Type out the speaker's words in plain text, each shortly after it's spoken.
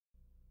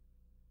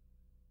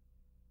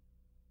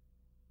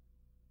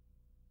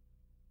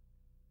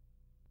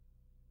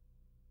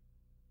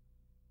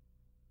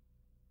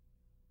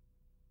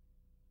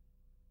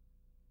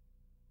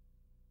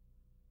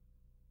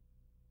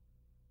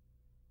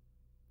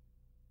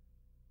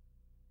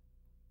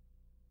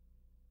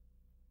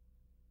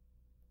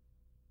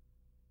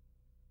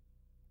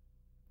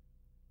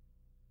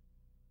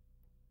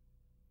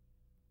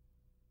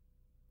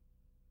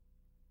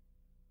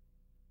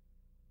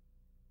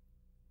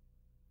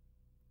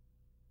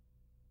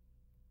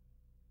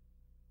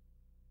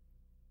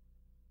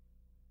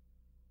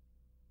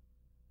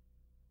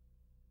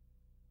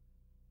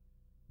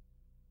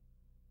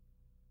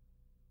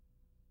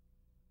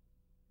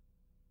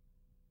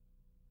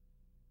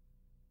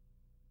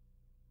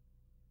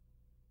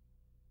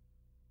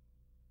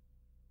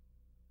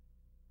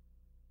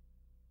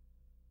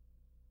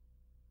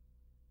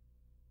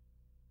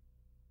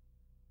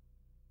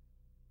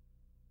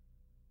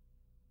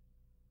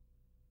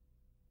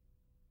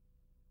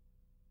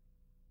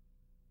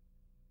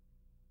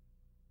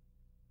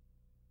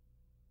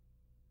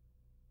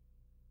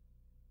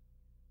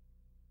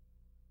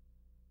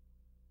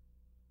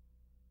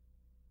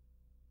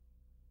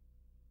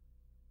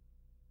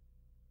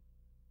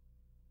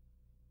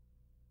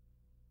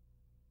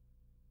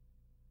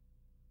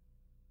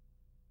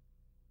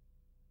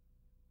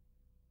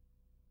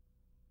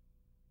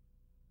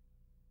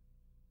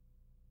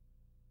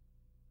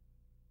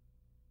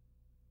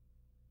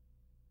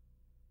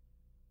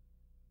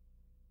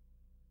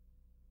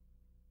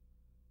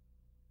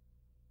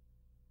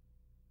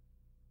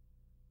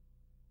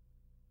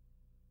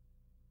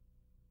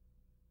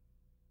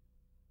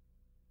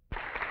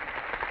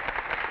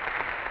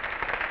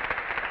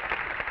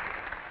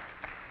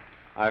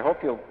I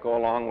hope you'll go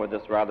along with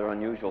this rather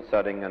unusual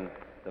setting and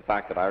the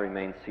fact that I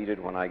remain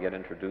seated when I get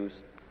introduced,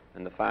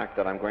 and the fact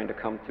that I'm going to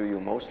come to you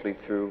mostly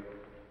through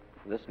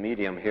this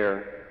medium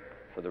here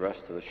for the rest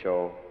of the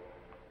show.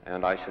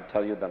 And I should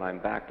tell you that I'm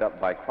backed up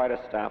by quite a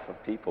staff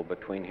of people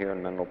between here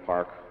and Menlo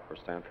Park, where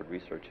Stanford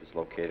Research is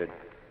located,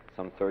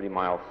 some 30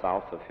 miles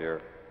south of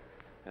here.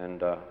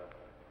 And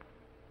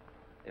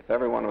if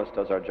every one of us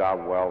does our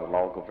job well, it'll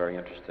all go very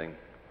interesting,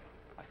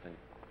 I think.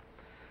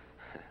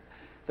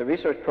 The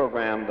research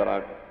program that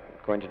I'm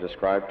going to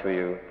describe to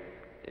you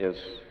is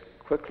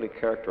quickly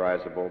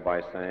characterizable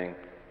by saying,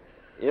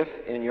 if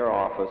in your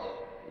office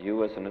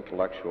you as an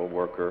intellectual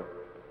worker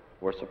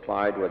were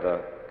supplied with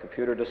a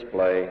computer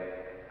display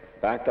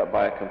backed up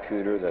by a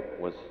computer that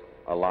was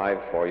alive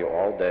for you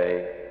all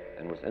day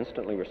and was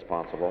instantly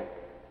responsive,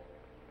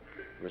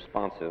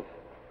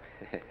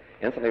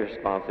 instantly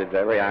responsive to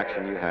every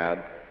action you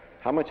had,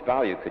 how much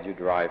value could you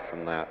derive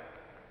from that?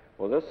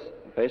 Well, this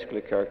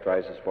basically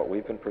characterizes what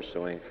we've been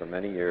pursuing for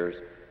many years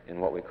in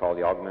what we call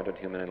the Augmented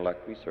Human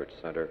Intellect Research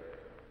Center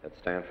at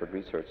Stanford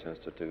Research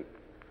Institute.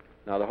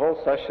 Now, the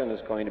whole session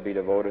is going to be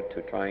devoted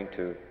to trying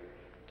to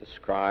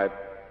describe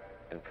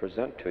and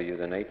present to you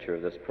the nature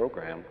of this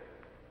program,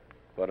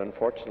 but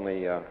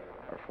unfortunately, or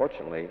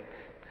fortunately,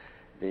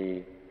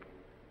 the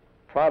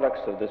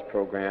products of this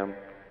program,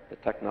 the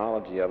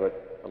technology of it,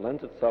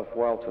 lends itself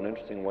well to an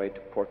interesting way to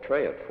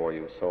portray it for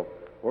you. So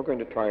we're going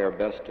to try our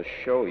best to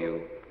show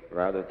you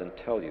rather than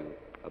tell you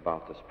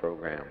about this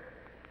program.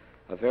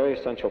 A very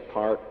essential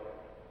part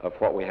of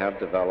what we have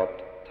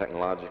developed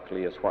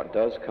technologically is what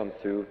does come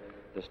through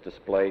this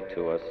display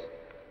to us.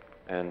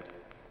 And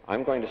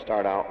I'm going to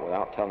start out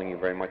without telling you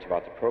very much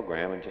about the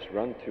program and just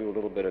run through a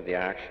little bit of the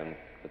action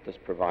that this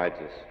provides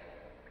us.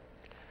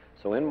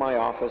 So in my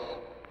office,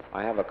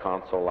 I have a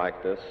console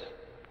like this,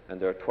 and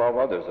there are 12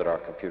 others that are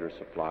computer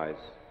supplies,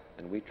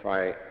 and we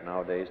try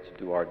nowadays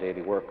to do our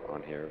daily work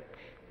on here.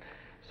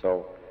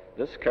 So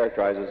this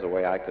characterizes the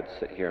way I could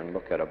sit here and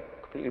look at a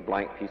completely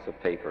blank piece of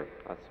paper.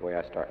 That's the way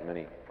I start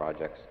many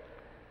projects.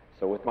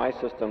 So with my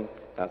system,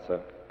 that's a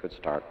good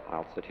start.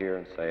 I'll sit here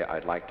and say,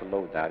 I'd like to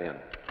load that in.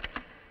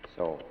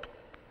 So,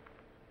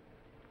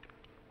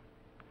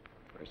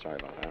 very sorry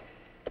about that.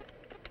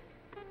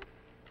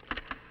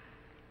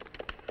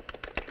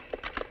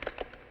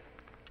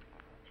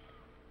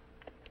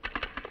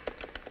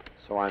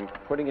 So I'm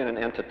putting in an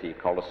entity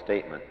called a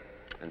statement,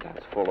 and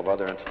that's full of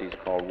other entities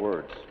called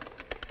words.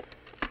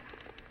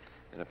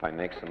 And if I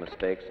make some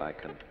mistakes, I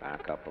can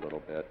back up a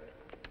little bit.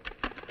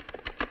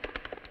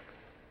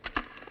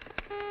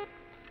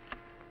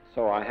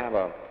 So I have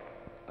a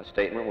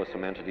statement with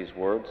some entities'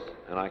 words,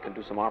 and I can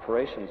do some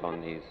operations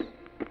on these.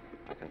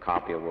 I can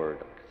copy a word. I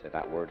can say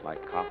that word like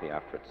copy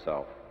after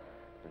itself.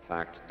 In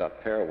fact,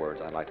 that pair of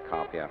words I'd like to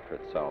copy after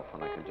itself,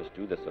 and I can just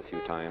do this a few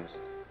times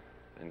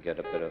and get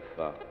a bit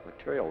of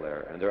material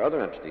there. And there are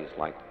other entities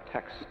like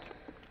text.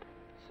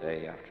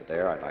 Say after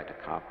there, I'd like to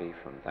copy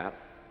from that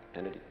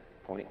entity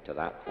point to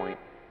that point,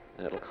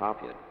 and it'll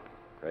copy it.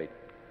 Great.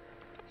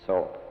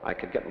 So I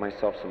could get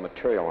myself some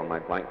material on my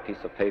blank piece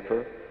of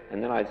paper,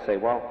 and then I'd say,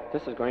 well,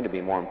 this is going to be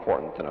more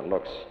important than it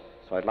looks,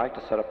 so I'd like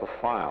to set up a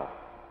file.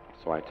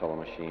 So I tell the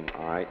machine,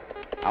 all right,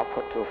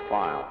 output to a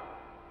file.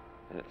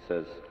 And it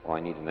says, well, I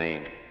need a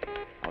name.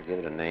 I'll give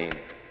it a name.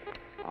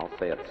 I'll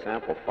say it's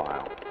sample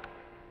file.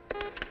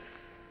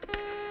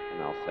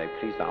 And I'll say,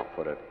 please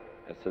output it.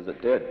 It says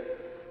it did.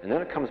 And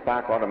then it comes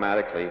back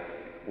automatically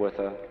with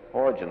an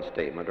origin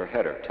statement or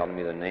header telling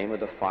me the name of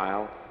the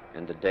file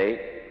and the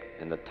date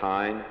and the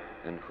time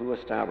and who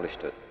established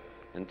it.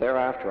 And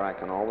thereafter, I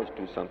can always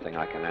do something.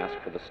 I can ask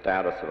for the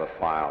status of a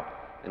file,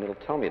 and it'll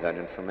tell me that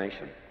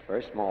information. It's a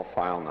very small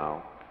file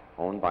now,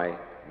 owned by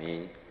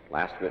me,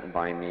 last written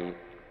by me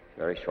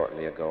very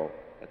shortly ago,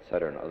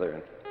 etc., and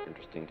other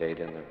interesting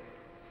data in there.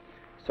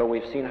 So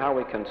we've seen how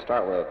we can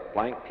start with a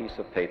blank piece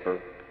of paper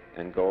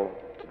and go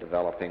to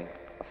developing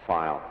a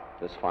file.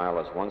 This file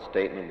is one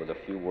statement with a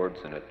few words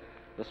in it.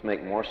 Let's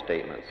make more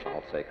statements.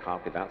 I'll say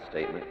copy that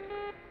statement,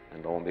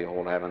 and lo and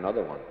behold, I have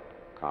another one.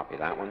 Copy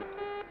that one,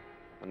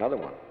 another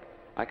one.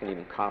 I can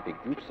even copy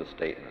groups of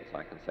statements.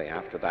 I can say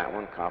after that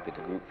one, copy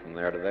the group from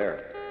there to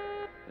there.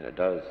 And it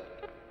does.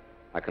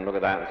 I can look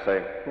at that and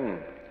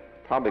say,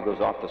 probably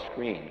goes off the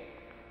screen.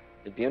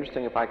 It'd be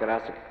interesting if I could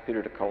ask the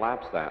computer to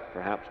collapse that,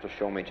 perhaps to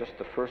show me just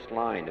the first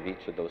line of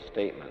each of those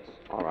statements.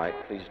 All right,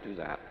 please do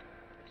that.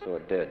 So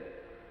it did.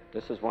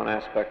 This is one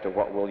aspect of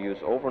what we'll use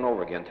over and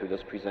over again through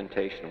this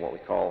presentation, what we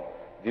call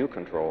view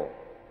control,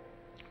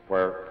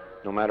 where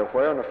no matter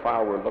where in a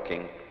file we're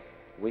looking,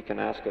 we can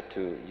ask it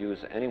to use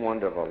any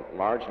one of a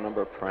large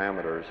number of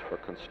parameters for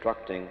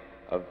constructing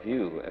a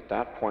view at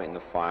that point in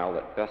the file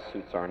that best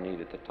suits our need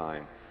at the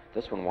time.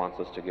 This one wants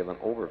us to give an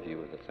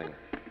overview of the thing.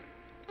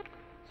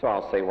 So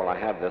I'll say, well, I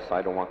have this.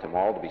 I don't want them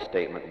all to be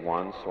statement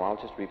 1, so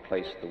I'll just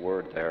replace the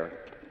word there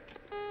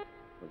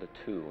with a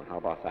 2. And how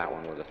about that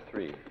one with a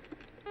 3?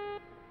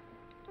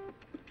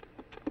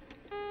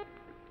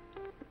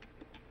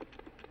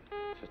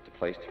 It's just a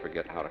place to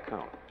forget how to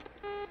count.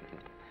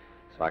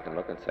 So I can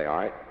look and say, all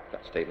right,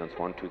 got statements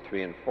 1, 2,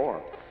 3, and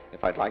 4.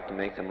 If I'd like to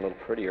make them a little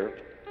prettier,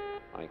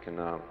 I can,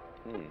 I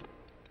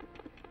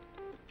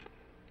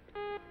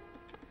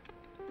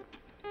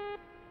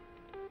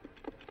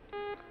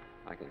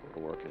can go to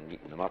work and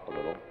neaten them up a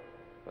little,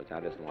 but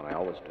that isn't what I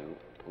always do.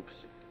 Oops.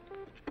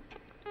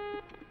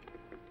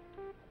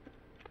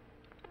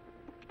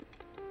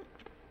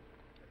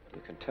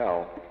 You can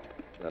tell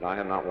that I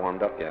have not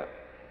warmed up yet.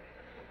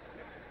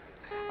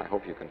 I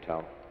hope you can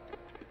tell.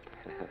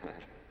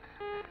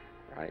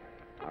 Right?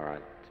 All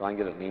right. So I can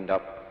get it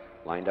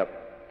lined up,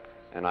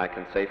 and I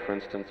can say, for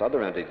instance,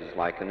 other entities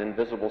like an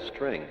invisible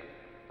string.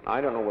 I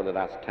don't know whether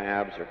that's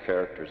tabs or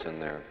characters in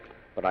there,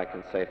 but I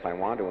can say if I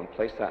want to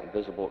replace that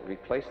invisible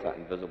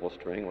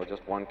string with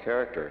just one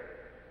character,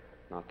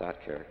 not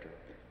that character,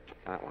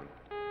 that one,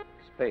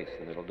 space,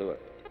 and it'll do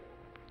it.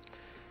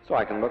 So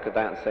I can look at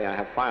that and say I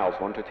have files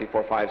 1, 2, 3,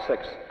 4, 5,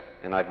 6,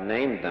 and I've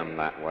named them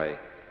that way.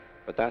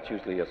 But that's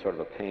usually a sort of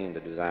a pain to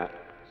do that,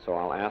 so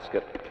I'll ask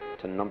it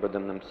to number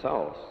them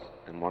themselves.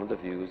 And one of the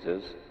views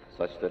is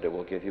such that it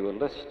will give you a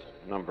list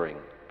numbering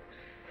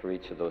for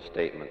each of those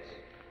statements.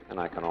 And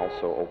I can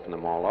also open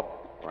them all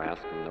up or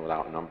ask them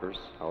without numbers,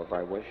 however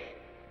I wish,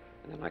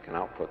 and then I can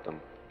output them.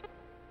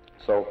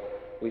 So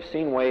we've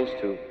seen ways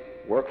to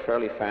work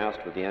fairly fast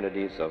with the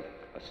entities of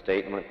a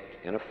statement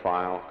in a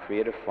file,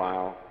 create a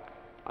file.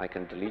 I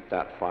can delete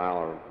that file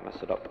or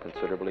mess it up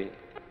considerably.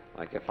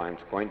 Like if I'm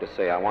going to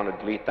say I want to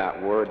delete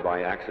that word, but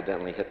I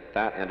accidentally hit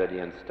that entity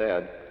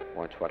instead,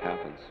 watch what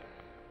happens.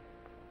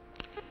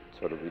 It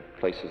sort of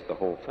replaces the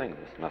whole thing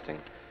with nothing.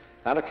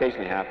 That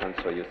occasionally happens,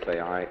 so you say,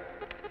 all right,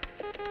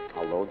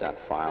 I'll load that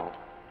file.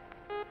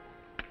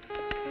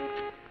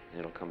 And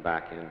it'll come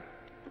back in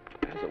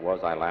as it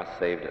was. I last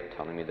saved it,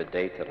 telling me the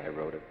date that I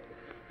wrote it.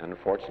 And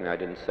unfortunately, I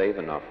didn't save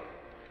enough.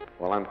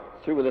 Well, I'm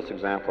through with this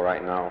example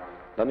right now.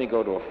 Let me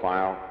go to a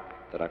file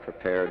that I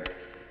prepared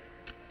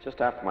just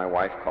after my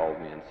wife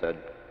called me and said,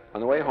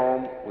 on the way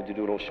home, would you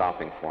do a little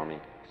shopping for me?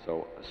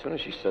 So as soon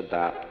as she said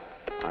that,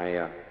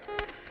 I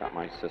got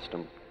my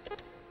system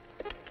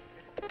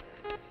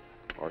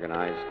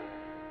organized.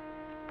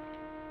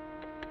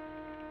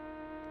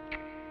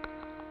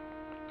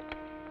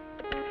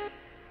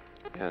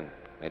 And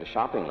made a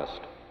shopping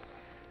list.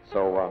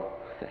 So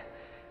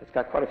it's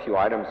got quite a few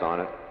items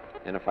on it,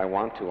 and if I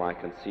want to, I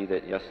can see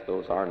that, yes,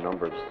 those are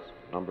numbered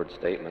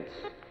statements.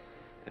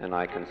 And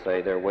I can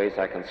say there are ways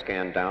I can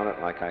scan down it,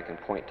 like I can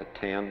point to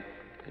 10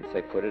 and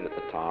say put it at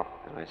the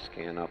top, and I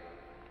scan up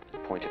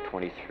and point to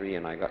 23,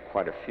 and I got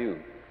quite a few.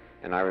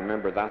 And I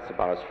remember that's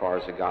about as far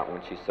as it got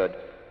when she said,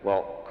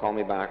 well, call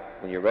me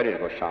back when you're ready to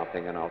go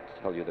shopping, and I'll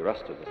tell you the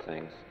rest of the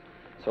things.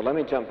 So let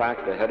me jump back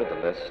to the head of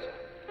the list,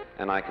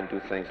 and I can do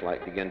things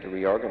like begin to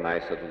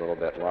reorganize it a little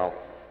bit. Well,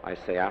 I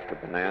say after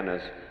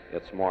bananas,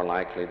 it's more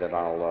likely that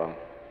I'll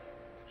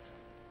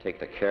take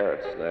the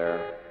carrots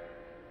there,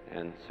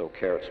 and so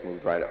carrots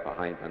moved right up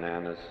behind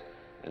bananas,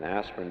 and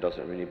aspirin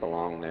doesn't really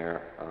belong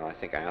there. I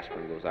think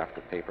aspirin goes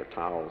after paper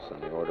towels in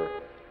the order.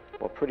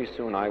 Well, pretty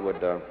soon I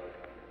would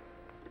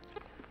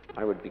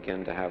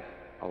begin to have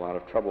a lot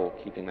of trouble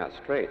keeping that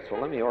straight. So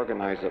let me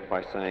organize it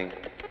by saying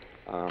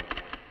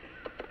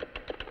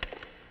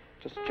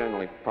just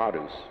generally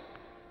produce.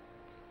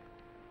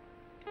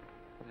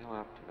 What the hell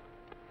happened to it?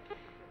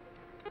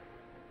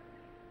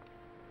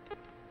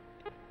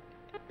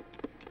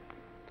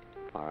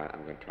 All right,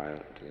 I'm going to try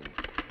it again.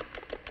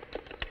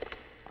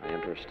 I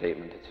enter a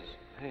statement that says,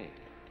 hey,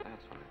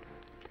 that's what I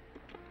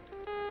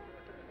got.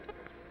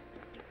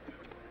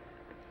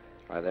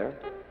 Try there.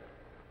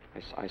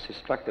 I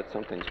suspect that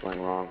something's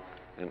going wrong,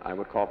 and I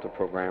would call up the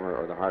programmer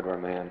or the hardware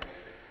man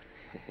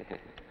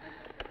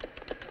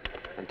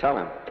and tell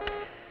him,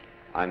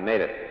 I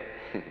made it.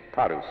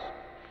 Produce.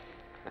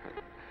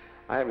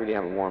 I really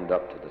haven't warmed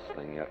up to this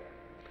thing yet.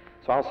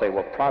 So I'll say,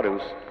 well,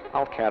 produce,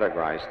 I'll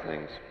categorize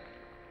things.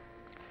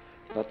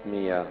 Let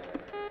me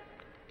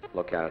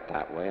look at it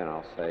that way, and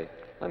I'll say,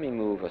 let me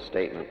move a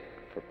statement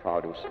for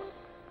produce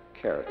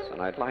carrots,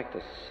 and I'd like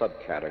to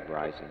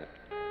subcategorizing it.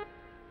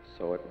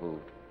 So it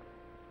moved.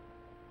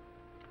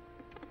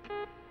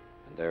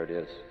 And there it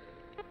is.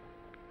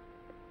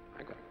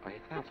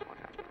 That's what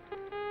happened.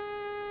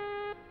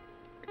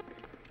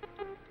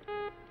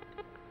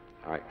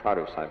 All right,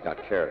 produce, I've got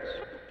carrots,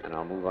 and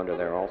I'll move under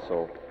there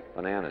also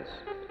bananas.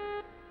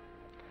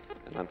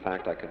 And in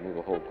fact, I could move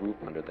a whole group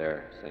under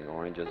there, saying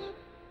oranges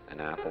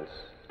and apples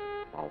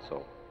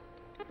also.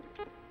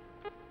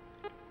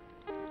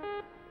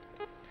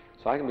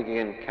 So I can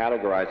begin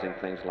categorizing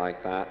things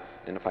like that,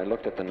 and if I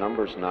looked at the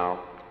numbers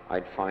now,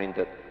 I'd find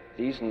that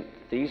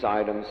these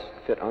items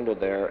fit under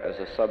there as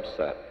a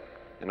subset,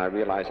 and I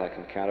realize I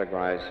can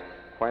categorize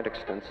quite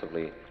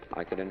extensively.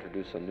 I could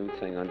introduce a new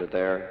thing under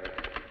there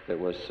that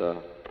was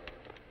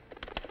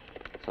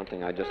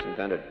something I just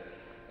invented,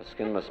 a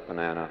skinless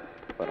banana,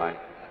 but I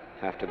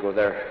have to go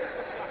there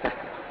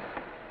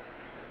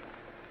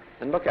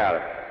and look at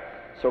it.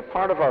 So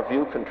part of our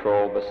view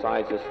control,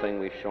 besides this thing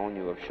we've shown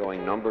you of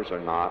showing numbers or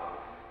not,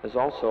 is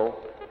also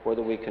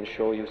whether we can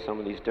show you some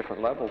of these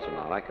different levels or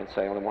not. I can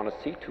say I only want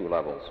to see 2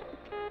 levels.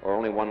 or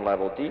only one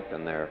level deep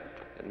in there.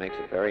 It makes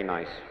it very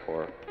nice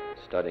for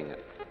studying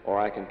it. Or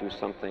I can do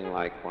something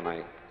like when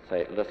I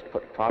say, let's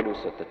put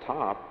produce at the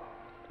top,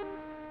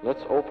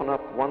 let's open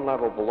up one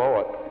level below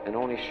it and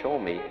only show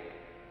me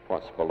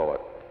what's below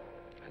it.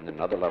 And then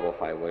another level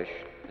if I wish,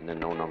 and then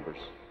no numbers.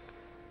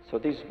 So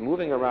these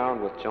moving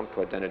around with jump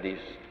to identities,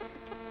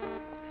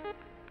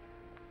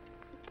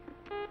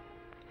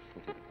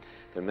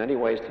 there are many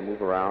ways to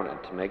move around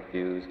and to make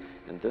views,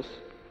 and this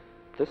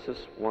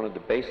is one of the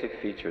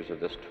basic features of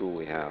this tool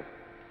we have.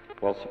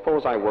 Well,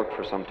 suppose I worked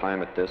for some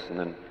time at this and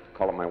then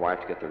call up my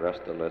wife to get the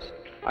rest of the list.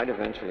 I'd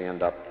eventually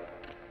end up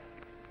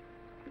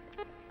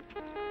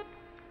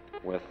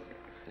with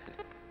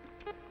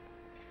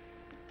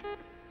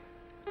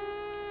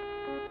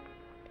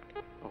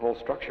a whole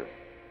structure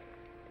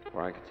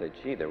where I could say,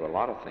 gee, there were a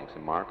lot of things. A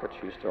market,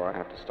 shoe store I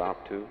have to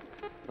stop to.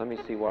 Let me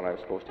see what I was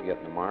supposed to get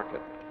in the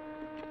market.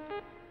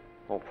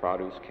 Oh,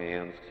 produce,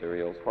 cans,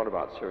 cereals. What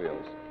about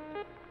cereals?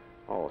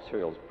 Oh,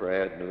 cereals,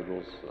 bread,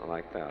 noodles,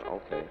 like that.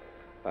 Okay.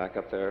 Back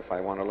up there, if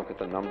I want to look at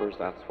the numbers,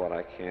 that's what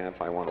I can.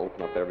 If I want to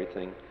open up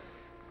everything,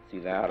 see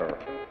that, or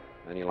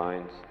many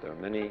lines. There are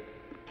many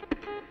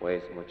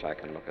ways in which I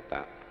can look at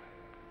that.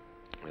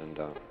 And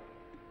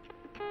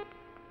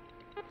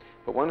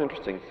but one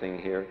interesting thing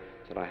here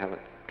that I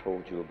haven't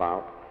told you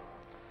about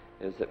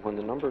is that when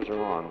the numbers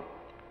are on,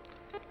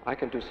 I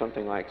can do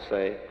something like,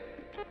 say,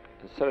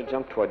 instead of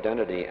jump to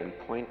identity and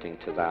pointing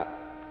to that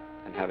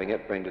and having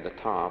it bring to the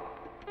top,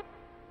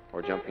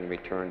 or jumping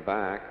return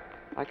back,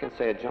 I can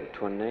say a jump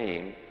to a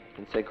name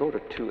and say go to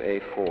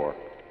 2A4.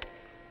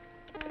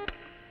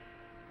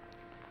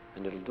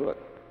 And it'll do it.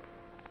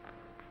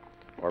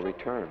 Or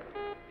return.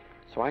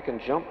 So I can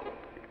jump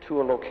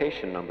to a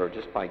location number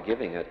just by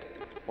giving it,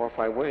 or if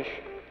I wish,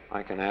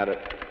 I can add it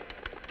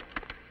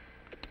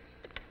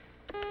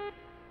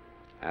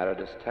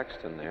as text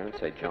in there and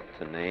say jump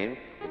to name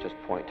and just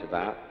point to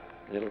that,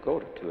 and it'll go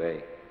to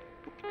 2A.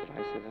 Did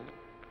I say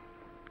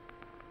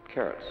that?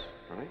 Carrots,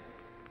 right?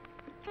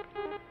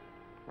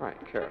 Right,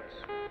 carrots,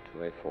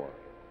 2A4.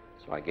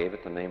 So I gave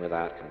it the name of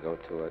that, can go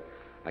to it.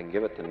 I can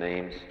give it the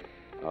names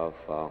of,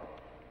 I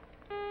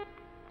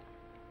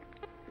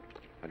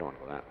don't want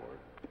to go that word,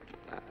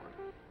 that one.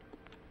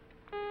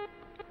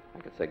 I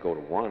could say go to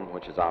 1,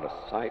 which is out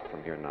of sight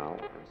from here now,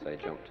 and say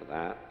jump to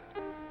that.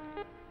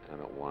 And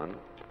I'm at 1,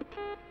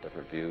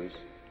 different views.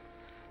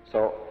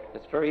 So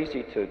it's very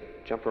easy to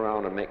jump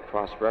around and make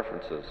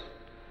cross-references.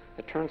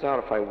 It turns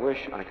out if I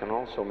wish, I can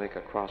also make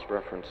a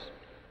cross-reference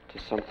to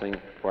something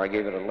where I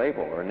gave it a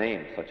label or a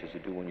name, such as you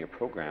do when you're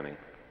programming.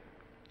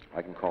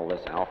 I can call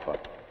this alpha.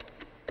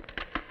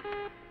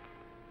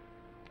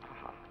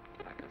 Aha.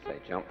 I can say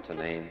jump to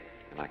name,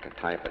 and I can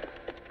type it.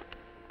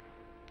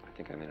 I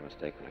think I made a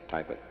mistake when I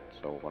type it.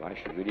 So what I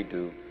should really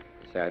do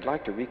is say I'd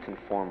like to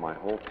reconform my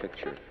whole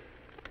picture.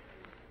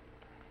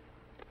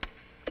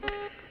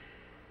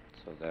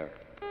 So there.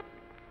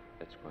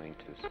 It's going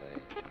to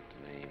say jump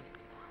to name.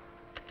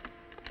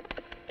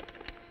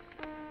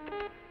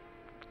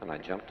 And I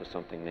jump to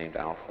something named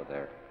alpha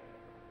there.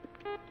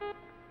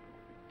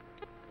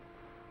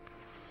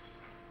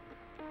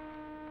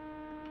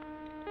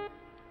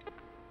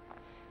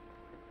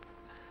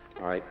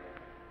 All right,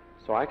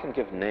 so I can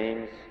give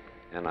names,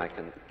 and I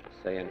can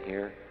say in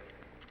here,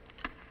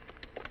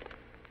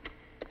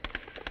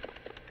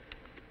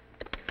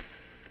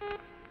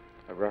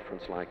 a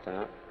reference like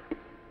that,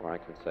 where I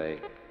can say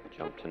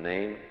jump to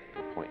name,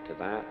 and point to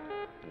that,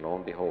 and lo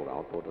and behold,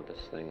 I'll go to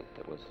this thing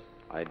that was,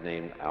 I'd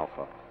named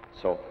alpha.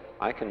 So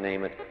I can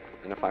name it,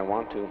 and if I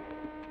want to,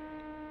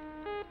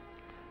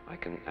 I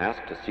can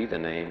ask to see the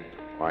name,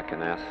 or I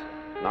can ask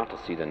not to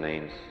see the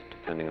names,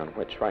 depending on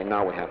which. Right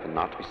now we happen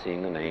not to be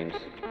seeing the names.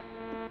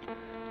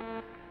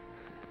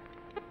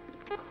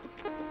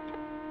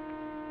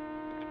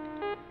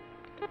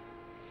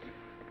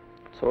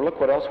 So look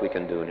what else we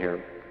can do in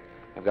here.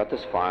 I've got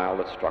this file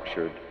that's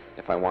structured.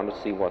 If I want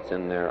to see what's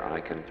in there, I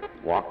can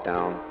walk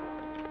down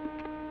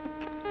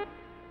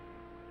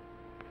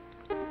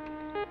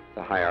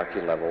the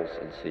hierarchy levels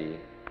and see,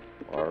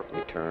 or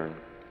return.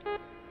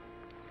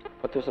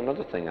 But there's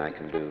another thing I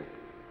can do.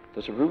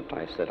 There's a root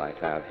I said I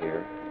have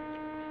here.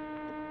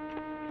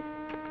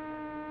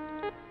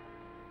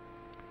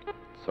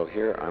 So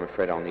here, I'm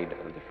afraid I'll need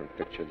a different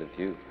picture of the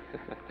view.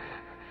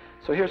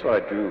 So here's what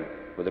I drew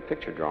with a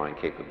picture drawing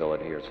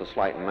capability here. It's a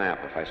slight map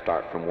if I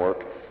start from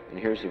work, and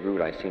here's the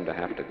route I seem to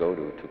have to go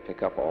to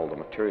pick up all the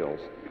materials.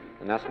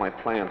 And that's my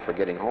plan for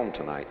getting home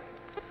tonight.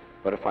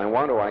 But if I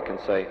want to, I can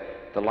say,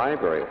 the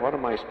library, what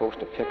am I supposed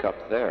to pick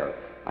up there?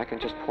 I can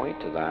just point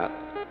to that,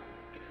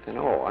 and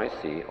oh, I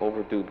see,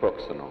 overdue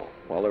books and all.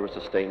 Well, there was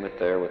a statement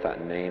there with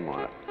that name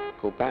on it.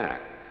 Go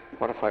back.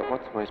 What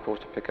am I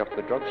supposed to pick up at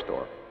the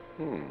drugstore?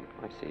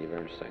 I see,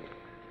 very interesting.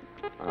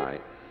 All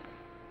right.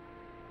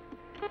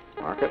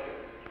 Market?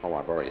 Oh,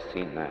 I've already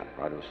seen that.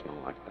 Produce and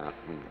all like that.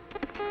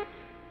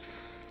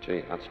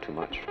 Gee, that's too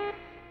much.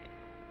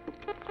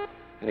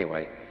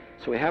 Anyway,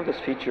 so we have this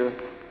feature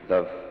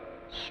of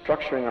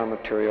structuring our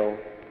material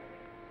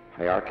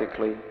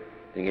hierarchically,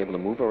 being able to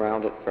move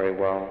around it very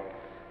well.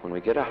 when we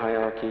get a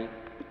hierarchy,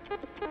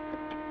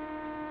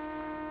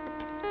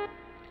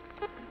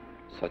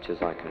 such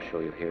as I can show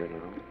you here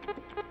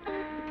now,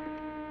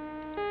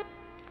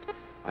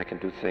 I can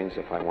do things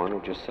if I want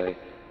to just say,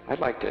 I'd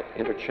like to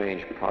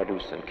interchange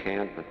produce and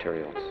canned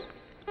materials.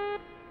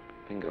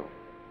 Bingo.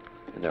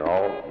 And they're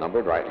all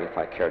numbered rightly if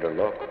I care to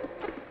look.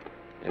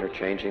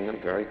 Interchanging them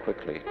very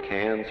quickly.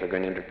 Cans are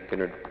going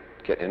to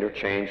get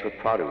interchanged with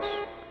produce.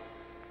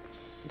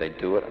 They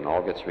do it and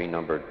all gets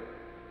renumbered.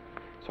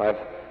 So I have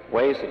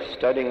ways of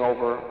studying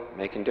over,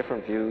 making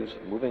different views,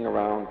 moving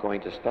around,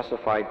 going to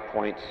specified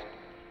points,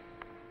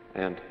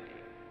 and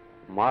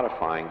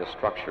modifying the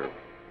structure.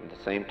 At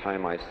the same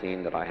time, I've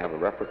seen that I have a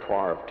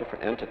repertoire of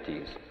different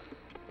entities,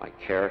 like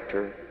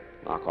character,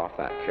 knock off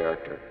that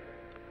character,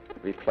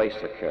 replace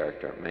a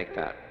character, make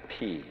that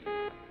P.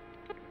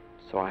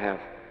 So I have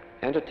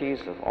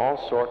entities of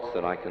all sorts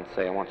that I can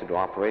say I want to do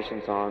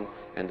operations on,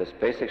 and this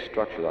basic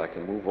structure that I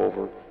can move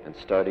over and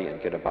study and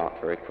get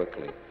about very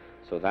quickly.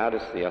 So that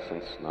is the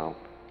essence now.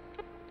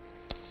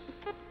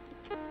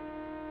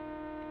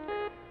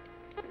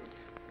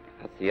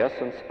 That's the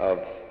essence of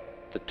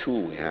the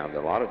tool we have.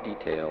 There are a lot of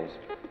details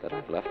that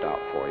I've left out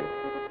for you.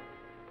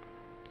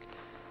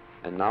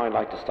 And now I'd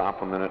like to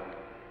stop a minute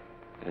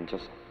and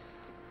just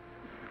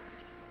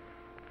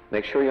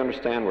make sure you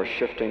understand we're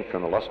shifting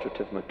from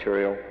illustrative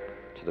material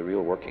to the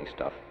real working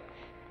stuff,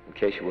 in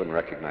case you wouldn't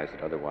recognize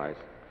it otherwise.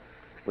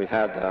 We've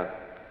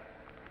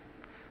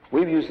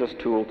used this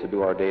tool to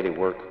do our daily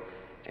work,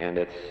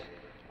 and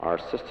our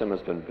system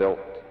has been built,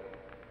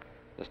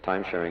 this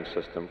time-sharing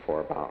system,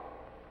 for about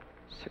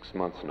 6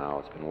 months now.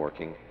 It's been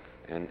working,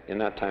 and in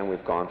that time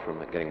we've gone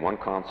from getting one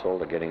console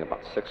to getting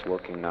about 6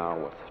 working now,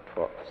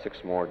 with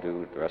 6 more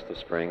due the rest of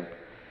spring.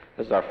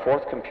 This is our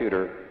 4th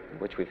computer in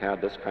which we've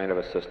had this kind of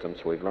a system,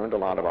 so we've learned a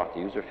lot about the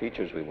user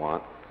features we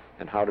want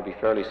and how to be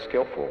fairly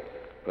skillful.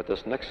 But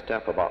this next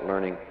step about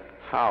learning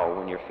how,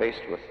 when you're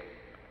faced with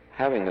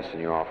having this in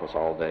your office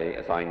all day,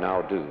 as I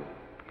now do,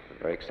 in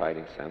a very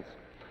exciting sense,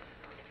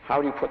 how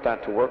do you put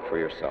that to work for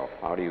yourself?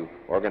 How do you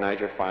organize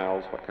your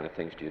files? What kind of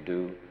things do you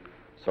do?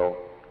 So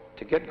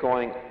to get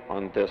going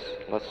on this,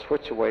 let's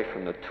switch away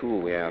from the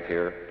tool we have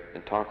here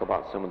and talk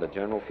about some of the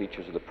general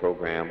features of the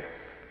program,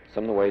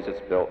 some of the ways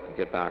it's built, and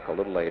get back a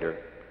little later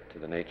to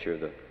the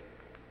nature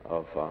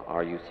of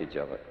our usage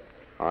of it.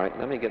 All right,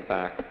 let me get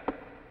back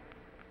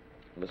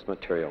to this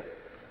material.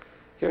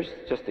 Here's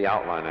just the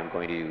outline I'm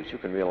going to use. You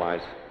can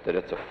realize that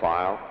it's a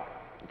file.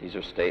 These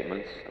are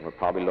statements, and we're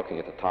probably looking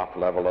at the top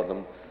level of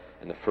them.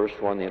 And the first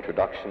one, the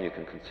introduction, you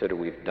can consider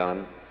we've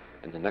done.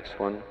 And the next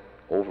one,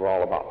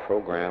 overall about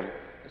program,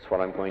 is what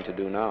I'm going to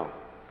do now.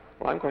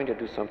 Well, I'm going to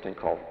do something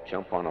called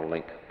jump on a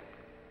link.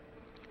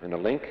 And a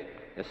link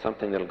is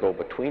something that'll go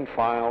between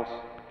files.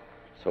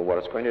 So what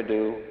it's going to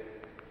do,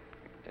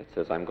 it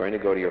says I'm going to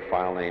go to your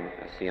file name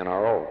as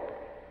CNRO.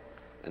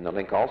 And the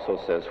link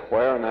also says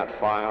where in that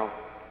file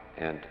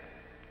and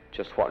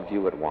just what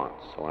view it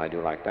wants. So when I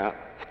do like that,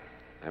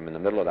 I'm in the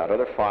middle of that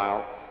other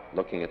file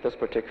looking at this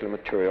particular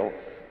material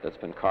that's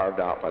been carved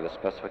out by the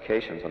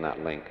specifications on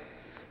that link.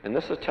 And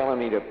this is telling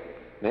me to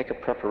make a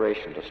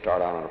preparation to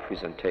start out on a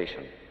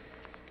presentation.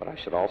 But I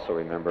should also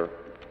remember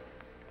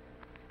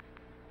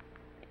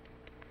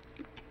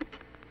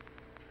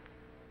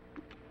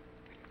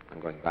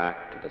I'm going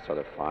back to this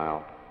other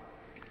file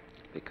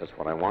because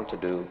what I want to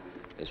do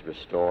is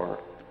restore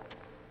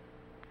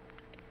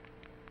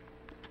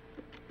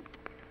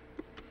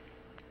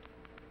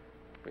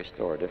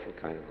a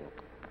different kind of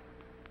look.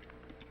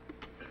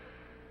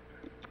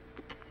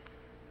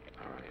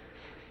 All right.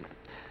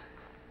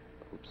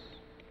 Oops.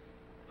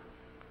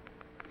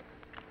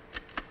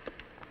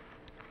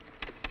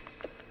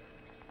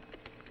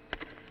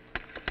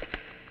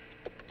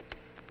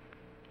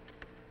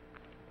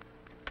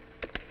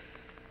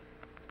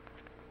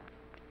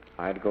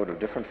 I had to go to a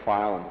different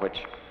file in which,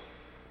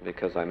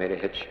 because I made a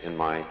hitch in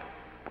my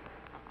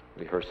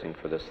rehearsing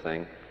for this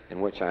thing, in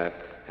which I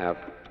have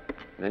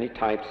many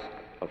types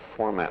of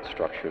format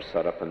structures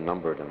set up and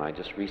numbered, and I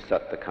just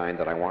reset the kind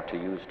that I want to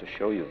use to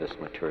show you this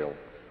material.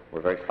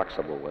 We're very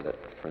flexible with it.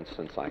 For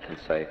instance, I can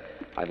say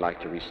I'd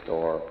like to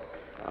restore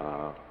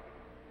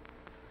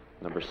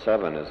number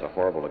 7 is a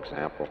horrible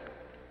example.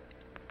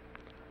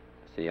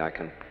 See, I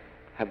can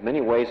have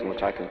many ways in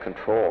which I can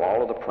control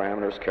all of the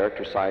parameters,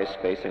 character size,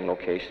 spacing,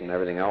 location, and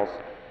everything else,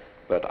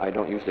 but I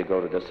don't usually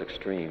go to this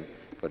extreme,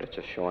 but it's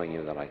just showing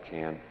you that I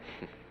can.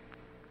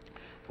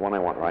 The one I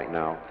want right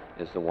now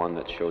is the one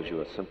that shows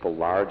you a simple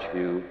large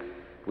view.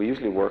 We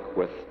usually work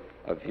with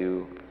a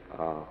view,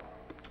 wait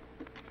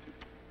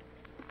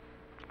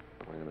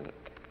a minute.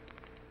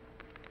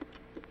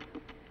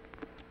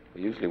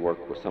 We usually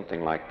work with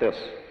something like this,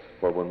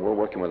 where when we're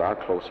working with our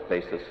close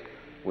spaces,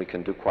 we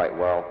can do quite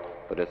well,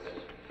 but it's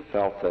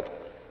felt that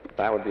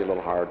that would be a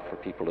little hard for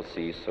people to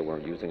see, so we're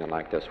using it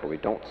like this, where we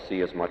don't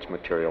see as much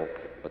material,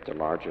 but they're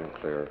larger and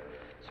clearer.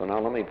 So now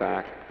let me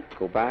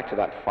go back to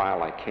that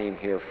file I came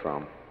here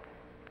from,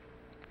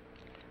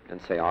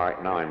 and say, all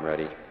right, now I'm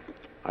ready.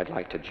 I'd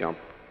like to jump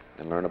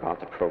and learn about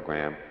the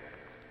program.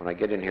 When I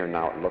get in here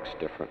now, it looks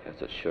different, as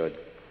it should.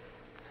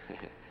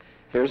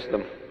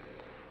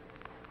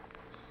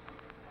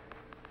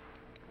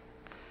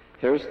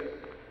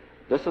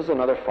 This is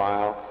another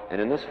file, and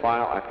in this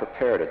file I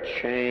prepared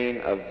a chain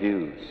of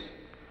views.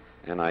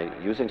 And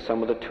using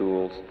some of the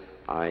tools,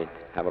 I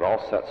have it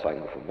all set so I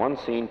can go from one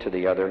scene to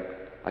the other.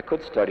 I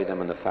could study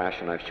them in the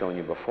fashion I've shown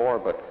you before,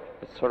 but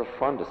it's sort of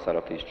fun to set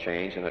up these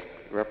chains, and it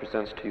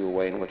represents to you a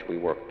way in which we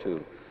work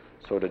too.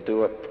 So to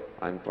do it,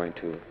 I'm going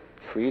to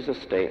freeze a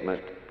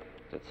statement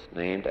that's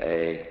named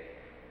A,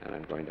 and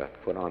I'm going to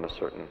put on a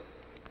certain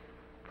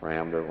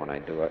parameter when I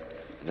do it.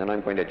 And then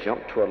I'm going to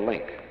jump to a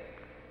link.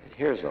 And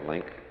here's a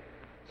link.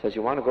 It says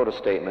you want to go to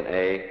statement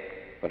A,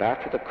 but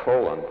after the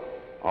colon,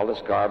 all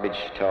this garbage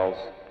tells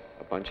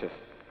a bunch of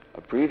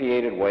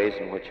abbreviated ways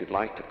in which you'd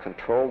like to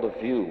control the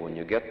view when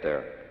you get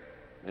there.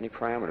 Many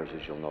parameters,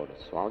 as you'll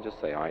notice. So I'll just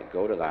say, all right,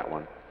 go to that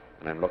one,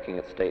 and I'm looking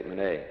at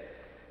statement A.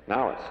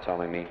 Now it's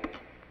telling me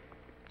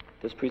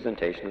this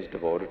presentation is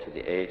devoted to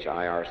the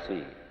HIRC.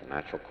 The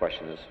natural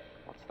question is,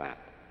 what's that?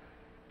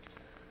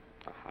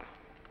 Aha.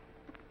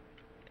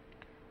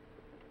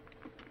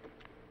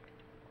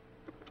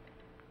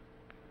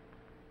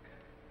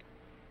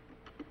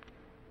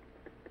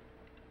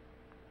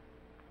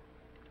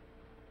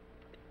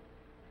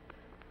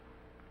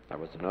 That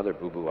was another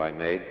boo-boo I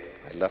made.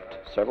 I left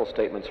several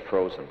statements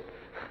frozen.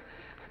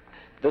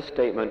 This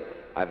statement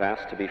I've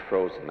asked to be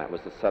frozen. That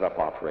was the setup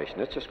operation.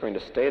 It's just going to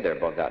stay there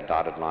above that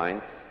dotted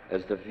line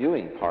as the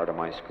viewing part of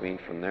my screen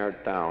from there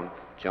down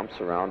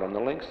jumps around on the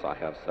links I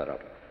have set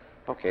up.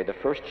 Okay, the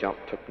first jump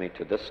took me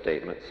to this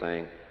statement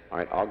saying, all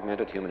right,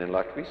 Augmented Human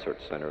Intellect Research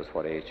Center is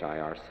what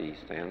HIRC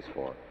stands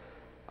for.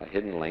 A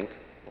hidden link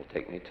will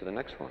take me to the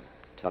next one,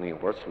 telling you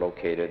where it's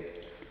located,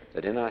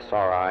 that in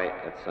SRI,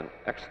 it's an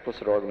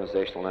explicit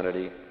organizational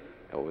entity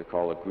at what we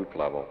call a group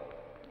level.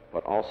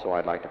 But also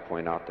I'd like to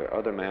point out there are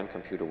other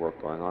man-computer work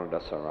going on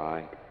at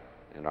SRI,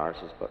 and ours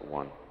is but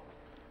one.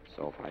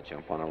 So if I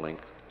jump on a link,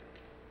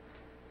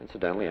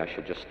 incidentally, I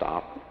should just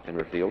stop and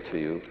reveal to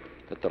you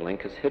that the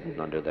link is hidden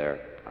under there.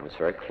 I was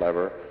very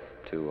clever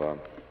to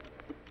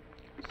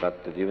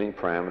set the viewing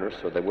parameters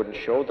so they wouldn't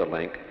show the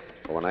link,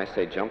 but when I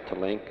say jump to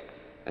link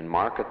and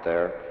mark it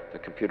there, the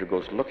computer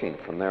goes looking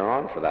from there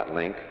on for that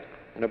link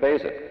and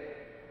obeys it.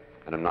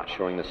 And I'm not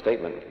showing the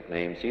statement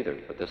names either,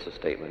 but this is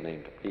statement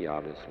named B,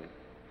 obviously.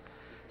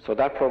 So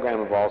that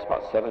program involves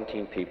about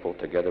 17 people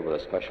together with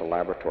the special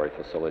laboratory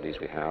facilities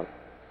we have.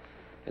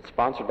 It's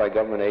sponsored by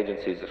government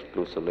agencies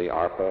exclusively,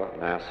 ARPA,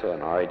 NASA,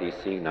 and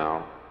RADC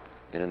now,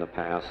 and in the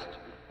past,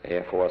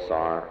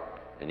 AFOSR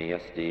and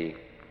ESD,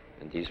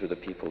 and these were the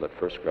people that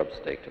first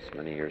grub-staked us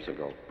many years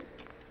ago.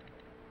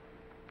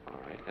 All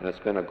right, and it's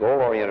been a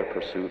goal-oriented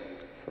pursuit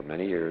for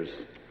many years,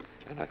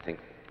 and I think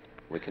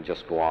we can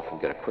just go off and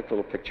get a quick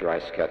little picture I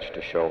sketched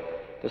to show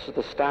this is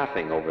the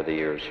staffing over the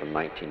years from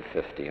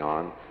 1950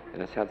 on,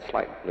 and it's had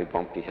slightly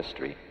bumpy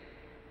history.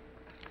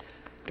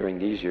 During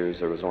these years,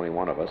 there was only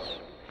one of us.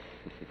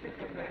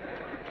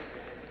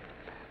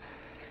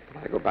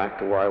 I go back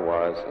to where I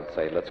was and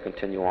say, let's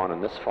continue on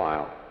in this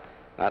file.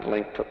 That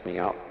link took me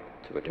out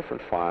to a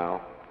different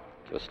file,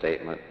 to a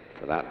statement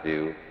for that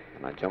view,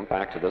 and I jump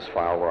back to this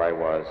file where I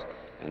was,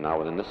 and now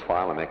within this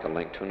file I make a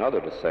link to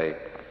another to say,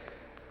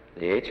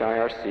 the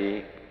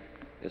HIRC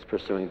is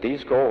pursuing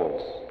these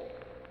goals.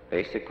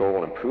 Basic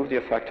goal, improve the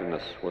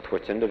effectiveness with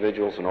which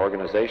individuals and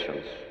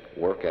organizations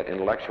work at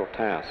intellectual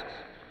tasks.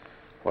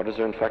 What does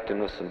their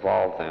effectiveness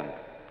involve then?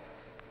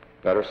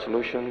 Better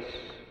solutions,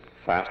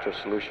 faster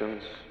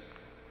solutions,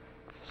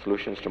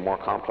 solutions to more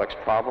complex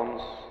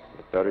problems,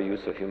 with better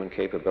use of human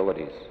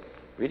capabilities.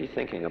 Really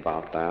thinking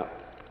about that.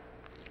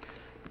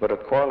 But a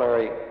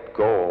corollary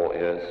goal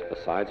is,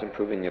 besides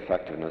improving the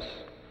effectiveness,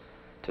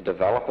 to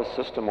develop a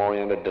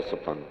system-oriented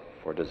discipline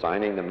for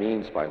designing the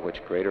means by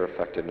which greater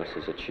effectiveness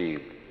is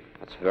achieved.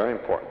 That's very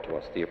important to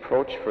us. The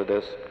approach for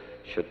this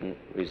should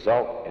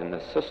result in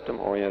the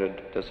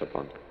system-oriented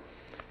discipline.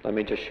 Let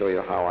me just show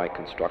you how I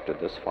constructed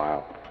this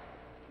file.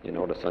 You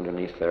notice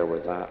underneath there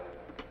with that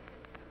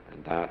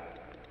and that,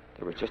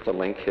 there was just a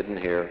link hidden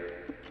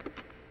here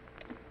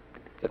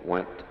that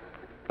went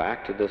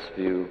back to this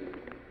view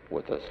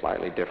with a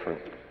slightly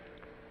different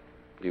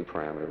view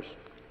parameters.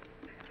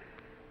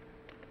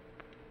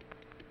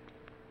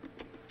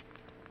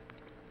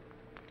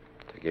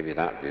 To give you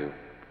that view.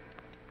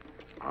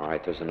 All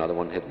right, there's another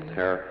one hidden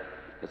there.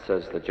 It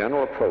says the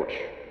general approach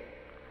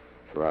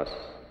for us,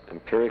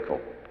 empirical.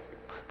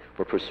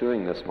 We're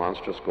pursuing this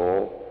monstrous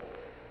goal,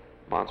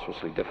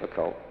 monstrously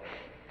difficult,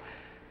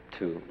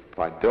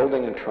 by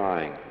building and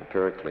trying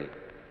empirically.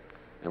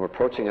 And we're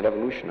approaching it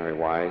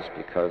evolutionary-wise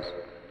because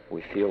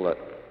we feel that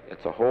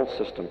it's a whole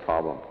system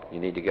problem. You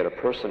need to get a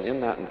person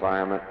in that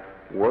environment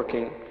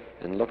working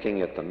and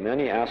looking at the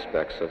many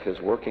aspects of his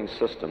working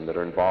system that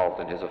are involved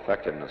in his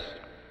effectiveness.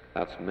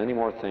 That's many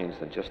more things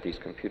than just these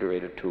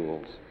computer-aided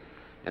tools.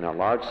 In a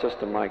large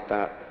system like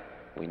that,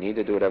 we need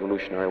to do it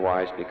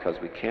evolutionary-wise because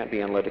we can't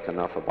be analytic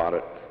enough about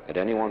it at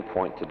any one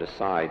point to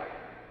decide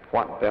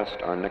what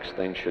best our next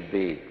thing should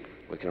be.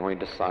 We can only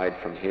decide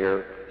from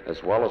here,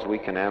 as well as we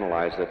can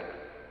analyze it,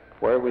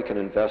 where we can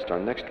invest our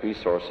next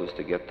resources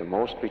to get the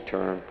most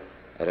return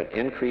at an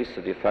increase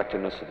of the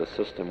effectiveness of the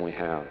system we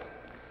have.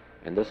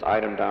 And this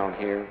item down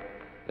here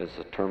is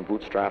the term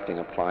bootstrapping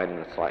applied in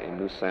a slightly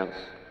new sense.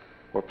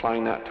 We're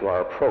applying that to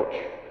our approach,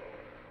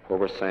 where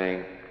we're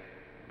saying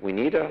we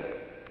need a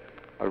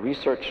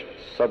research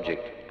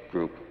subject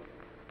group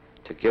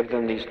to give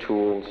them these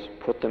tools,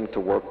 put them to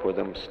work with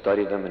them,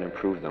 study them, and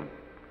improve them.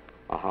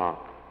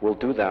 We'll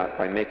do that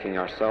by making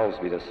ourselves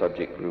be the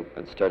subject group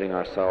and studying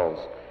ourselves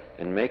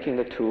and making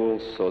the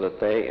tools so that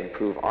they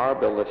improve our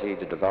ability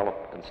to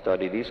develop and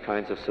study these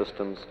kinds of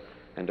systems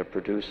and to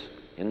produce,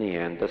 in the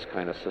end, this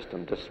kind of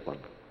system discipline.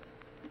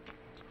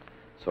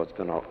 So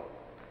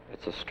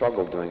it's a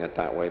struggle doing it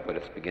that way, but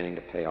it's beginning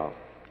to pay off.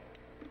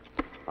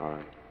 All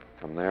right,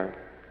 from there.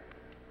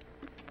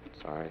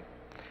 Sorry.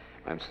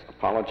 I'm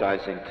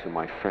apologizing to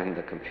my friend,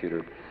 the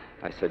computer.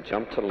 I said,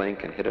 jump to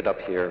link and hit it up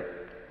here.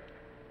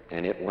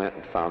 And it went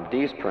and found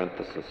these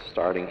parentheses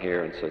starting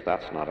here and says,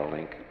 that's not a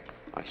link.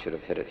 I should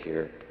have hit it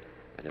here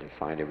and then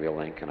find a real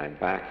link. And I'm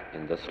back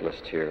in this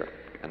list here.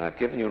 And I've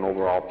given you an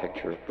overall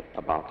picture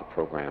about the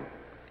program.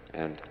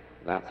 And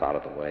that's out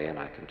of the way. And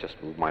I can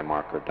just move my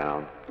marker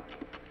down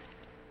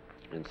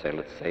and say,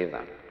 let's save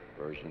that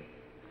version.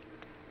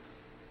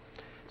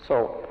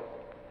 So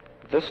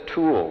this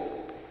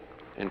tool,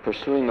 in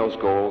pursuing those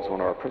goals,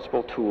 one of our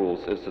principal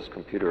tools is this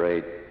computer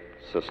aid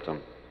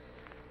system.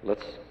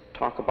 Let's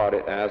talk about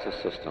it as a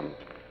system.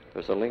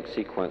 There's a link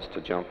sequence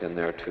to jump in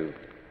there too,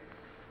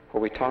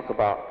 where we talk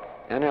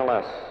about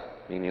NLS,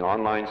 meaning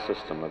online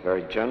system, a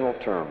very general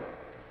term.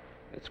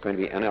 It's going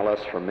to be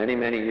NLS for many,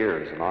 many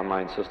years, an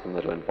online system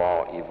that will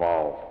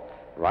evolve.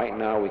 Right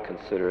now we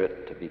consider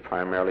it to be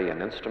primarily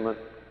an instrument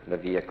and a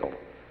vehicle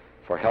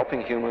for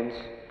helping humans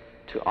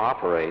to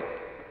operate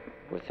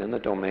within the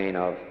domain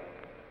of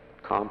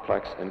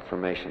complex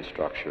information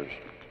structures.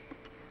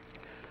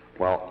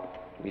 Well,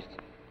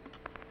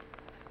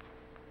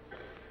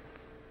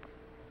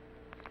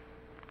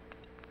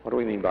 what do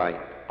we mean by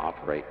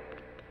operate?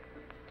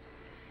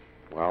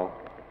 Well,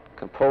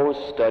 compose,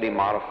 study,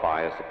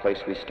 modify is the place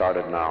we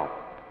started now.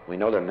 We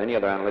know there are many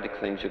other analytic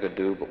things you could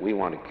do, but we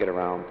want to get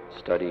around,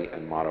 study,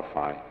 and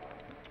modify.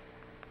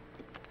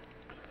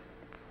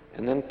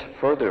 And then to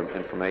further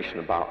information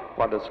about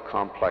what does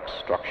complex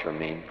structure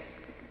mean.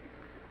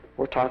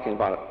 We're talking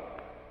about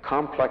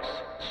complex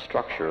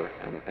structure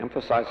and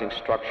emphasizing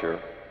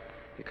structure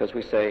because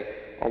we say,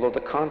 although the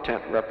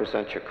content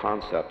represents your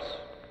concepts,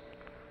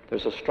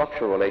 there's a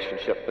structural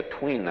relationship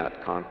between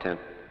that content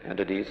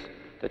entities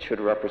that should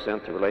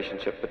represent the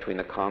relationship between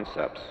the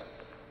concepts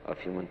of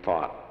human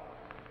thought.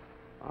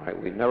 All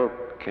right, we never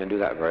can do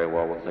that very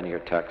well with linear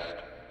text.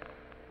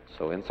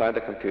 So inside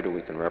the computer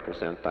we can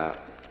represent that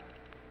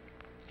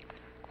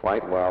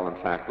quite well. In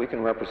fact, we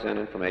can represent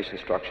information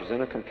structures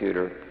in a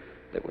computer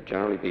that would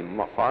generally be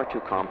far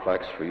too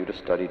complex for you to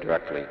study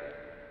directly.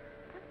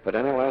 But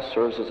NLS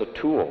serves as a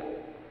tool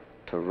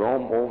to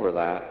roam over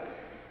that,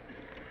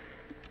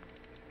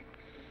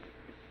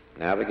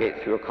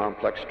 navigate through a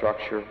complex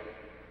structure,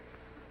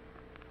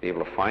 be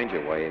able to find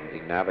your way and be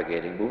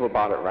navigating, move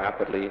about it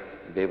rapidly,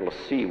 and be able to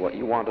see what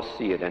you want to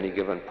see at any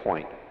given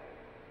point.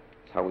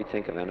 That's how we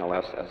think of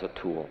NLS as a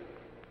tool.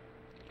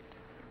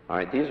 All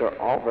right, these are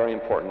all very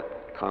important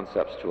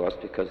concepts to us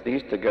because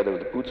these, together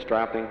with the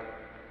bootstrapping,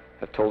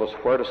 have told us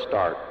where to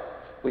start.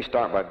 We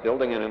start by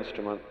building an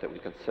instrument that we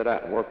can sit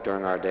at and work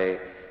during our day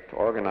to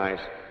organize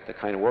the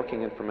kind of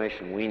working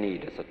information we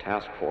need as a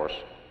task force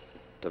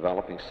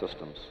developing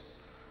systems.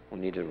 We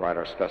need to write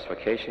our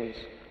specifications,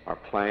 our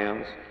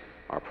plans,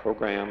 our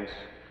programs,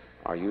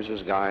 our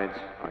users' guides,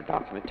 our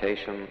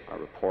documentation, our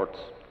reports,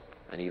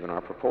 and even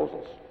our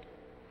proposals.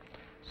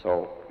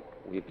 So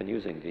we've been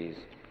using these.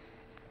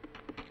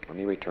 Let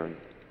me return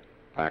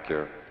back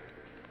here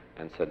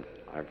and said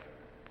I've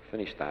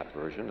finished that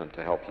version, and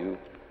to help you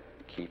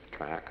keep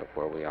track of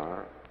where we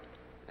are,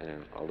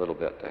 and a little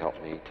bit to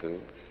help me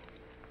too,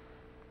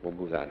 we'll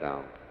move that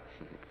down.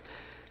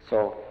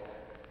 So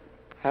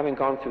having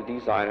gone through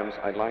these items,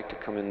 I'd like to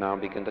come in now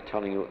and begin to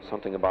telling you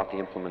something about the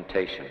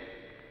implementation.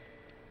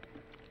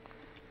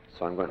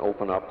 So I'm going to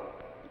open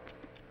up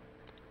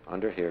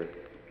under here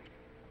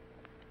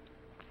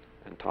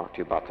and talk to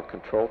you about the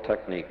control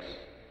techniques,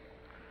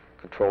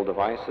 control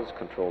devices,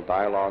 control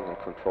dialogue, and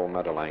control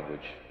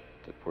meta-language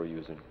that we're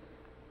using.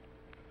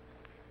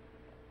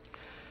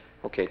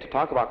 Okay, to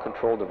talk about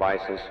control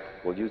devices,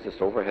 we'll use this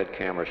overhead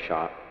camera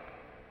shot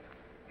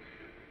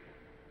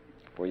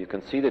where you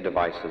can see the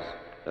devices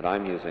that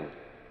I'm using.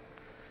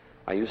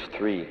 I use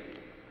 3,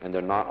 and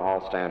they're not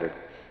all standard.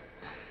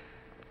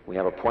 We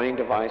have a pointing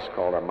device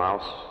called our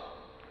mouse,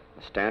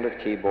 a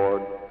standard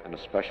keyboard, and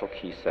a special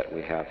key set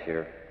we have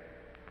here.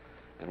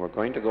 And we're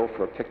going to go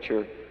for a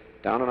picture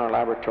down in our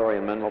laboratory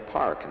in Menlo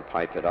Park and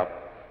pipe it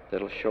up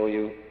that'll show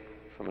you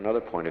from another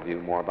point of view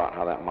more about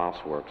how that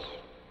mouse works.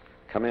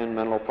 Come in,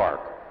 Menlo Park.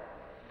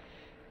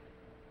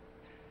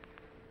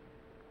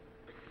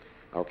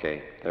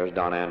 Okay, there's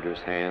Don Andrews'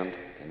 hand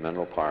in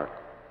Menlo Park.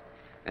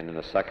 And in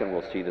a second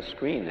we'll see the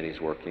screen that he's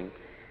working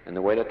and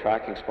the way the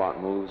tracking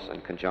spot moves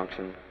in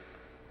conjunction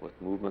with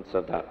movements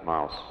of that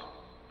mouse.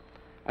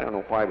 I don't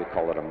know why we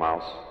call it a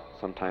mouse.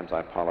 Sometimes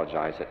I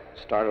apologize. It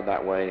started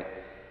that way,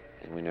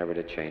 and we never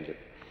did change it.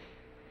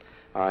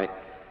 All right.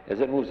 As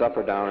it moves up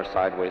or down or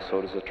sideways,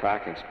 so does the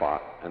tracking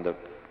spot. And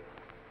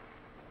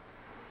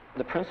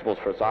the principles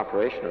for its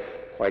operation are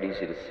quite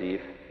easy to see.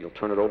 If you'll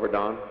turn it over,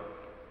 Don.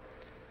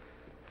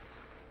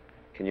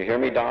 Can you hear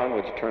me, Don?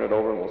 Would you turn it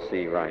over and we'll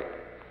see? Right.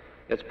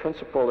 Its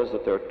principle is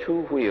that there are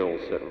two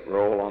wheels that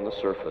roll on the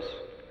surface.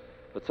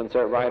 But since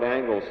they're at right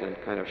angles and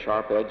kind of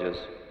sharp edges,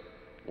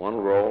 one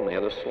will roll and the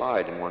other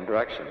slide in one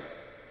direction.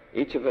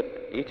 Each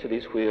of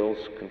these wheels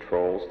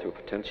controls through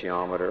a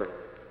potentiometer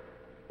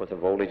with a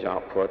voltage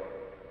output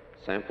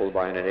sampled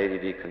by an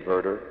 880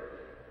 converter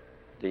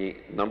the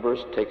numbers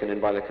taken in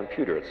by the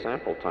computer at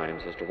sample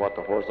times as to what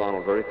the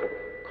horizontal vertical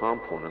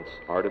components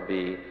are to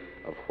be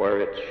of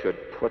where it should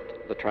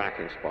put the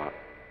tracking spot.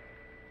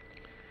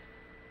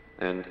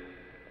 And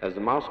as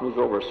the mouse moves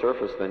over a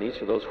surface, then each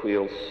of those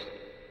wheels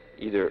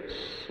either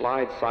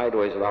slides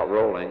sideways without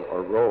rolling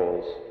or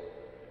rolls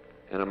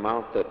an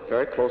amount that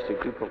very closely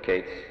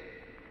duplicates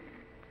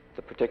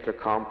the particular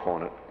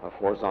component of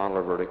horizontal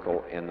or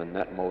vertical in the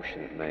net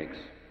motion it makes.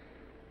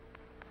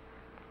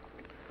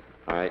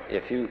 All right,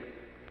 if you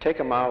take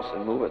a mouse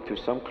and move it through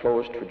some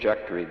closed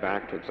trajectory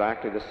back to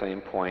exactly the same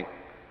point,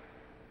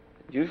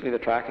 usually the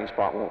tracking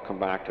spot won't come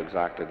back to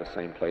exactly the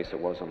same place it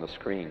was on the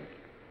screen.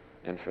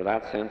 And for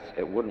that sense,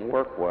 it wouldn't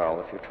work well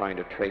if you're trying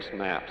to trace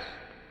maps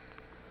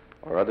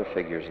or other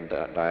figures and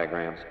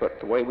diagrams. But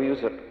the way we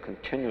use it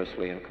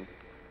continuously and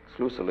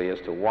exclusively is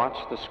to watch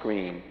the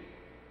screen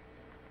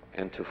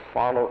and to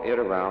follow it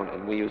around,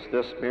 and we use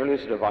this merely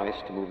as a device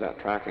to move that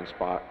tracking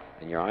spot,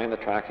 and your eye on the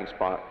tracking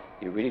spot,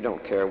 you really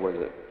don't care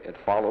whether it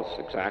follows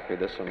exactly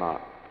this or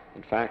not.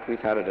 In fact, we've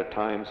had it at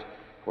times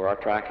where our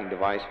tracking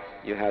device,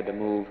 you had to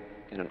move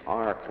in an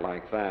arc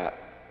like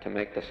that to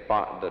make the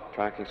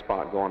tracking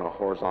spot go on a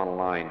horizontal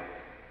line.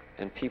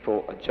 And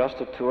people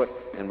adjusted to it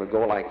and would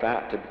go like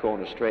that to go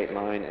in a straight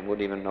line and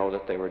wouldn't even know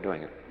that they were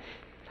doing it.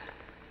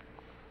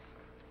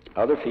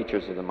 Other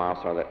features of the mouse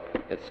are that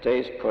it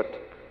stays put.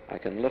 I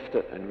can lift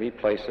it and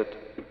replace it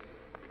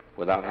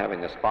without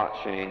having the spot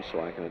change,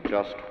 so I can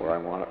adjust where I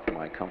want it for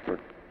my comfort.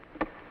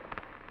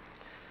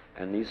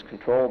 And these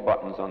control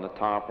buttons on the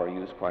top are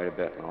used quite a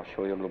bit, and I'll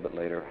show you a little bit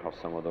later how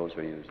some of those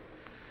are used.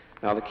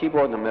 Now, the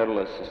keyboard in the middle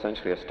is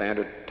essentially a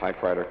standard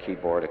typewriter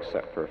keyboard,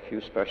 except for a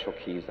few special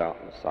keys out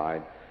on the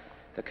side.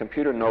 The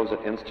computer knows it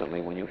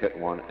instantly when you hit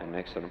one and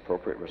makes an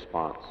appropriate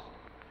response.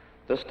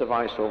 This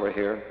device over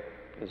here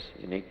is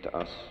unique to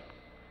us,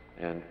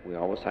 and we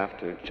always have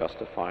to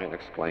justify and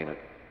explain it.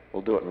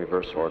 We'll do it in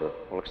reverse order.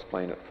 We'll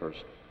explain it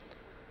first.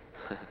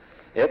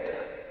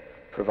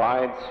 It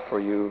provides for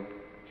you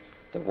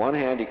the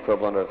one-hand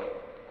equivalent of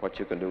what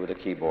you can do with a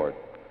keyboard.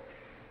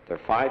 There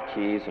are 5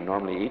 keys, and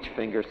normally each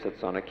finger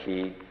sits on a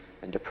key,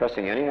 and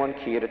depressing any one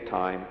key at a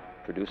time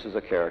produces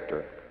a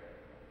character.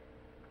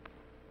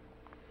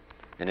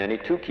 And any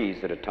 2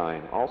 keys at a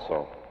time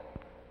also.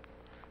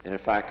 And in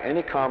fact,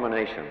 any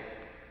combination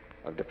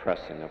of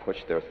depressing, of which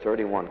there are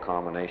 31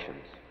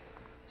 combinations.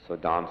 So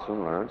Don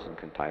soon learns and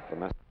can type the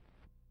message.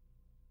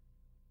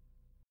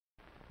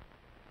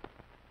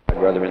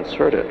 I'd rather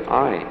insert it.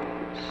 I,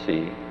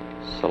 C,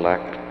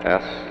 select,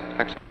 S,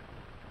 X.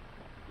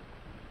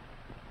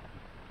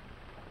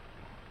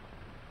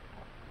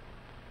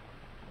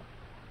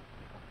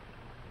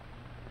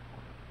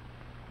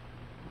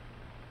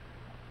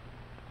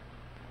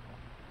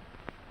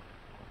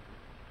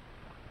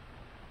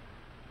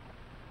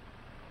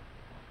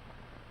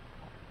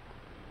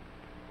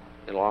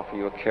 It'll offer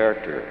you a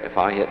character. If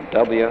I hit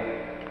W,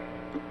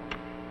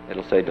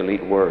 it'll say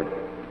delete word.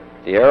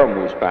 The arrow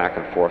moves back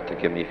and forth to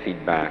give me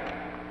feedback.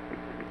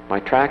 My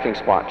tracking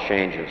spot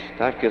changes.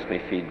 That gives me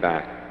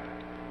feedback.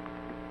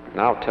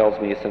 Now it tells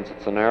me since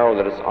it's an arrow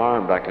that it's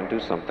armed, I can do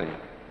something.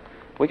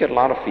 We get a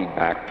lot of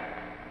feedback.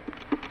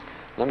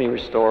 Let me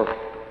restore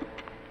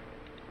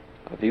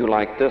a view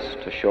like this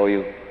to show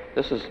you.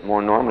 This is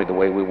more normally the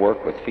way we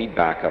work with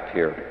feedback up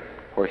here.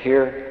 Where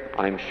here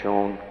I'm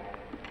shown,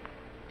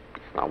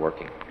 it's not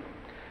working.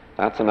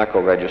 That's an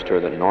echo register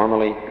that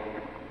normally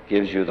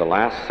gives you the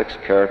last 6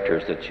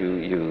 characters that you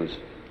use.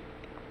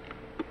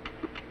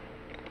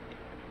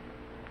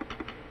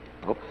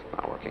 Oops,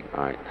 not working.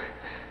 All right.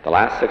 The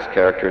last 6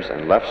 characters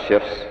and left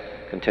shifts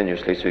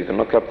continuously, so you can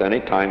look up at any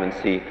time and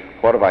see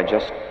what have I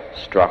just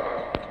struck.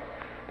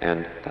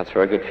 And that's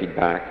very good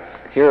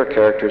feedback. Here are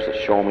characters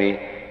that show me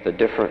the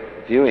different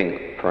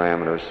viewing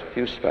parameters,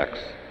 view specs.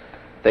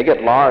 They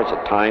get large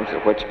at times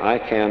at which I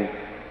can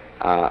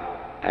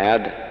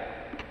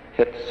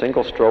hit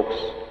single strokes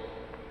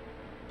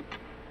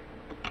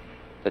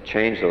that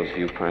change those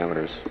view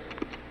parameters.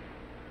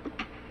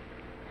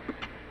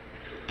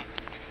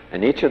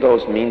 And each of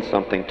those means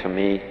something to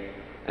me,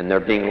 and their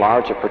being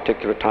large at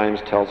particular times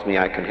tells me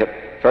I can hit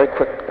very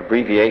quick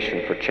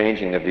abbreviation for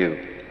changing the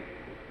view.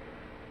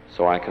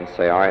 So I can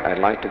say, all right, I'd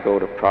like to go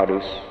to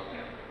produce,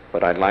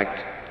 but I'd like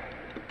to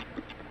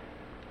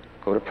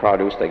go to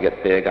produce, they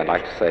get big, I'd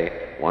like to say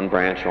 1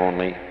 branch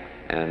only,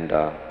 and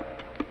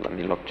let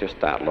me look just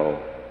that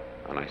low,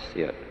 and I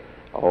see it.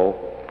 Oh,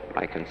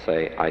 I can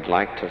say, I'd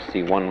like to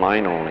see one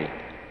line only.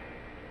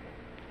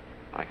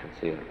 I can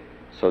see it.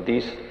 So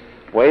these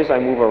ways I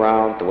move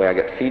around, the way I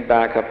get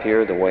feedback up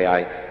here, the way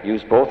I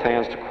use both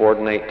hands to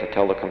coordinate to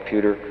tell the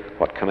computer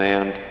what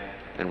command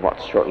and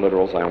what short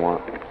literals I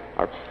want,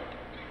 are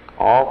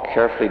all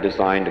carefully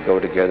designed to go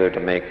together to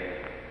make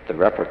the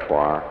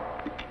repertoire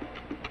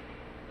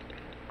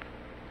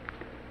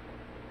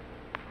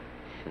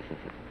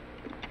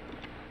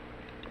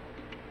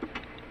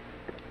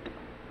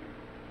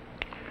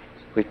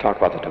We've talked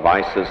about the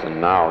devices and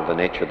now the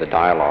nature of the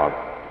dialogue,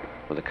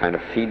 or the kind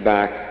of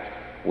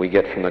feedback we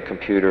get from the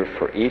computer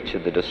for each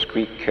of the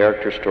discrete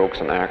character strokes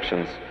and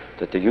actions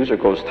that the user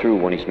goes through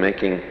when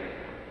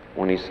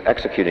he's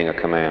executing a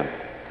command.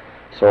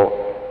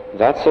 So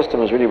that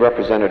system is really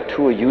represented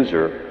to a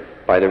user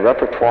by the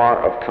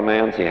repertoire of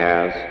commands he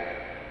has,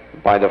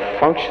 by the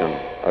function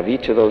of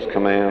each of those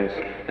commands,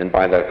 and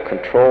by the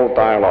control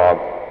dialogue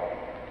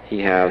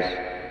he has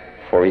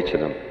for each of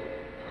them.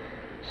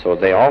 So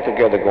they all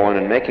together go in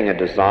and making a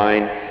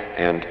design,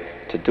 and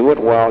to do it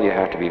well, you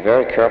have to be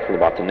very careful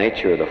about the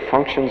nature of the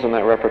functions in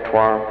that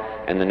repertoire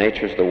and the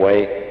natures of the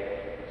way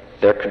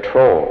they're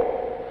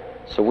controlled.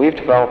 So we've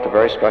developed a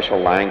very special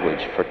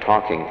language for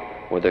talking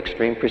with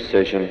extreme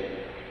precision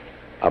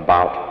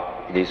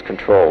about these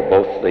control,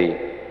 both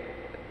the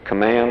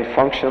command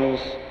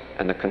functions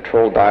and the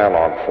control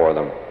dialogue for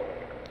them.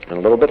 And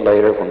a little bit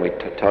later, when we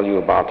tell you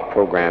about the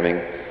programming,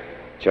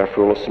 Jeff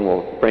Rulison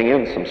will bring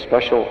in some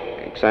special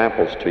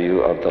examples to you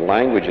of the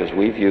languages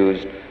we've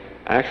used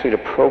actually to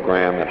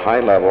program at high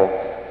level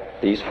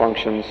these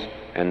functions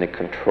and the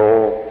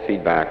control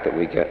feedback that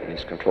we get in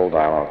this control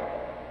dialogue.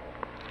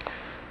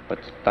 But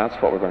that's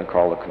what we're going to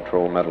call the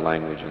control meta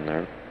language in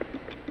there.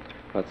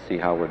 Let's see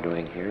how we're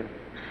doing here.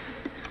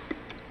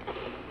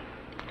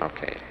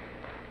 Okay,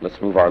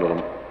 let's move our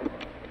little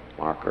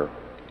marker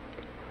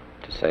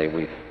to say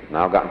we've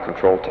now gotten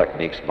control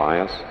techniques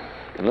by us,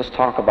 and let's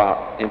talk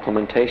about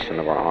implementation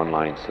of our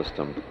online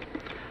system.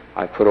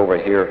 I put over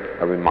here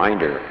a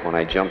reminder. When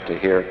I jump to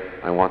here,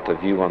 I want the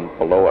view on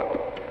below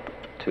it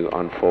to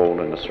unfold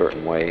in a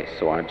certain way,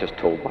 so I've just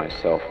told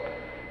myself,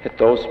 hit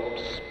those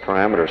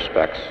parameter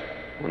specs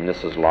when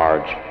this is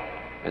large,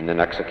 and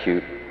then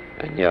execute.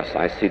 And yes,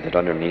 I see that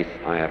underneath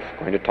I am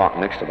going to talk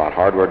next about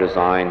hardware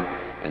design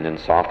and then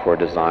software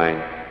design,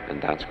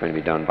 and that's going to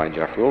be done by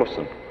Jeff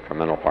Rulison from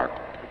Menlo Park.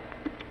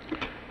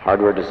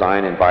 Hardware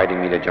design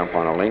inviting me to jump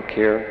on a link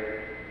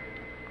here.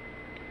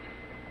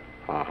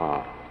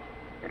 Aha.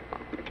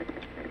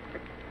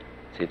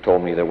 He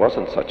told me there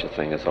wasn't such a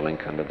thing as a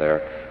link under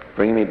there,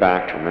 bringing me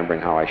back to remembering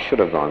how I should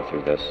have gone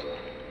through this.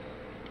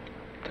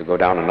 To go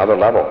down another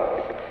level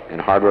in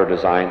hardware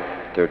design,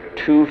 there are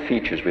two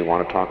features we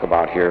want to talk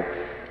about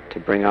here to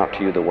bring out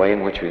to you the way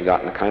in which we've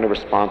gotten the kind of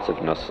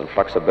responsiveness and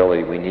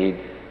flexibility we need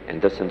in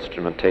this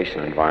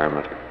instrumentation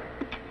environment.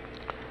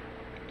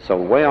 So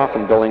way off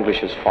in Bill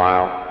English's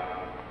file,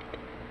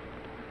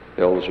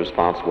 Bill was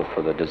responsible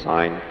for the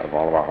design of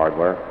all of our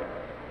hardware.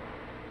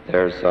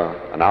 There's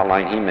an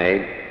outline he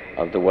made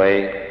of the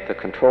way the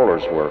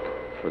controllers work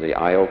for the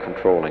I/O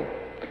controlling.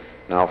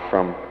 Now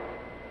from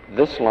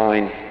this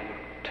line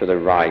to the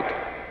right,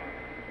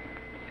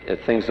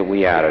 things that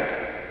we added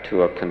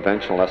to a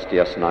conventional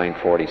SDS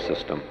 940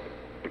 system.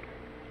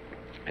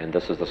 And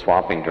this is the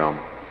swapping drum.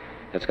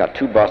 It's got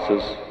two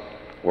buses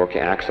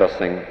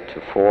accessing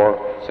to four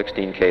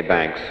 16K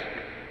banks.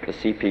 The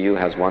CPU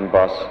has one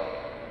bus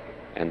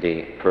and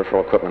the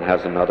peripheral equipment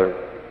has another.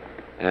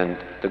 And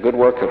the good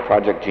work of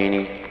Project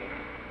Genie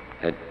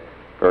at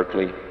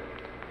Berkeley,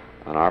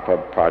 an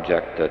ARPA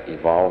project that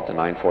evolved the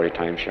 940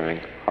 time-sharing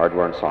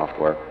hardware and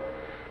software,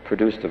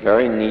 produced a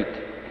very neat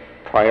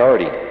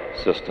priority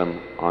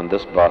system on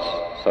this bus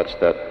such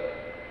that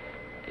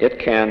it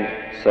can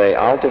say,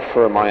 I'll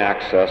defer my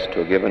access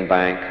to a given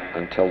bank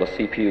until the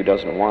CPU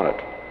doesn't want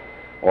it.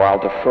 Or I'll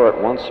defer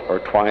it once or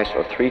twice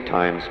or three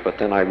times, but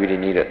then I really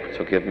need it,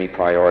 so give me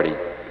priority.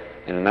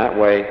 And in that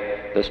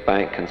way, this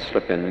bank can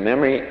slip in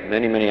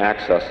many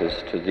accesses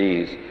to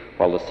these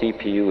while the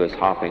CPU is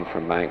hopping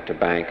from bank to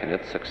bank in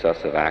its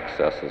successive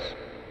accesses.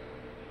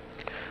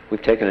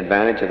 We've taken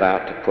advantage of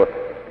that to put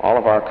all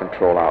of our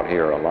control out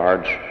here, a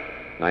large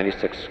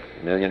 96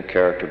 million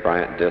character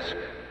Bryant disk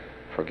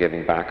for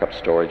giving backup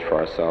storage for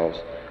ourselves,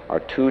 our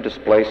two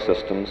display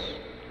systems,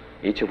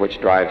 each of which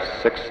drives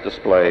 6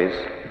 displays,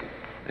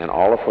 and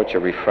all of which are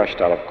refreshed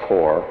out of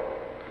core,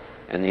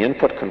 and the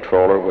input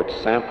controller which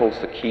samples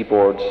the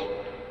keyboards,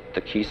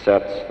 the key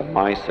sets, the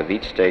mice of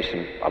each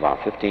station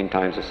about 15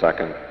 times a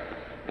second,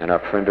 and our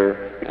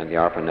printer and the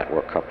ARPA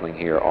network coupling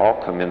here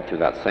all come in through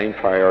that same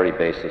priority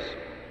basis.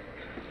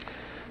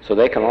 So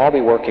they can all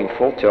be working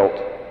full tilt,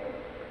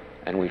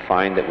 and we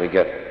find that we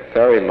get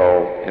very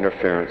low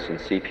interference in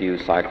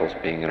CPU cycles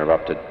being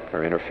interrupted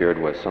or interfered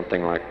with,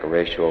 something like a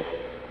ratio of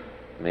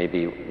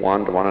maybe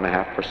 1 to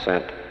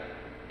 1.5%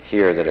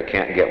 here that it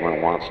can't get when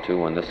it wants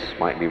to, and this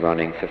might be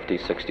running 50,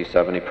 60,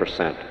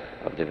 70%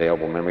 of the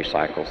available memory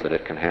cycles that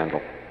it can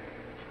handle.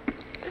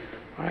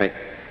 All right.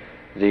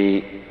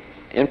 The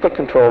input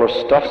controller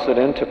stuffs it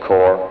into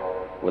core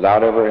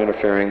without ever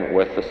interfering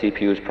with the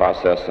CPU's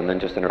process, and then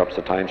just interrupts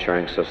the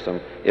time-sharing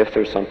system if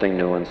there's something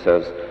new and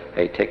says,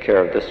 hey, take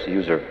care of this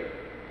user.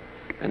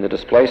 And the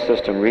display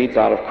system reads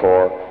out of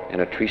core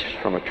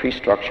from a tree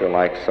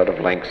structure-like set of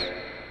links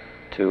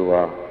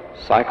to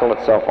cycle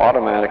itself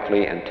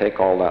automatically and take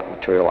all that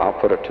material,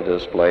 output it to the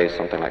display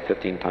something like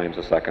 15 times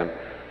a second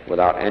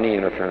without any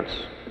interference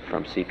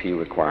from CPU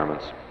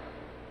requirements.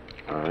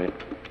 All right.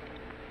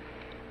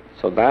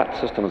 So that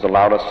system has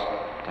allowed us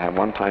to have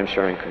one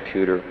time-sharing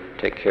computer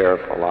take care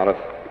of a lot of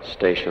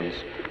stations.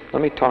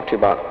 Let me talk to you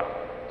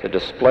about the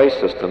display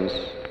systems,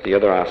 the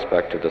other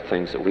aspect of the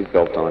things that we've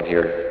built on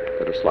here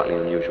that are slightly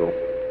unusual.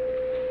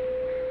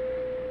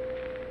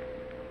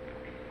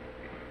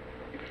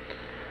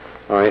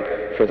 All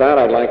right, for that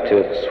I'd like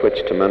to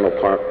switch to Menlo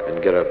Park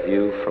and get a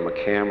view from a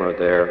camera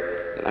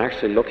there and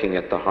actually looking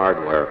at the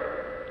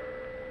hardware.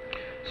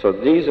 So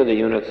these are the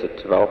units that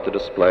develop the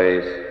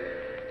displays.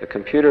 The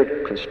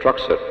computer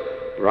constructs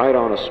it right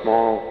on a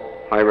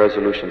small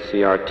high-resolution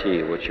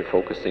CRT, which you're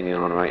focusing in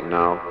on right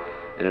now.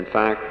 And in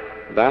fact,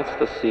 that's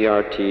the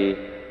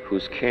CRT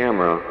whose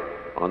camera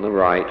on the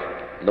right,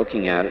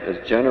 looking at it,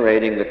 is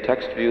generating the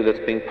text view that's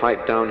being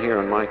piped down here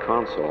on my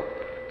console.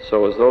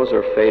 So as those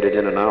are faded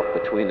in and out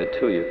between the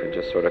two, you can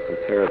just sort of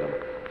compare them.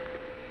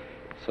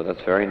 So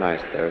that's very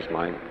nice. There's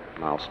my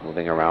mouse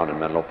moving around in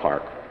Menlo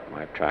Park,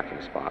 my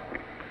tracking spot.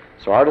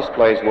 So our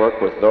displays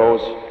work with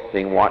those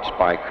being watched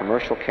by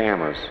commercial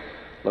cameras.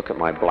 Look at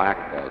my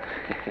black bug.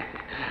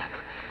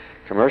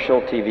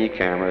 Commercial TV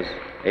cameras,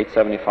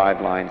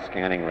 875 line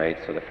scanning rates,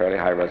 so they're fairly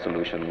high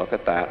resolution. Look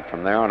at that.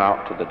 From there on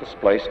out to the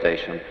display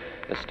station,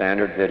 the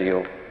standard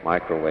video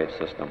microwave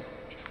system.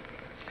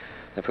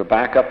 If we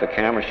back up the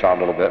camera shot a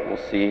little bit,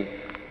 we'll see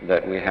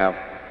that we have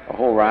a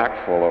whole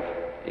rack full of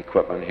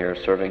equipment here,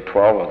 serving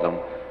 12 of them,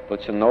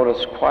 but you'll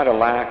notice quite a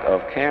lack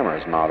of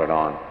cameras mounted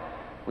on.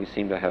 We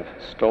seem to have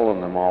stolen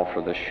them all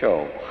for this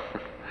show.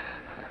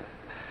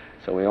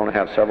 So we only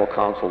have several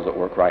consoles that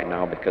work right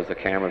now because the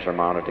cameras are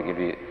mounted to give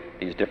you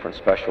these different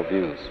special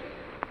views.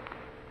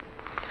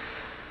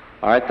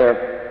 All right, there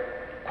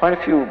are quite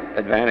a few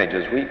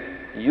advantages.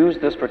 We use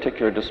this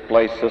particular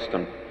display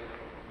system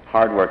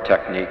hardware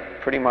technique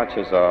pretty much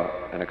as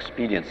an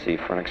expediency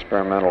for an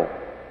experimental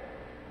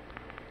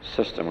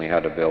system we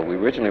had to build. We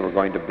originally were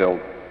going to build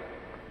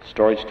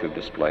storage tube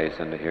displays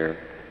into here,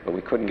 but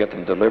we couldn't get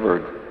them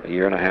delivered a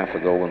year and a half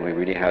ago when we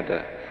really had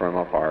to firm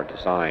up our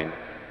design.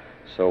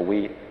 So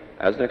we,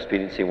 as an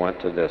expediency, went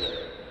to this.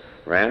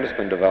 Rand has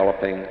been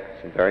developing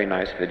some very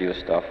nice video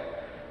stuff.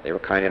 They were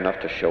kind enough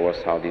to show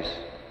us how these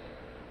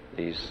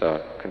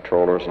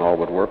controllers and all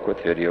would work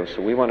with video.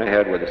 So we went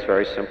ahead with this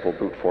very simple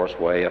brute force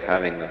way of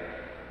having the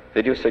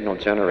video signal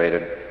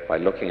generated by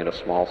looking at a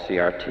small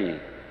CRT.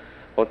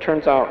 Well, it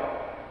turns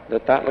out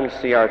that that little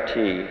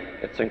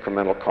CRT, its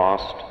incremental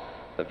cost,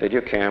 the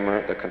video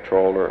camera, the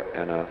controller,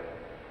 and a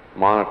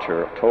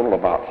monitor total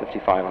about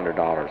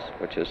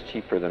 $5,500, which is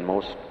cheaper than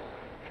most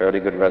fairly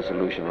good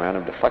resolution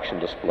random deflection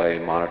display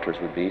monitors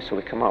would be. So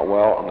we come out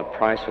well on the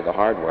price of the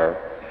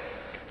hardware.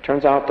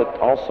 Turns out that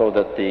also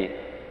that the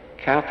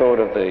cathode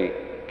of the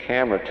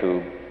camera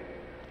tube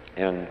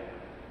in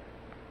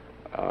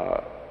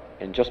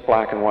just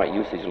black and white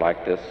usage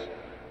like this,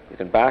 you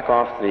can back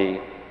off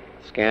the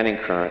scanning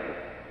current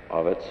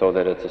of it so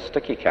that it's a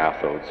sticky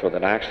cathode, so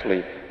that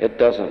actually it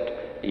doesn't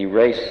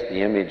erase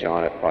the image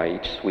on it by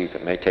each sweep.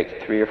 It may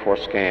take 3 or 4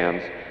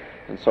 scans.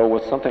 And so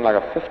with something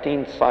like a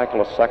 15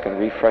 cycle a second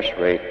refresh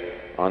rate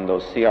on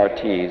those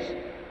CRTs,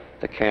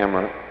 the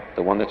camera,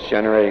 the one that's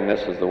generating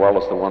this as well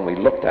as the one we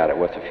looked at it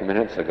with a few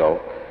minutes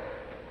ago,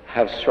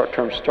 have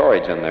short-term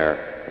storage in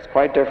there. It's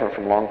quite different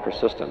from long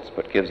persistence,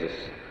 but gives us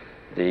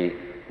the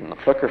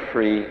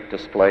flicker-free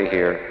display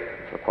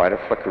here, for quite a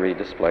flickery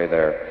display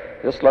there.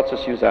 This lets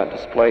us use that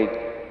display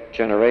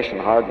generation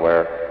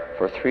hardware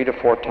for 3 to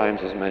 4 times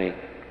as many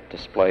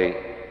display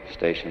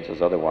stations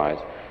as otherwise.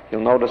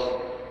 You'll notice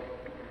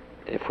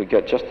if we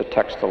get just the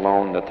text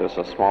alone that there's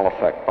a small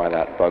effect by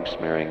that bug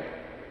smearing,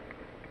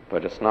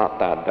 but it's not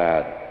that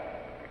bad.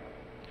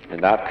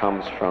 And that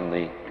comes from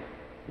the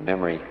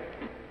memory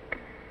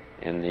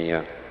in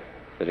the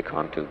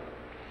Vidicon tube.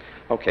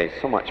 Okay,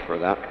 so much for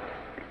that.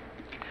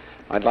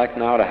 I'd like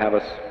now to have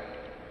us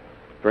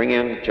bring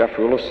in Jeff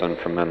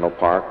Rulison from Menlo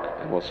Park,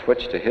 and we'll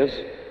switch to his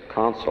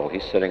console.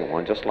 He's sitting at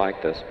one just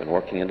like this, been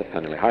working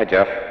independently. Hi,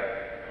 Jeff.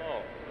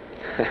 Oh.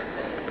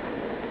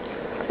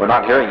 We're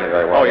not hearing you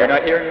very well. Oh, you're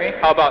not hearing me?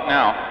 How about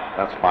now?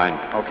 That's fine.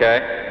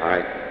 Okay. All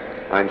right.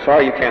 I'm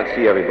sorry you can't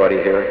see everybody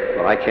here,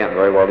 but I can't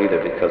very well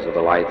either because of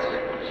the lights,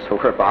 so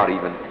we're about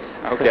even.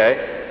 Okay.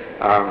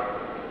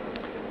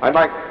 I'd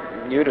like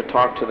you to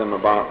talk to them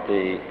about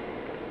the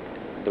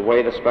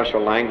way the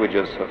special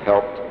languages have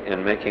helped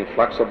in making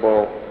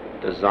flexible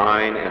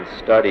design and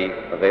study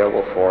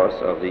available for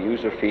us of the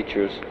user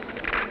features,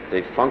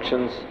 the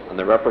functions and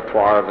the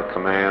repertoire of the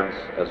commands,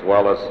 as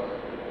well as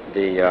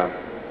the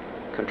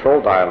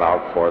control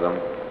dialog for them.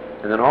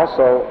 And then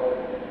also,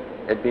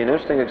 it'd be an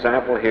interesting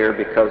example here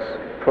because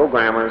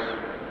programmers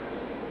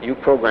you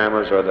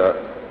programmers are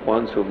the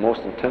ones who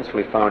most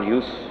intensely found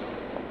use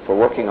for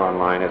working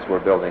online as we're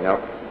building up.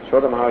 Show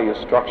them how you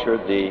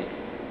structured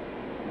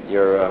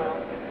your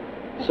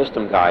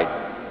system guide.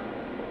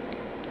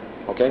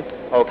 Okay?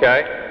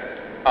 Okay.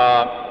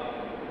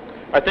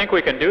 I think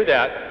we can do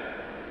that.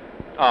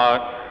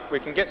 We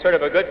can get sort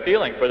of a good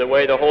feeling for the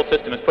way the whole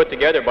system is put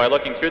together by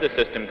looking through the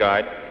system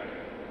guide.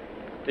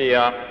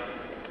 The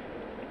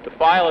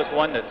file is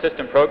one that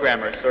system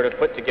programmers sort of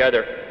put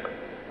together,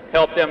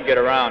 help them get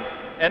around.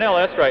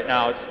 NLS right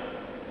now is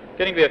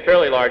getting to be a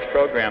fairly large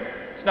program.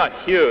 It's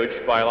not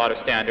huge by a lot of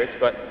standards,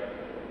 but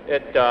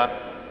it's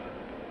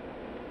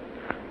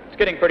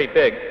getting pretty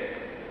big.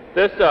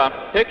 This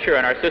picture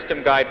in our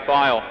system guide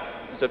file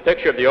is a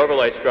picture of the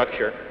overlay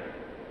structure.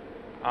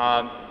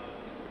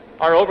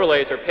 Our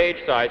overlays are page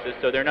sizes,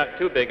 so they're not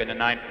too big in the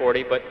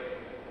 940, but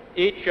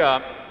each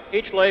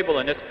label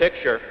in this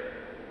picture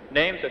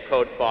names a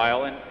code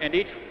file, and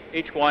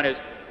each one is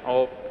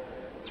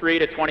 3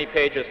 to 20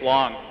 pages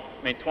long.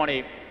 I mean,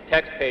 20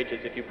 text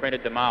pages if you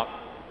printed them out.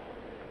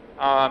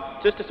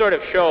 Just to sort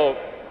of show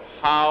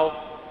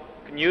how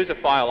you can use a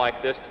file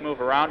like this to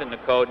move around in the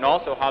code, and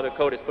also how the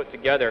code is put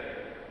together.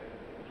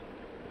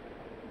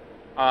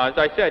 As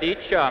I said,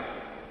 each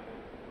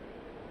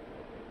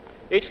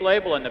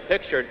label in the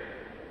picture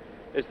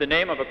is the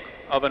name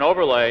of an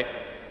overlay,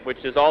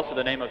 which is also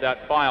the name of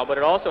that file, but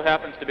it also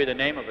happens to be the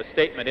name of a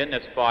statement in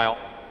this file.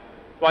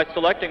 By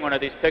selecting one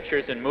of these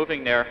pictures and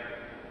moving there,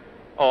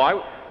 I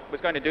was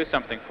going to do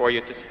something for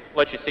you to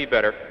let you see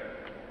better.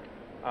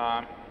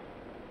 What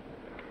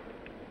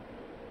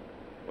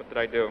did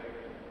I do?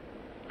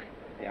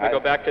 Yeah, we go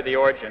back to the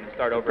origin and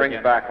start over brings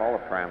again. back all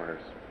the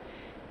parameters.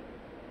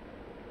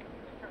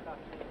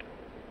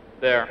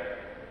 There.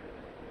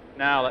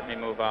 Now let me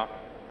move out.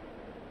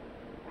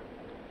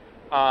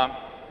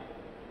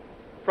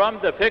 From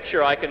the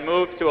picture, I can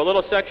move to a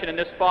little section in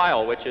this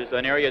file, which is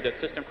an area that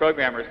system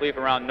programmers leave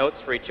around notes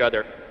for each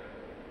other.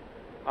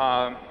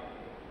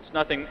 There's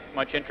nothing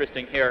much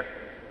interesting here.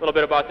 A little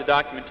bit about the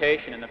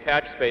documentation and the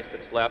patch space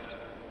that's left.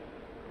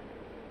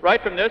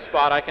 Right from this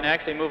spot, I can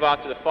actually move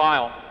out to the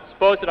file.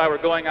 Suppose that I were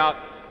going out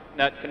in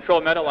that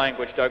control meta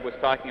language Doug was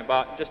talking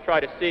about and just try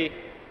to see,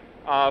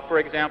 for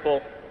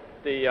example,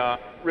 the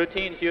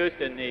routines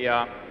used in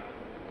the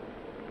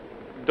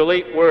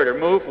delete word or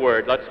move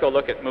word. Let's go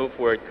look at move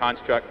word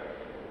construct.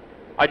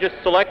 I just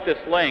select this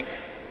link,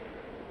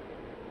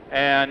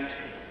 and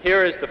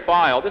here is the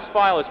file. This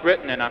file is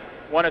written in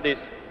one of these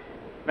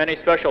many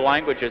special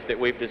languages that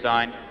we've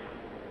designed.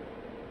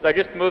 So I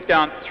just move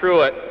down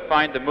through it,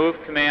 find the move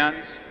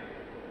commands.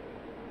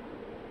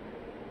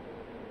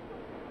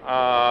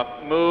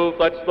 Move,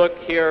 let's look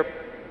here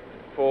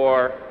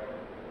for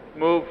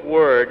move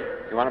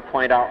word. You want to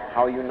point out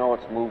how you know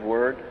it's move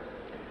word?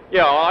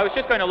 Yeah, well, I was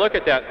just going to look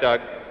at that, Doug.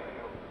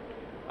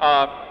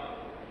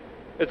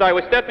 As I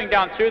was stepping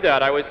down through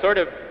that, I was sort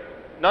of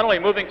not only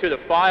moving through the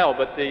file,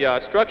 but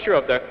the structure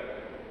of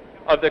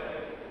the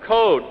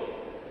code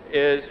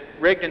is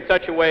rigged in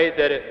such a way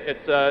that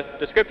it's a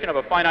description of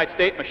a finite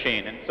state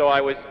machine. And so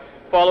I was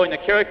following the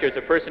characters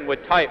a person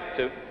would type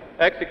to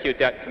execute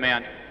that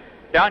command.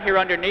 Down here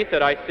underneath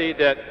it, I see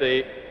that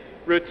the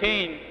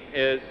routine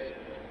is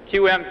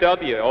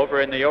QMW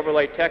over in the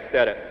overlay text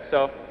edit.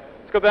 So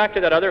let's go back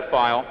to that other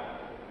file.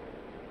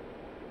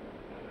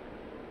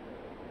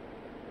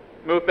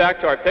 Move back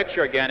to our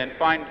picture again and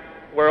find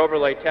where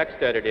overlay text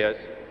edit is.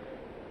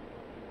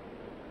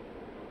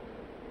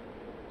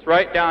 It's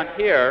right down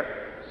here,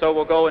 so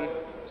we'll go and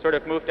sort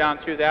of move down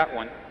through that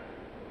one.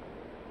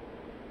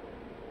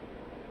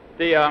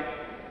 The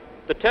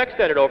text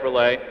edit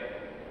overlay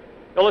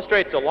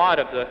illustrates a lot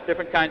of the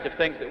different kinds of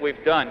things that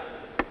we've done.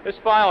 This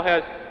file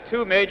has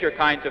two major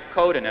kinds of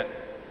code in it.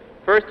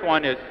 First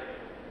one is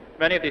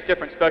many of these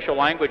different special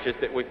languages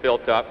that we've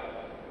built up.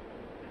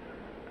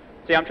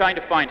 See, I'm trying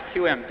to find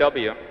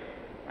QMW.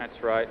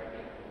 That's right.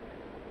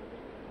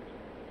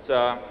 It's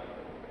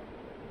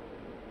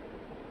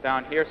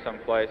down here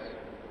someplace.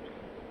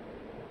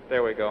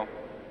 There we go.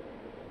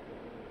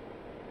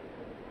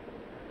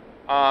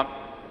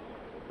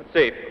 Let's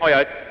see. Oh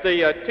yeah, it's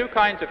the two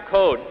kinds of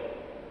code.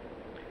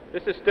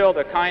 This is still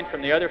the kind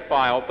from the other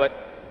file, but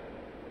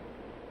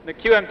the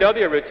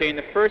QMW routine,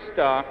 the first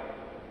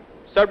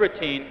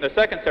subroutine, the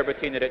second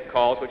subroutine that it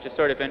calls, which is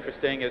sort of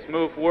interesting, is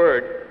move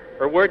word,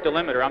 or word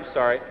delimiter, I'm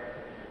sorry.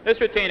 This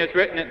routine is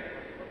written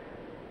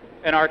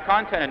in our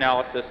content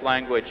analysis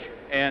language,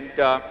 and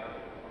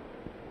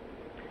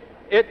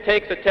it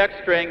takes a text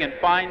string and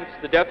finds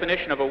the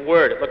definition of a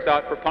word. It looks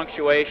out for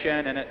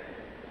punctuation, and it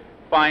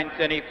finds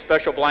any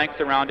special blanks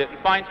around it, and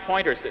finds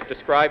pointers that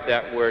describe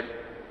that word.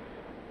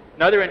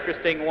 Another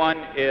interesting one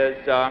is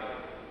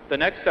the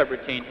next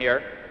subroutine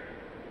here.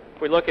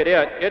 If we look at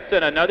it, it's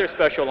in another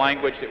special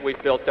language that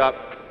we've built up.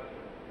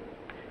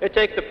 It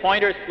takes the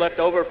pointers left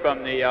over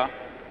from the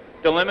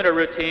delimiter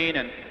routine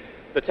and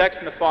the text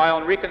in the file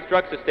and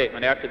reconstructs the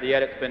statement after the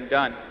edit's been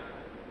done.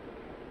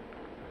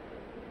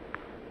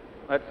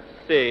 Let's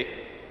see.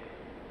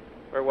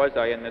 Where was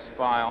I in this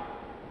file?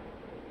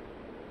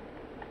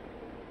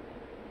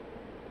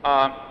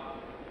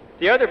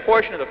 The other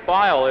portion of the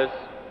file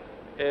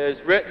is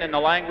written in the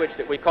language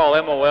that we call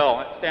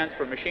MOL. It stands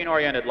for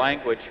Machine-Oriented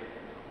Language.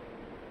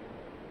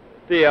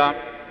 The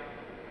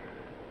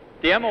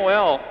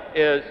MOL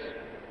is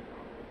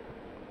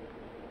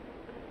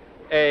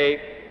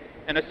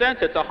in a sense,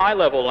 it's a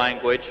high-level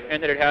language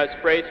in that it has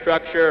phrase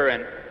structure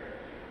and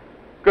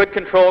good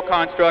control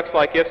constructs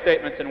like if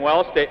statements and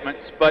while statements,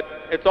 but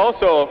it's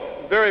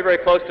also very, very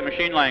close to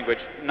machine language,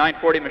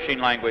 940 machine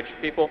language.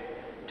 People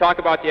talk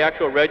about the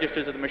actual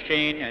registers of the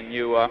machine, and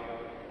you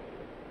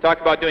talk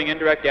about doing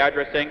indirect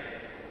addressing.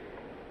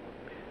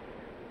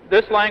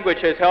 This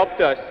language has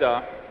helped us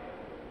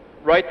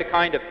write the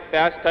kind of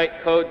fast, tight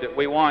code that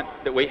we want,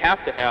 that we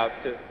have to have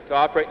to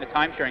operate in the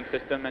time-sharing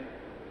system, and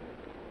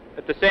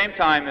at the same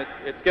time,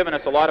 it's given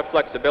us a lot of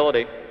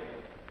flexibility.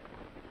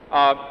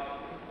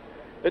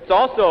 It's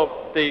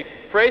also, the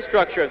phrase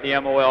structure of the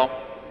MOL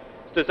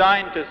is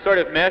designed to sort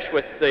of mesh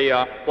with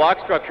the block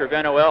structure of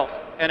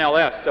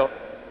NLS. So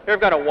here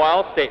I've got a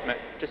while statement.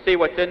 To see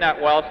what's in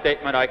that while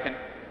statement, I can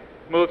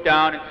move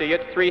down and see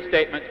its three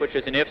statements, which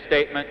is an if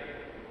statement.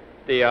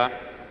 The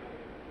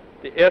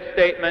if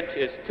statement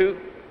is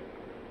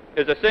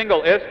a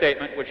single if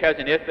statement, which has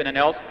an if and an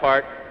else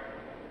part.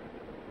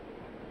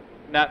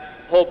 And that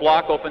whole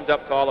block opens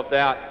up to all of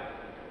that.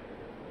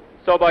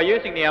 So by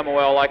using the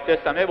MOL like this,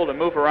 I'm able to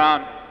move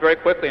around very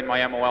quickly in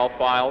my MOL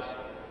files.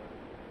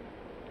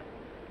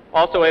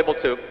 Also able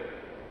to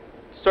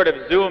sort of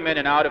zoom in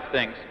and out of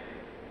things.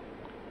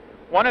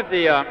 One of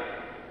the,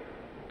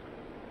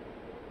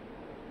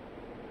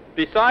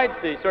 besides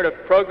the sort of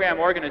program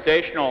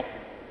organizational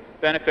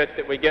benefits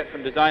that we get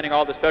from designing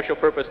all the special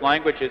purpose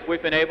languages,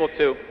 we've been able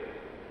to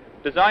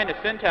design the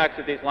syntax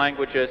of these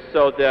languages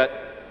so that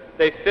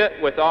they fit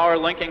with our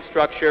linking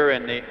structure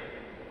and the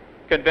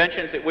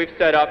conventions that we've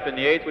set up and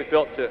the aids we've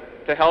built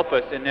to help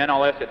us in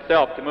NLS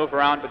itself to move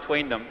around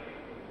between them.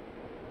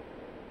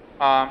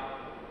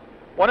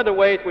 One of the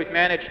ways we've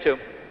managed to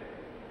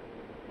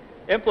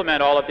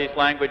implement all of these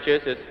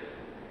languages is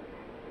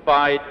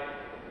by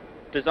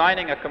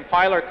designing a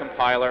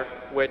compiler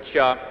which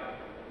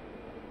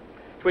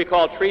we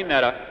call tree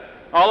meta.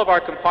 All of our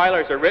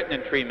compilers are written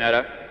in tree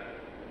meta.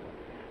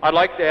 I'd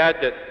like to add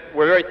that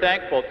we're very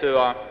thankful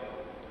to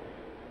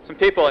some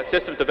people at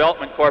Systems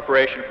Development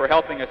Corporation for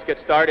helping us get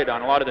started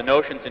on a lot of the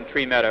notions in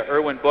tree meta.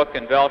 Erwin Book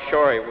and Val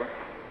Shorey were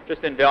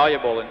just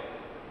invaluable in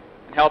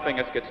helping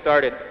us get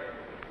started.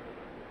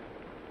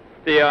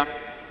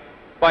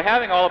 By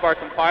having all of our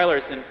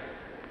compilers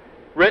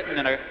written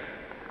in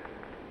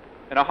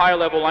a higher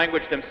level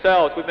language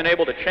themselves, we've been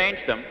able to change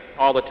them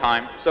all the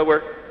time. So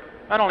we're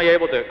not only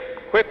able to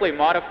quickly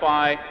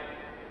modify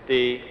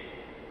the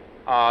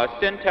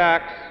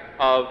syntax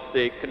of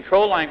the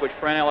control language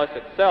for NLS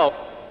itself,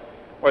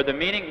 or the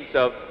meanings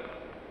of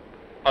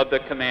the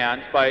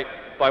commands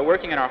by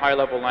working in our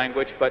high-level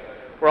language, but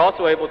we're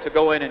also able to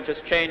go in and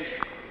just change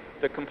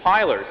the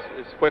compilers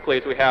as quickly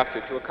as we have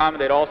to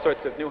accommodate all sorts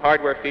of new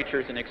hardware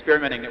features and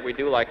experimenting that we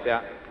do like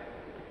that.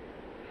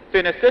 So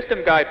in a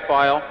system guide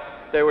file,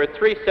 there were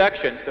three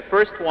sections. The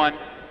first one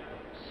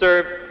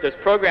served this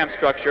program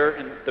structure,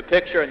 and the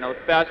picture and the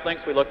fast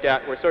links we looked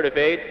at were sort of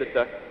aids that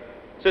the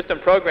system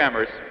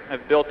programmers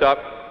have built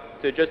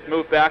up to just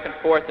move back and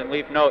forth and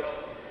leave notes.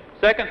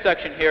 Second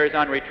section here is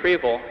on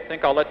retrieval. I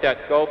think I'll let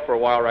that go for a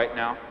while right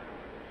now.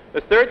 The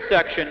third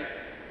section,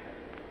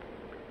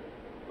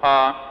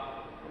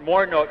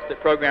 more notes that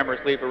programmers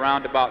leave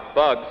around about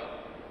bugs,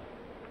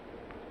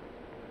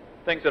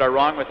 things that are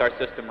wrong with our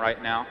system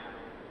right now.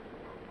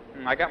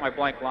 I got my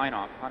blank line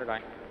off. How did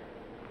I?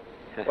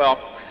 Well,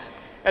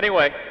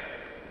 anyway,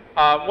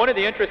 one of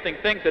the interesting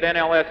things that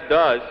NLS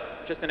does,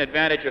 just an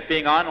advantage of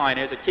being online,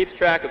 is it keeps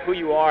track of who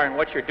you are and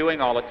what you're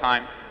doing all the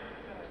time.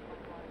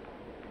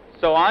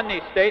 So on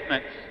these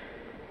statements,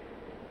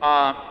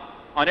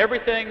 on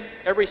every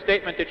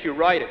statement that you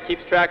write, it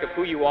keeps track of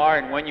who you are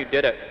and when you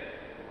did it.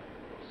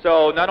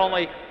 So not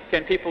only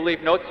can people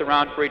leave notes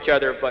around for each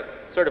other, but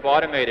sort of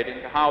automate it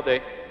into how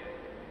there's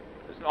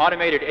an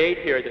automated aid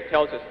here that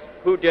tells us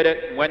who did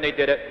it and when they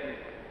did it. And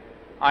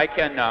I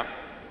can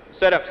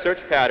set up search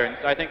patterns.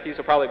 I think these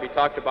will probably be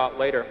talked about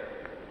later.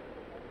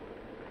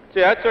 So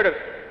that sort of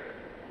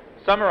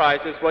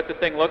summarizes what the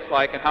thing looks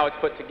like and how it's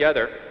put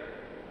together.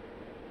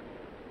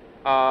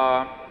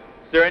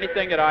 Is there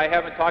anything that I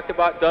haven't talked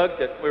about, Doug,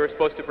 that we were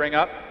supposed to bring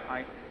up?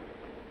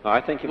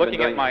 I think you've looking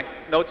been doing, at my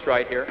notes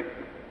right here.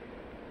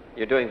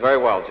 You're doing very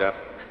well, Jeff.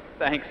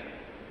 Thanks.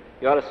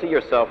 You ought to see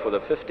yourself with a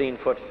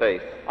 15-foot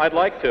face. I'd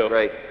like to.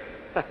 Great.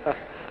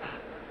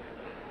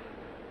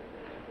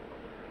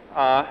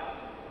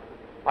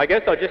 I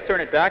guess I'll just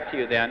turn it back to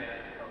you then.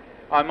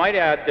 I might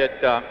add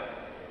that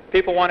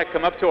people want to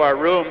come up to our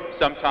room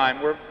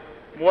sometime. We're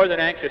more than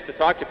anxious to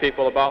talk to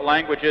people about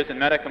languages and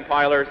meta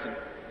compilers and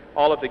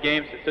all of the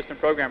games that system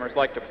programmers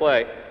like to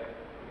play.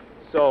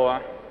 So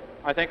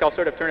I think I'll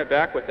sort of turn it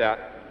back with that.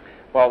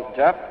 Well,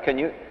 Jeff,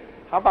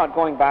 how about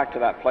going back to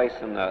that place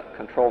in the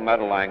control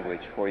meta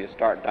language where you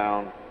start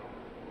down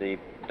the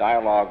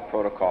dialogue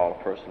protocol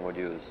a person would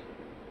use?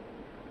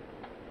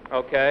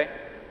 Okay.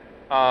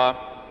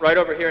 right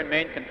over here in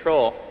main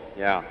control.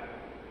 Yeah.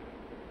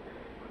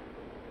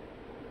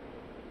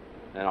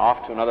 And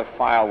off to another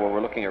file where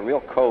we're looking at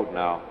real code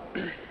now.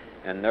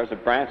 And there's a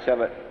branch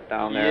of it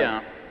down there.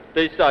 Yeah.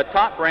 These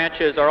top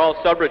branches are all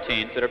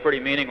subroutines that are pretty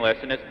meaningless,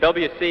 and it's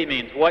WC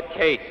means what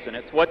case, and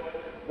it's what's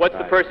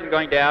the person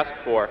going to ask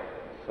for.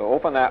 So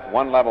open that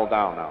one level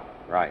down now.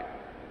 Right.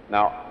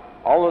 Now,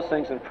 all those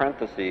things in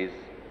parentheses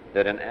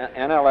that in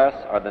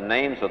NLS are the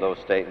names of those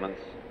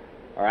statements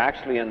are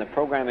actually in the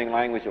programming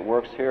language that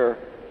works here,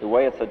 the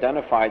way it's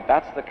identified,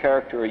 that's the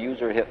character a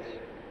user hits.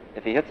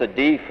 If he hits a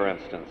D, for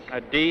instance.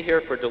 A D here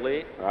for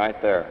delete? Right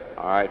there.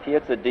 All right. If he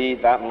hits a D,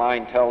 that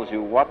line tells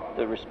you what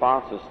the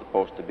response is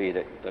supposed to be.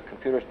 That the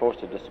computer's supposed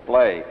to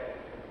display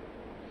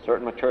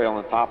certain material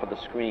on the top of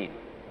the screen.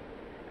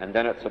 And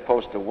then it's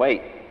supposed to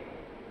wait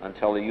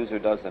until the user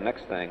does the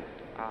next thing.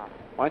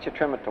 Why don't you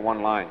trim it to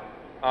one line?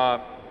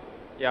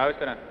 Yeah, I was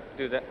going to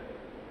do that.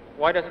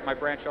 Why doesn't my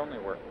branch only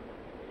work?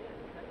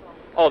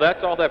 Oh,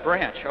 that's all that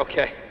branch.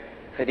 Okay.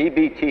 Hit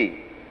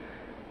EBT.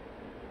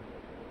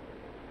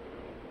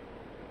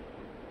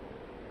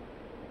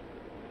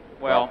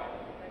 Well,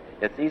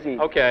 it's easy.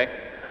 Okay.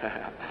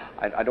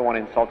 I don't want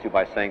to insult you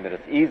by saying that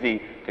it's easy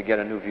to get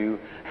a new view.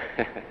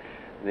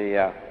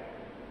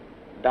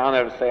 Down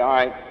there to say, all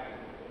right,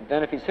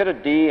 then if he's hit a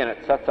D and it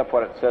sets up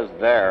what it says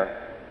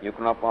there, you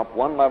can up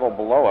one level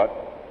below it,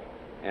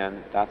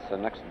 and that's the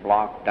next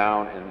block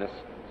down in this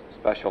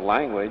special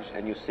language,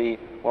 and you see,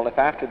 well, if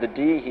after the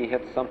D he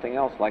hits something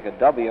else like a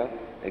W,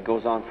 it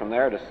goes on from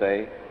there to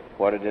say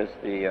what it is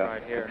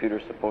the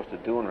computer's supposed to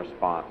do in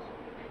response.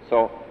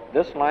 So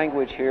this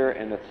language here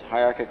in its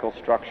hierarchical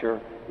structure,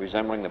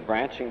 resembling the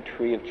branching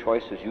tree of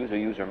choices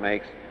user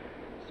makes,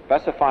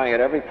 specifying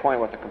at every point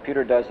what the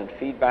computer does in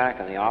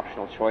feedback and the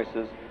optional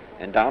choices,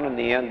 and down in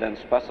the end then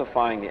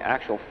specifying the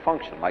actual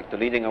function, like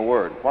deleting a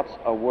word. What's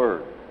a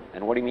word?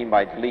 And what do you mean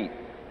by delete?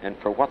 And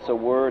for what's a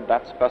word,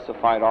 that's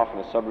specified off in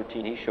the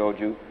subroutine he showed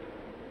you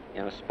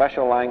in a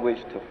special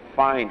language to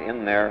find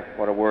in there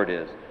what a word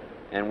is.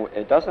 And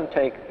it doesn't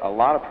take a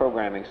lot of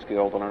programming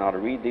skill to learn how to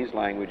read these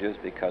languages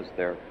because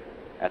they're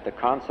at the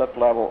concept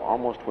level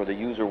almost where the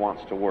user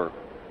wants to work.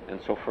 And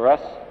so for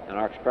us, in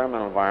our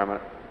experimental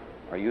environment,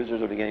 our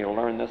users are beginning to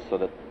learn this so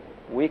that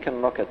we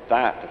can look at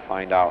that to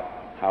find out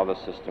how the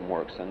system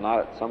works and not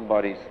at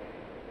somebody's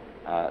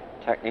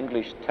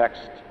English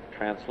text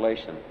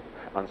translation,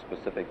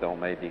 unspecific though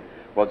maybe.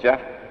 Well, Jeff,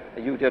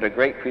 you did a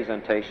great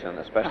presentation,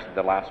 especially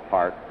the last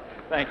part.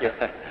 Thank you.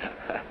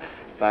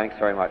 Thanks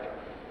very much.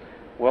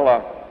 We'll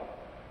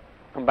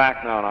come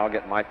back now and I'll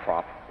get my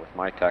prop with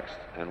my text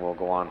and we'll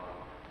go on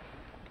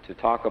to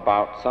talk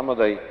about some of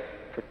the,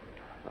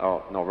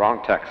 oh, no,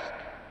 wrong text.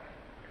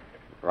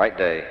 Right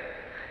day.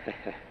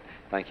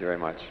 Thank you very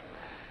much.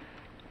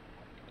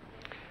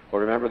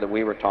 Well, remember that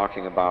we were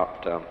talking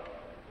about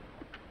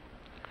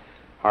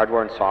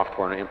hardware and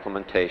software and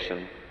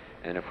implementation,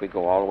 and if we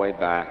go all the way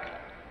back,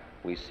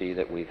 we see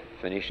that we've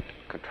finished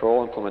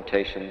control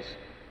implementations,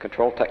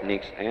 control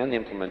techniques, and the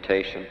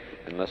implementation,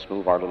 and let's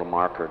move our little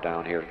marker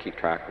down here to keep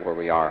track of where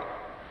we are.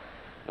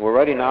 And we're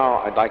ready now.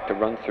 I'd like to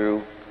run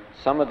through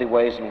some of the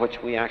ways in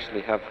which we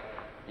actually have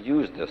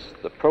used this.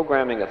 The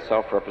programming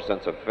itself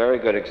represents a very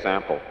good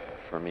example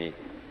for me,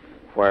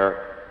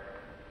 where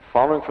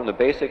following from the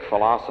basic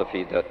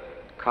philosophy that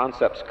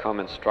concepts come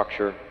in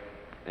structure,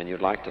 and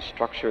you'd like to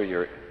structure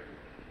your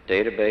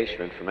database,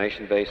 your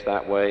information base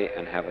that way,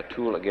 and have a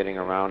tool at getting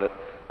around it,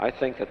 I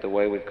think that the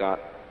way we've got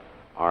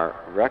our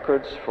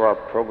records for our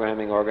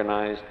programming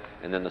organized,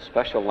 and then the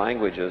special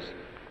languages,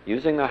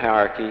 using the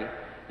hierarchy,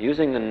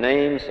 using the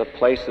names of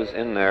places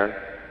in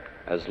there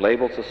as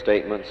labels of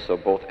statements, so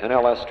both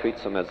NLS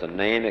treats them as a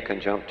name it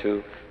can jump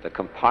to, the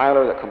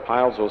compiler that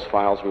compiles those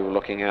files we were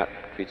looking at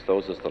treats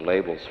those as the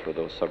labels for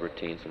those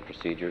subroutines and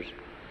procedures.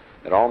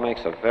 It all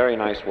makes a very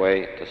nice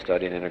way to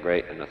study and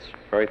integrate, and it's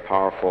a very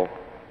powerful,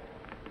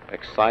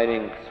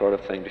 exciting sort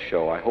of thing to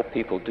show. I hope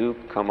people do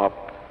come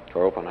up to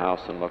our open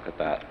house and look at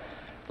that.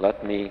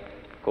 Let me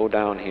go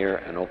down here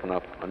and open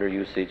up under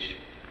usage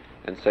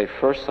and say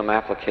first some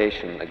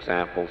application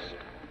examples.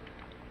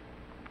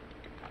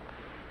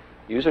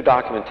 User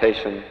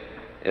documentation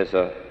is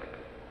a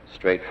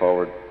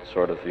straightforward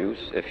sort of use.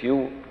 If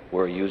you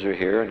were a user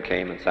here and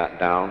came and sat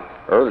down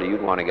early,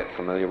 you'd want to get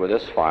familiar with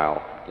this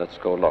file. Let's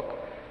go look.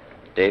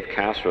 Dave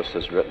Castros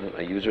has written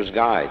a user's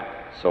guide.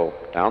 So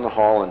down the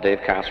hall in Dave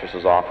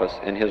Castros' office,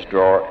 in his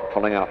drawer,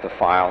 pulling out the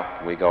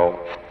file, we go,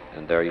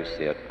 and there you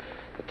see it.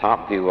 The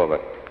top view of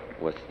it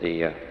with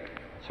the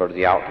sort of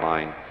the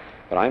outline.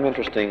 But I'm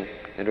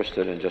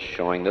interested in just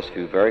showing this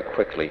view very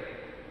quickly.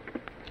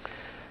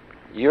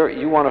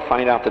 You want to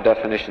find out the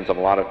definitions of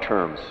a lot of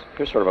terms.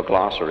 Here's sort of a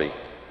glossary.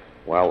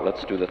 Well,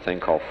 let's do the thing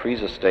called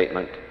freeze a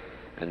statement,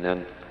 and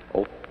then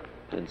open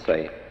and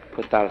say,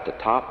 put that at the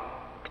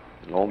top.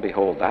 And lo and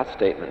behold, that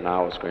statement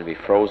now is going to be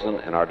frozen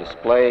in our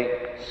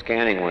display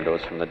scanning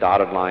windows from the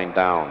dotted line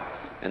down.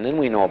 And then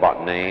we know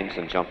about names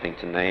and jumping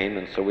to name,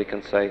 and so we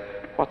can say,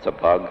 what's a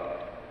bug?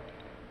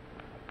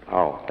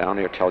 Oh, down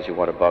here tells you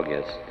what a bug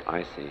is.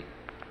 I see.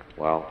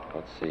 Well,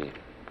 let's see.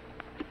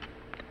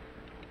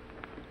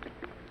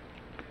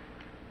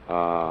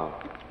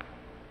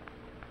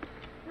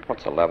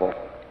 What's a level?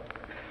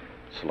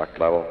 Select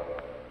level.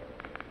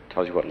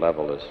 Tells you what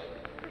level is.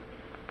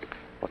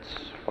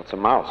 What's a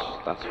mouse?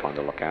 That's fun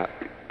to look at.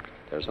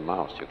 There's a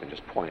mouse. You can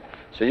just point.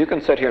 So you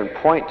can sit here and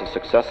point to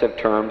successive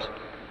terms,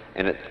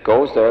 and it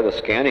goes there. The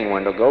scanning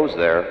window goes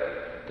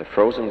there. The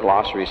frozen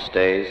glossary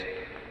stays,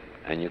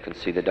 and you can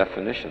see the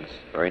definitions.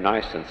 Very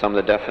nice. And some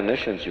of the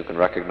definitions you can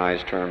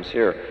recognize terms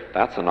here.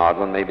 That's an odd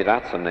one. Maybe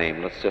that's a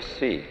name. Let's just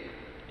see.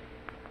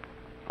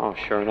 Oh,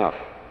 sure enough.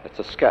 It's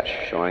a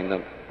sketch showing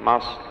the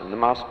mouse and the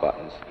mouse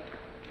buttons.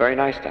 Very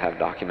nice to have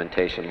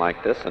documentation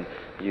like this, and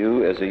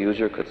you as a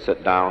user could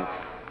sit down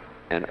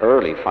and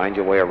early find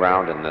your way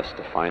around in this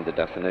to find the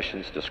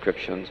definitions,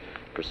 descriptions,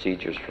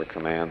 procedures for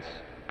commands,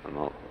 and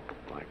all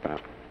like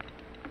that.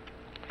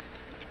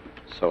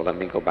 So let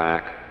me go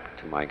back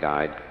to my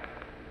guide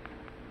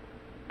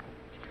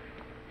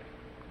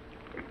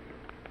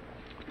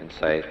and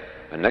say,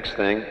 the next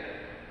thing,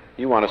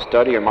 you want to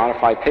study or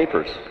modify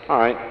papers. All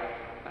right,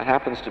 it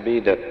happens to be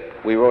that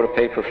we wrote a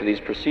paper for these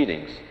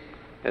proceedings.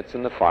 It's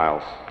in the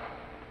files.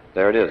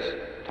 There it is,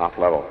 top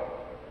level.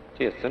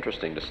 Gee, it's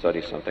interesting to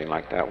study something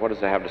like that. What does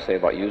it have to say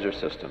about user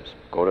systems?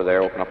 Go to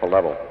there, open up a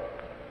level.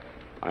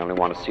 I only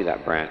want to see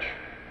that branch.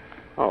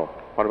 Oh,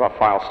 what about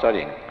file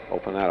studying?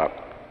 Open that up.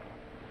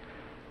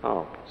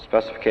 Oh,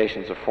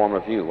 specifications of form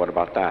of view. What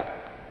about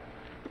that?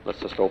 Let's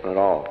just open it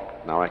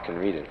all. Now I can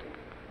read it.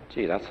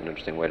 Gee, that's an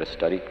interesting way to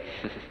study.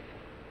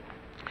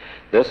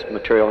 This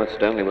material,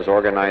 incidentally, was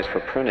organized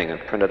for printing and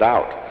printed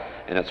out.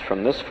 And it's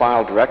from this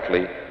file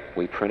directly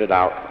we printed it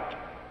out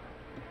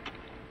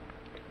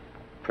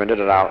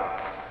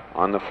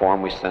on the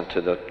form we sent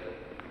to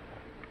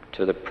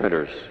the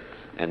printers.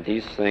 And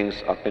these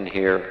things up in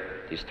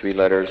here, these three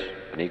letters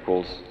and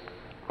equals,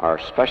 are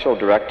special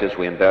directives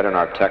we embed in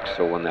our text,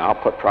 so when the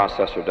output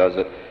processor does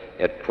it,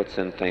 it puts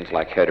in things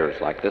like headers.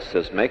 Like this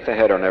says, make the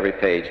header on every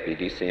page be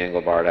DC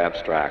Engelbart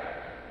abstract.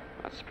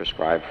 That's the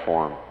prescribed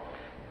form.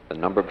 The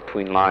number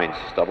between lines,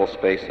 double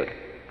space it.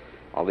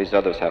 All these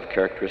others have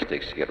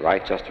characteristics. You get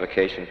right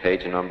justification,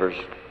 page numbers,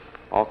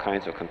 all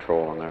kinds of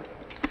control on there.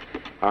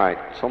 All right,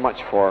 so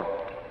much for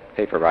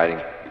paper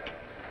writing.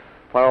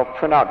 Well,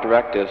 print out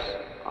directives,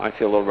 I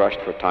feel a little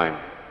rushed for time.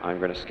 I'm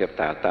going to skip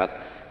that.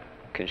 That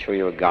can show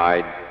you a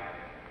guide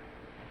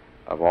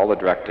of all the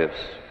directives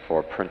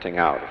for printing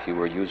out. If you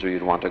were a user,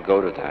 you'd want to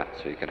go to that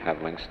so you can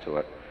have links to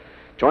it.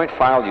 Joint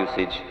file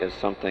usage is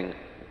something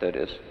that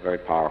is very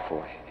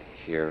powerful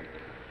here.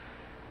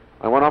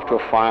 I went off to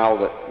a file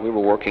that we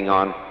were working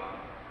on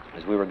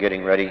as we were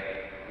getting ready,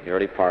 the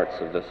early parts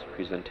of this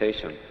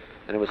presentation.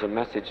 And it was a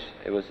message,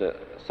 it was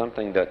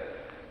something that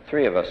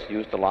three of us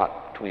used a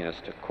lot between us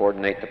to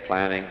coordinate the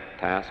planning,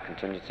 task,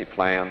 contingency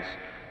plans,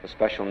 the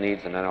special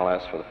needs and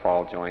NLS for the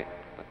fall joint,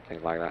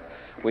 things like that.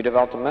 We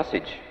developed a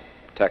message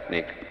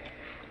technique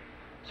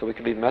so we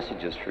could leave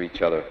messages for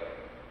each other.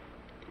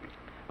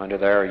 Under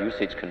there are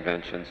usage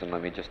conventions, and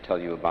let me just tell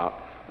you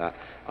about that.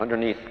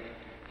 Underneath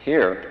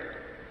here,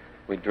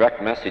 we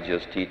direct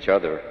messages to each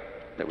other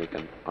that we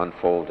can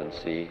unfold and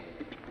see.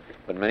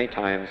 But many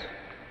times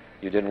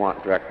you didn't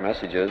want direct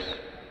messages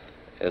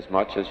as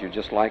much as you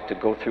just like to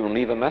go through and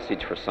leave a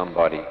message for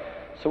somebody.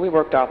 So we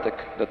worked out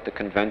that the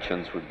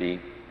conventions would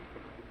be,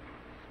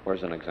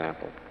 where's an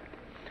example?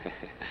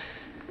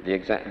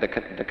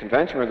 The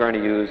convention we're going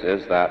to use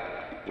is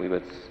that we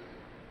would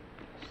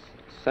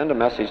send a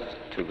message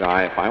to a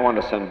guy. If I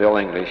want to send Bill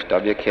English,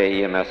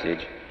 WKE, a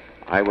message,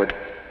 I would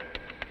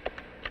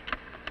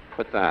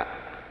put that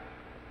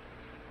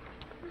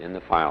in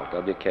the file,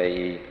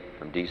 WKE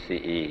from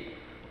DCE,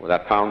 with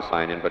that pound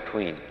sign in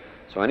between.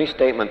 So any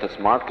statement that's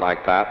marked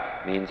like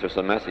that means there's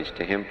a message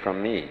to him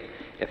from me.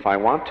 If I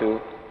want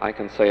to, I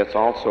can say was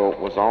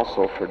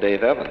also for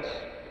Dave Evans,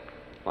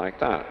 like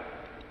that.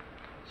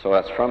 So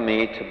that's from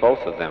me to both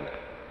of them.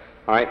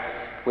 All right,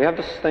 we have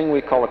this thing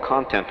we call a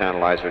content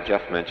analyzer,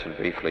 Jeff mentioned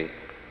briefly,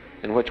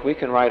 in which we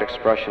can write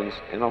expressions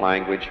in a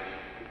language.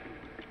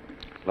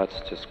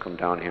 Let's just come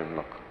down here and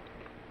look.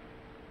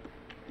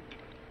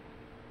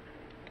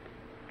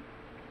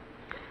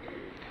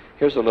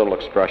 Here's a little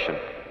expression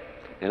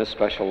in a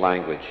special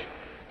language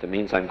that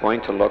means I'm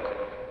going to look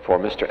for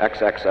Mr.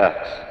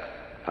 XXX,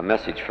 a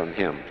message from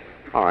him.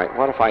 All right,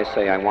 what if I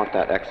say I want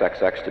that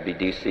XXX to be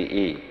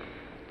DCE?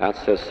 That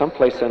says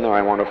someplace in there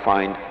I want to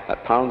find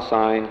that pound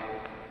sign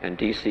and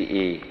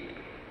DCE.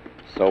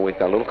 So we've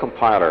got a little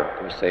compiler.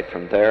 We say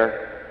from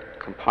there,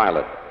 compile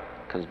it.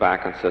 Comes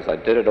back and says I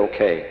did it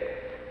okay.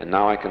 And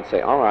now I can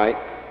say, all right,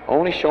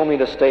 only show me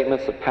the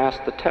statements that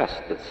passed the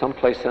test, that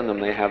someplace in them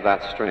they have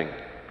that string.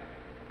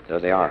 There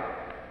they are.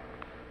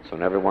 So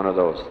in every one of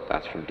those,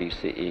 that's from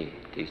DCE,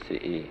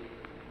 DCE.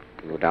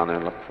 You go down there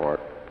and look for it.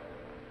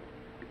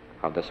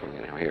 How'd this one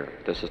get here?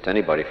 This is to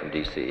anybody from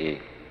DCE.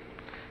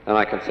 Then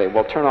I can say,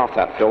 well, turn off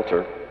that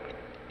filter.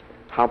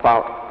 How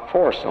about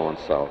for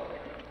so-and-so?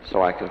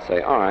 So I can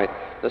say, all right,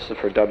 this is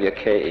for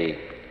WKE,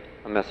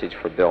 a message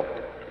for Bill.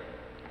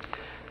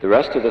 The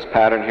rest of this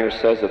pattern here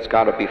says it's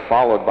got to be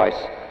followed by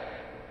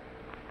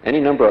any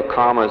number of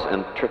commas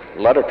and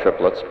letter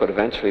triplets, but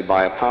eventually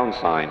by a pound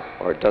sign,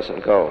 or it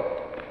doesn't go.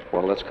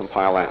 Well, let's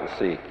compile that and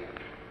see.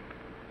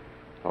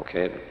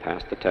 Okay, it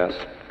passed the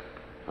test.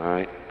 All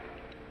right.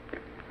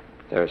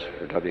 There's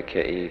for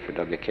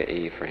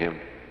WKE for him,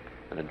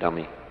 and a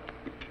dummy.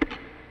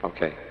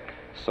 Okay,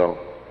 so,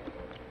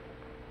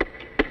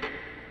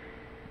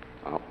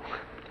 oh,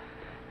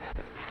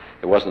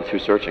 it wasn't through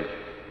searching.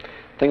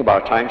 The thing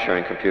about a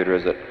time-sharing computer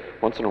is that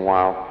once in a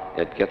while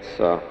it gets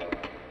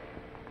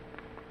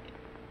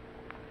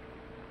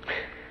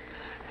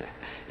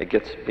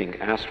being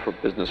asked for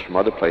business from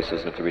other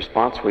places, and if the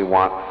response we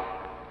want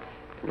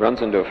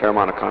runs into a fair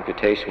amount of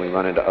computation, we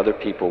run into other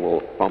people who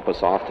will bump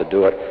us off to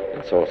do it,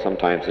 and so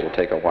sometimes it'll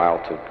take a while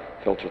to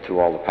filter through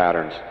all the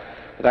patterns.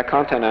 But that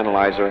content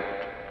analyzer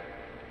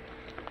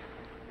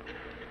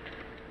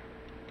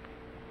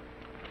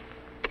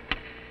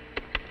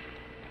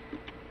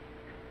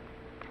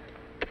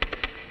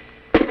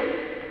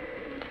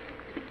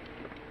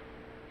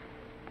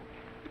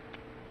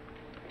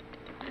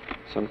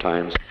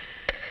sometimes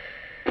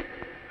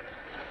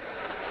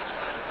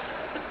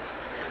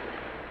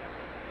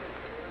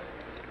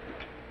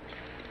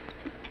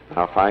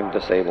now, if I'm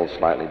disabled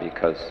slightly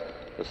because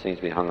this seems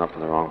to be hung up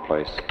in the wrong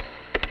place,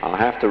 I'll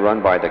have to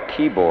run by the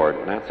keyboard,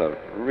 and that's a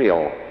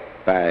real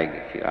bag.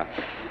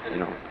 If you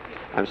know,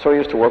 I'm so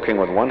used to working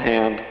with one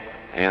hand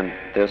and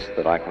this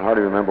that I can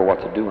hardly remember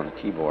what to do on the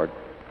keyboard.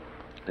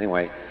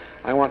 Anyway,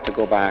 I want to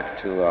go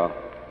back to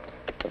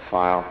the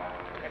file.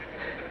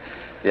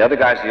 The other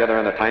guys at the other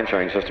end of the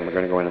time-sharing system are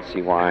going to go in and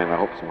see why, and I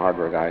hope some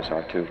hardware guys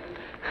are too.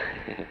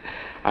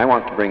 I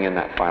want to bring in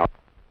that file.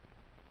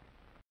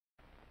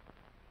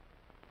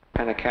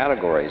 What kind of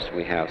categories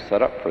we have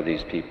set up for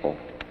these people?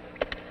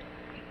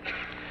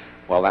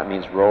 Well, that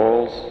means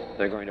roles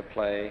they're going to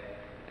play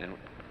and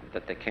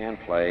that they can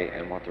play,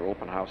 and what their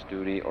open house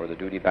duty or the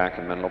duty back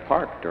in Menlo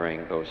Park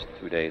during those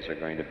 2 days are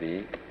going to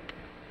be.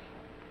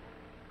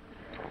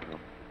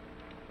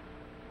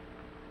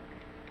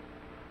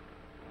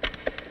 Gosh,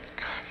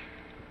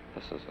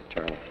 this is a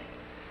terrible.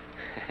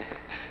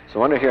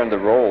 So under here in the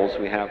roles,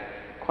 we have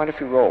quite a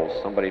few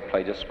roles. Somebody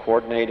play just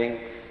coordinating,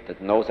 that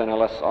knows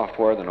NLS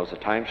software, that knows the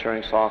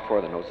time-sharing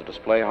software, that knows the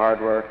display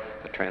hardware,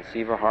 the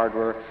transceiver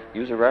hardware,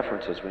 user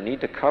references. We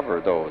need to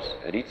cover those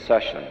at each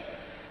session.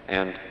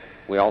 And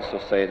we also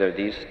say there are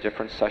these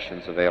different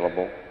sessions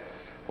available.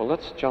 Well,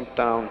 let's jump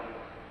down.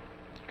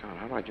 God,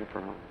 how do I jump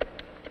around?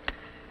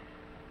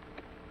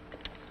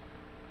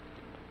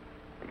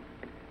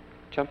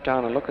 Jump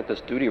down and look at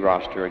this duty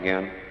roster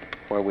again,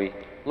 where we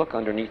look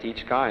underneath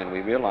each guy and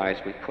we realize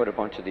we put a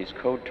bunch of these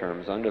code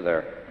terms under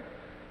there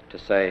to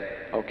say,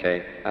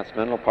 okay, that's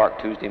Menlo Park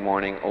Tuesday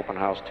morning, open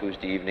house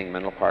Tuesday evening,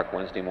 Menlo Park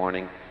Wednesday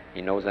morning.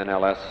 He knows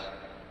NLS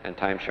and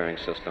time-sharing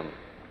system.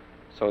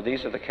 So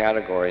these are the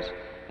categories.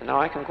 And now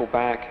I can go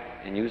back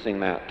and using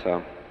that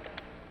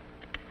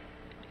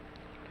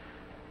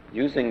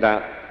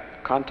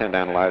content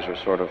analyzer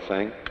sort of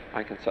thing,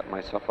 I can set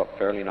myself up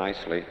fairly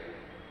nicely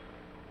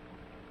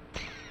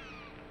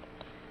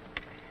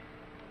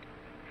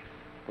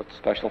with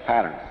special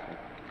patterns.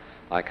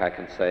 Like I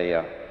can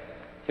say,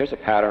 here's a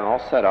pattern all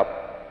set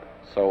up,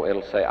 so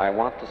it'll say, I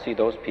want to see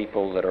those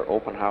people that are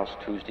open house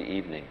Tuesday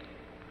evening.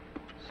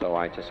 So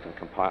I just can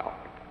compile.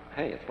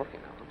 Hey, it's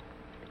working now.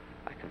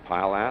 I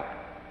compile that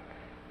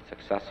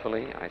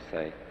successfully. I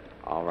say,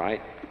 all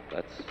right,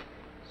 let's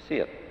see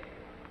it.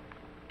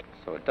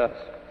 So it does.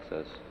 It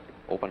says,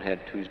 open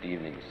head Tuesday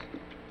evenings,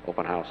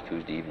 open house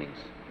Tuesday evenings.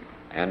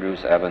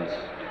 Andrews, Evans,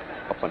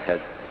 open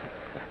head.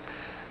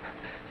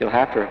 You'll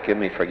have to forgive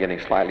me for getting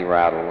slightly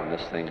rattled when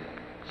this thing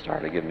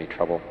started giving me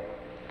trouble.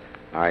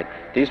 All right,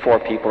 these 4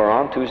 people are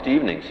on Tuesday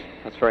evenings.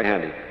 That's very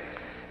handy.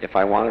 If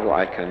I wanted to,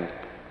 I can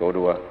go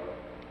to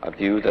a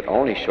view that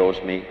only shows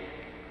me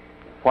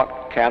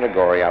what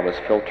category I was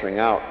filtering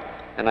out.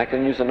 And I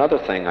can use another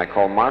thing I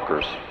call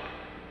markers.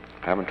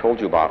 I haven't told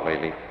you about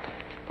lately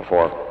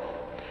before.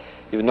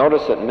 You've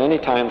noticed that many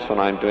times when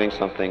I'm doing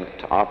something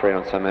to operate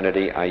on some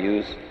entity, I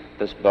use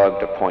this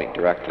bug to point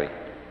directly.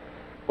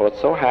 Well, it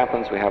so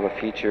happens we have a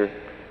feature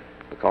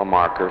we call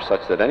marker,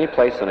 such that any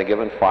place in a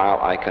given file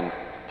I can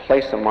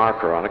place a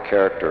marker on a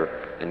character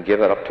and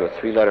give it up to a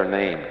 3-letter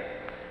name.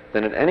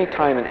 Then at any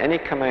time in any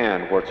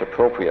command where it's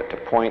appropriate to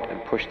point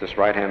and push this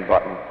right-hand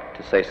button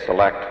to say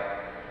select,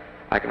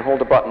 I can hold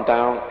the button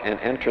down and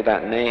enter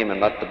that name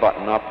and let the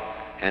button up,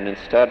 and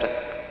instead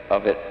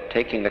of it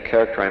taking the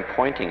character I'm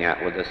pointing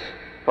at with this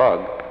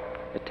bug,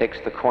 it takes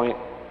the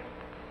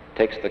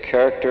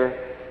character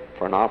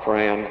for an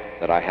operand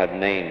that I had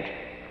named,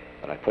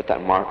 that I put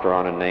that marker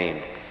on and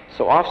named.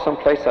 So off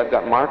someplace I've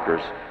got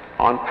markers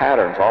on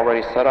patterns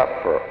already set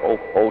up for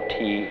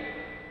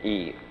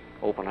OTE,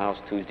 open house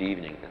Tuesday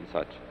evening and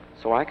such.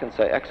 So I can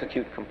say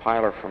execute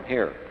compiler from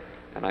here,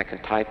 and I can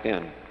type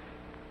in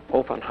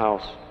open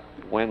house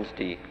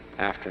Wednesday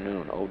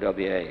afternoon,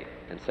 OWA,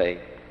 and say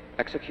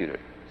execute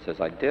it. It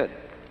says I did.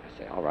 I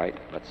say, all right,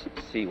 let's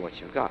see what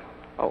you've got.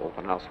 Oh,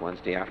 open house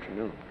Wednesday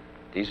afternoon.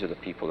 These are the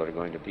people that are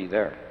going to be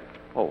there.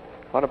 Oh,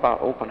 what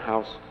about open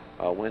house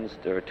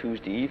Wednesday or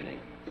Tuesday evening?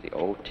 the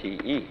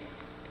OTE,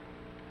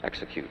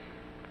 execute.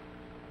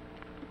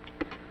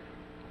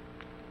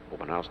 Oh,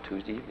 but now it's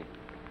Tuesday evening.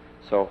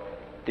 So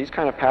these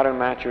kind of pattern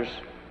matchers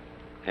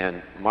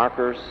and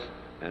markers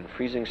and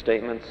freezing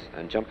statements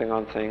and jumping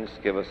on things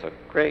give us a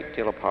great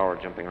deal of power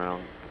jumping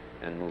around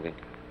and moving,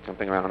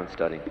 jumping around and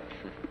studying.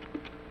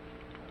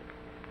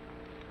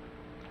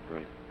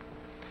 Right.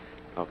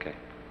 Okay.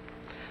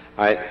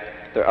 All right.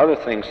 There are other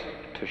things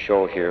to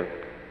show here.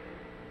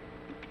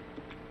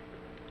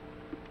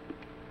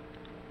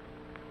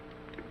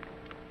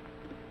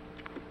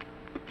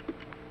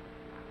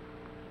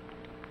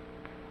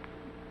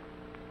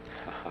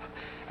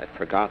 I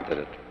forgot that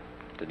it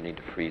didn't need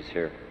to freeze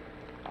here.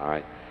 All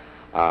right.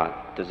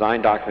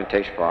 Design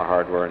documentation for our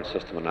hardware and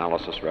system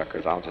analysis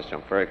records. I'll just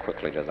jump very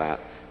quickly to that,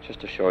 just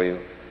to show you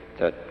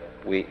that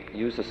we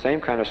use the same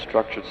kind of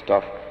structured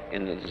stuff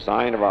in the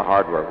design of our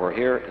hardware, where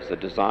here is the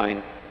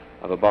design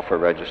of a buffer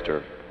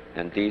register,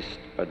 and these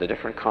are the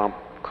different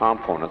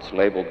components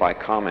labeled by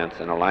comments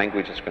in a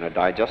language that's going to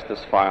digest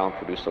this file and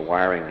produce a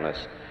wiring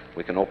list.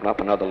 We can open up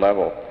another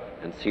level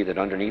and see that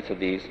underneath of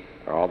these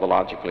are all the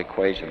logical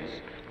equations.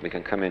 We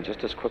can come in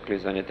just as quickly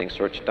as anything,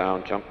 search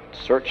down,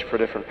 search for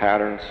different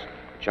patterns,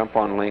 jump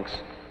on links,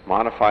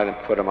 modify them,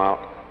 put them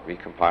out,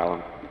 recompile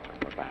them,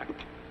 and we're back.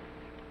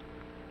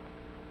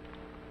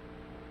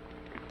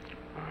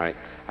 All right,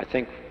 I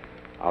think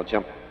I'll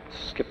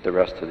skip the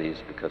rest of these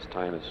because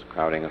time is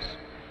crowding us.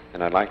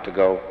 And I'd like to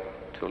go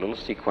to a little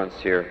sequence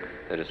here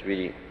that is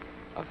really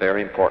a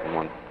very important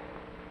one.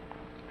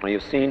 Now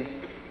you've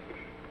seen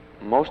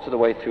most of the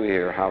way through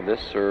here how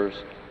this serves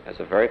as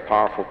a very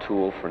powerful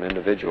tool for an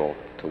individual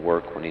to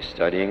work when he's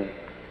studying,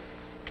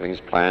 doing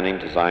his planning,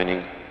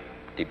 designing,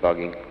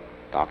 debugging,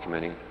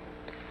 documenting.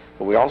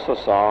 But we also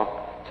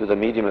saw through the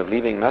medium of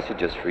leaving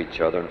messages for each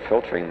other and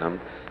filtering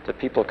them that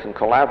people can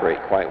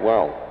collaborate quite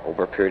well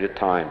over a period of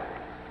time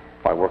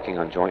by working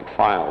on joint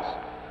files.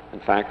 In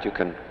fact, you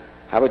can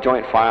have a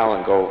joint file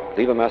and go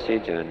leave a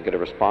message and get a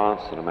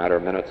response in a matter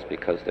of minutes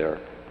because they're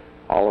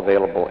all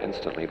available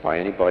instantly by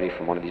anybody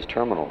from one of these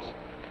terminals.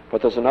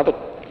 But there's another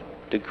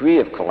degree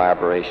of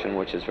collaboration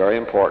which is very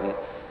important,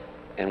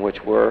 and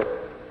which we're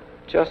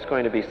just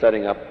going to be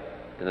setting up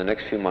in the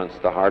next few months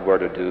the hardware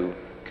to do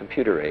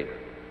computer aid.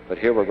 But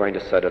here we're going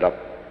to set it up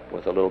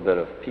with a little bit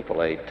of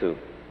people aid too.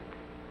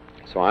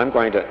 So I'm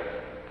going to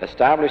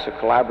establish a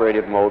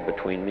collaborative mode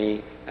between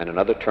me and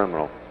another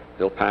terminal.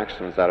 Bill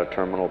Paxton's at a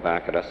terminal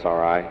back at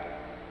SRI,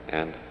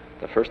 and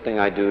the first thing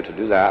I do to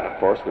do that, of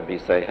course, would be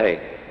say,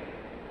 hey,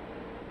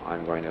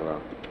 I'm going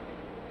to,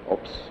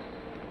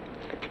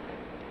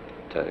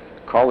 to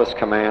call this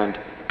command,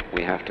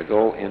 we have to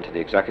go into the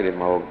executive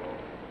mode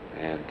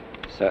and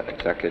set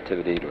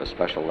executivity to a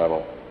special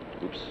level.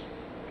 Oops.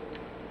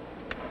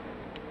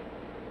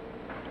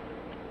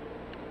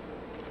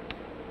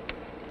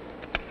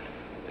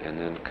 And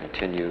then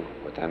continue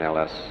with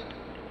NLS.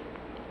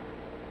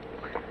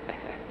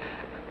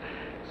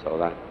 So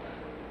that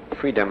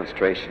free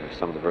demonstration of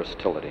some of the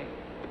versatility.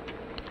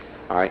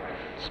 All right,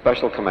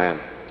 special command.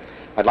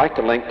 I'd like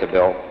to link to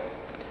Bill,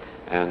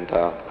 and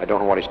I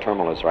don't know what his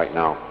terminal is right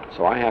now,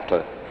 so I have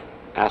to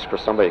ask for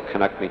somebody to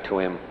connect me to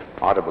him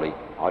audibly.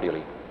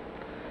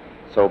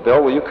 So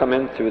Bill, will you come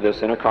in through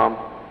this intercom?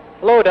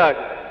 Hello, Doug.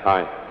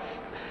 Hi.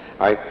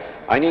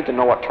 I need to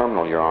know what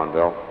terminal you're on,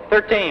 Bill.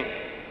 13.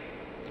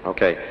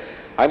 Okay.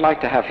 I'd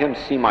like to have him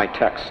see my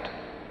text.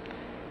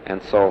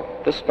 And so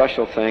this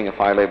special thing, if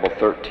I label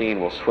 13,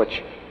 will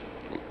switch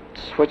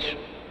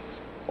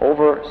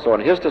over, so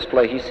in his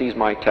display he sees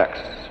my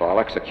text, so I'll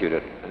execute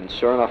it, and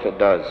sure enough it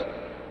does.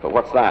 But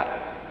what's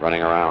that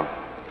running around?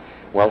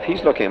 Well, if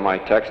he's looking at my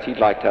text, he'd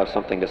like to have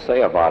something to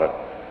say about it.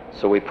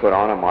 So we put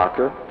on a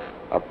marker,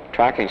 a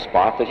tracking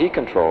spot that he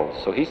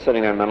controls. So he's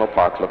sitting there in Menlo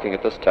Park looking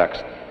at this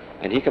text,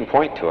 and he can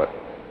point to it.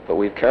 But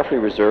we've carefully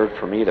reserved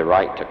for me the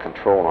right to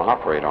control and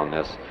operate on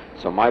this,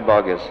 so my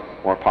bug is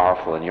more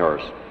powerful than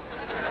yours.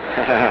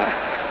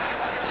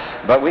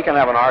 But we can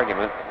have an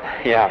argument.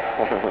 Yeah.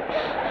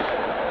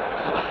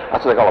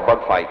 That's what they call a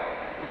bug fight.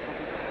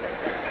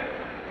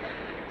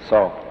 So,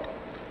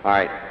 all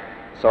right.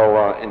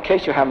 So in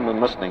case you haven't been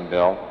listening,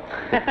 Bill,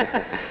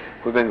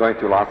 we've been going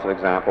through lots of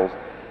examples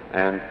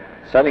and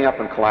setting up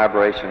in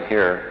collaboration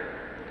here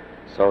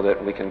so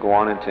that we can go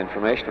on into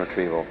information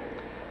retrieval.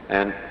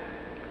 And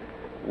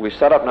we've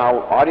set up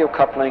now audio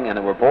coupling, and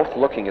then we're both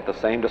looking at the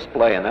same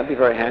display, and that'd be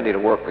very handy to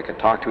work. We can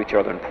talk to each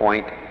other and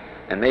point,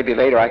 and maybe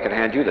later I could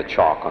hand you the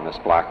chalk on this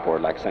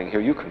blackboard, like saying, here,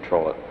 you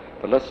control it.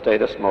 But let's stay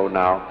this mode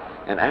now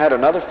and add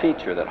another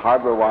feature that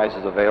hardware-wise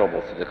is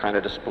available to the kind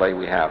of display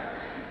we have.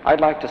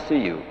 I'd like to see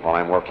you while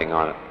I'm working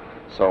on it.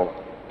 So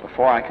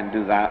before I can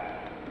do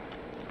that,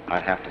 I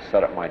have to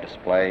set up my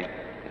display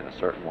in a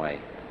certain way.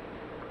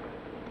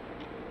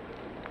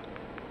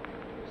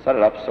 Set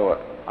it up so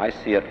I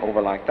see it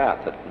over like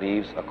that. That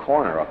leaves a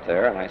corner up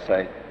there, and I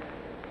say,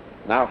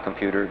 now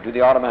computer, do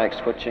the automatic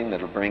switching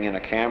that'll bring in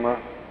a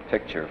camera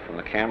picture from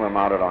the camera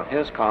mounted on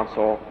his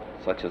console,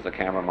 such as the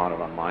camera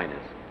mounted on mine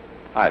is.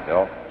 Hi,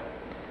 Bill.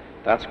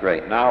 That's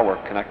great. Now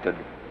we're connected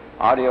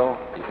audio,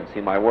 you can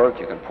see my work,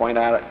 you can point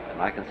at it,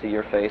 and I can see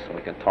your face, and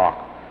we can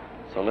talk.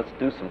 So let's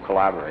do some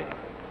collaborating.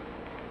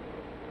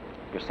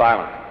 You're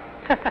silent.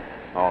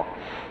 Oh.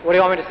 What do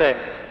you want me to say?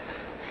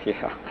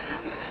 Yeah.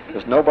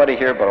 There's nobody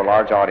here but a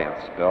large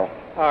audience, Bill.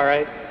 All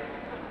right.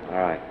 All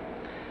right.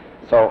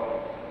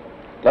 So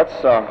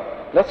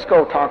let's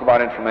go talk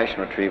about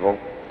information retrieval.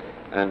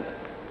 And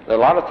there are a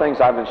lot of things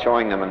I've been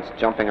showing them and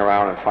jumping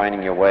around and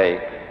finding your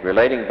way,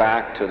 relating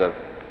back to the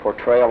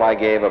portrayal I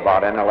gave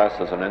about NLS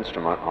as an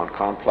instrument on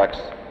complex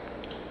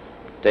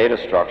data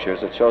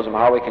structures. It shows them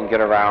how we can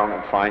get around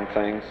and find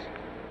things.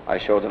 I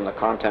showed them the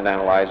content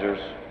analyzers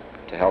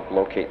to help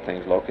locate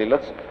things locally.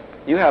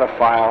 You had a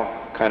file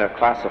kind of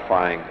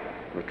classifying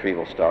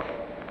retrieval stuff.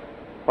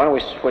 Why don't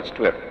we switch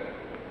to it?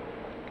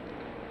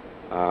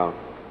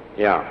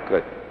 Yeah,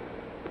 good.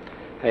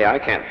 Hey, I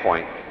can't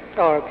point.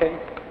 Oh, okay.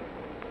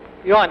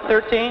 You on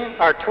 13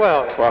 or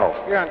 12?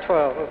 12. You're on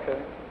 12,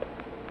 okay.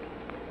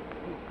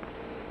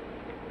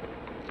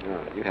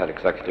 Yeah, you had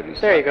executively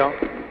set. There you go.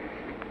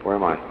 Where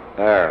am I?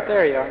 There.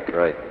 There you are.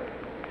 Great.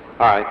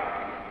 All right.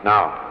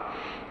 Now,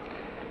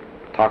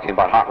 talking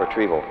about hot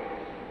retrieval.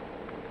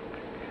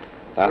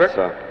 That's,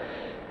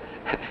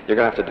 you're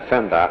going to have to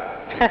defend that.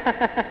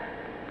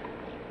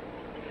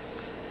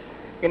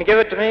 You going to give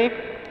it to me?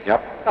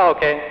 Yep. Oh,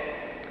 okay.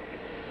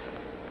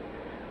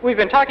 We've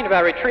been talking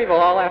about retrieval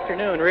all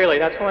afternoon, really.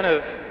 That's one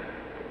of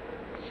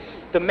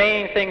the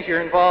main things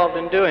you're involved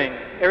in doing.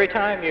 Every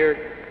time you're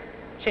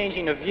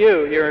changing a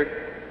view,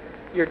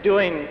 you're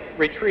doing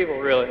retrieval,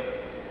 really.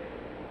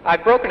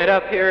 I've broken it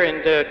up here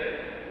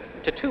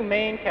into two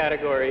main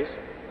categories.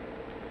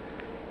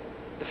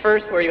 The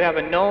first, where you have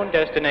a known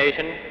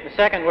destination. The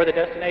second, where the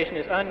destination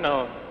is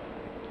unknown.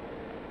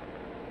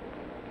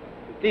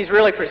 These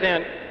really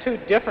present two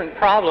different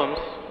problems,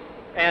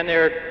 and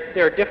there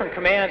are different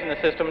commands in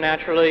the system,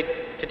 naturally,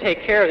 to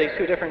take care of these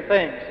two different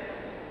things.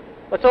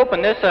 Let's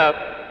open this up,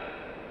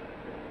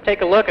 take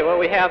a look at what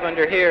we have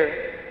under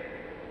here.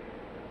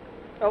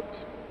 Oops.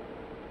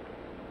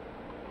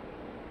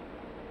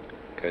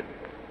 Good.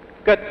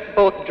 Got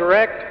both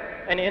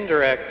direct and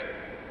indirect.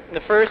 In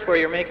the first, where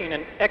you're making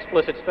an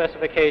explicit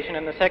specification,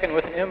 and the second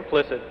with an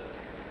implicit.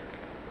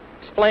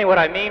 Explain what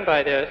I mean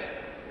by this.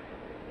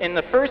 In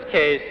the first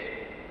case,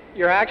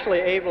 you're actually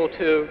able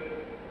to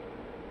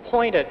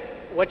point at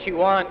what you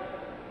want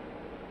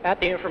at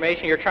the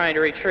information you're trying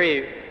to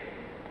retrieve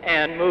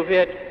and move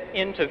it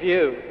into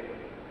view.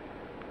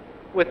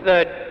 With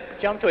the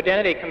jump to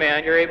identity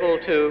command, you're able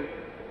to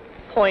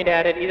point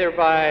at it either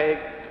by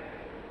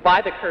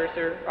the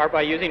cursor or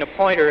by using a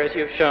pointer, as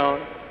you've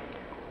shown.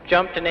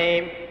 Jump to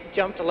name,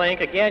 jump to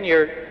link. Again,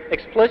 you're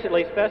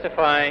explicitly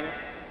specifying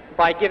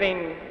by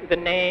giving the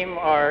name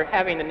or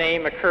having the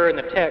name occur in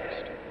the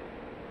text.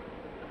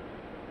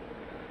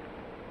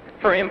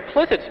 For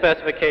implicit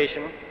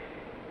specification,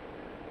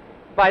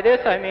 by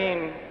this I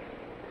mean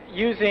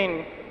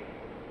using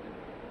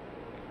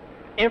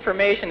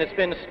information that's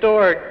been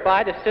stored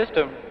by the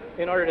system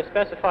in order to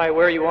specify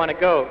where you want to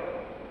go.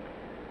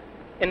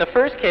 In the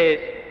first case,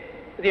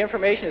 the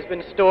information has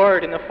been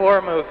stored in the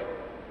form of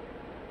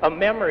a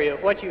memory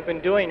of what you've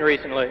been doing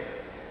recently,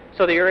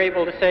 so that you're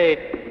able to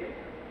say,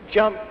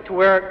 jump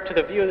to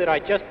the view that I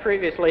just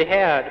previously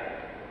had.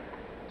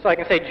 So I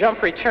can say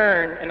jump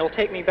return, and it'll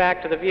take me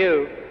back to the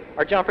view,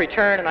 or jump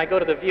return and I go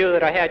to the view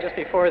that I had just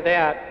before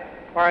that,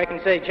 or I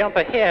can say jump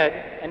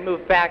ahead and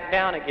move back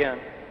down again.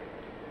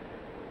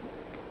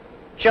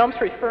 Jumps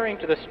referring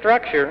to the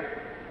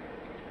structure.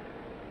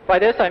 By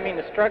this I mean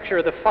the structure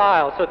of the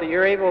file, so that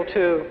you're able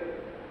to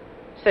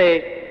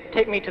say,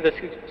 take me to the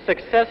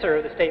successor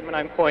of the statement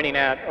I'm pointing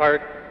at,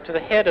 or to the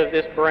head of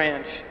this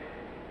branch,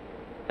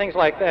 things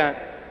like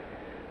that.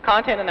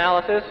 Content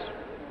analysis,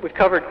 we've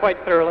covered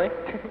quite thoroughly.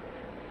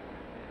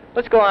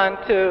 Let's go on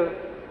to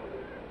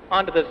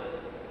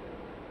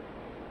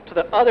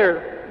the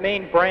other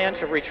main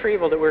branch of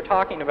retrieval that we're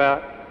talking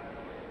about.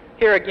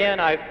 Here again,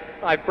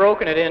 I've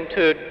broken it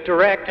into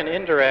direct and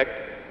indirect.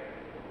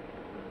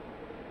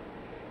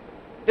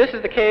 This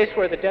is the case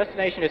where the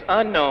destination is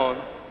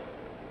unknown.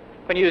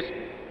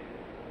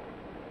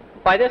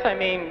 By this I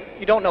mean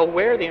you don't know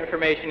where the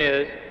information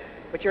is,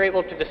 but you're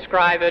able to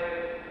describe it,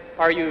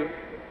 or you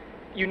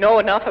know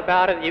enough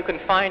about it that you can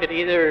find it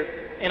either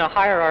in a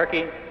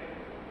hierarchy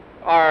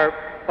or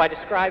by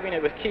describing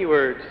it with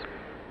keywords.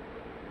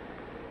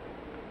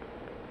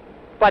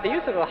 By the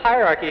use of a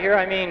hierarchy here,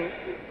 I mean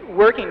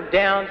working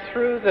down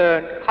through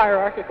the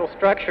hierarchical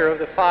structure of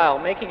the file,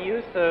 making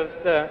use of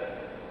the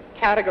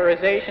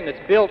categorization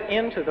that's built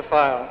into the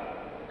file.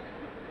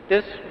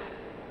 This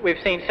we've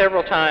seen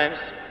several times.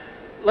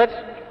 Let's,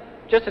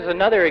 just as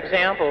another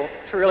example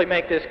to really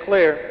make this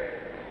clear,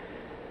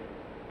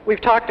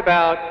 we've talked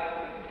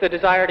about the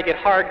desire to get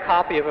hard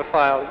copy of a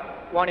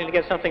file, wanting to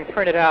get something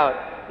printed out.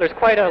 There's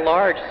quite a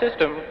large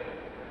system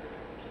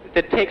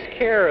that takes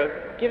care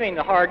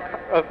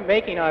of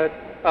making a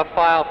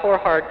file for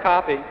hard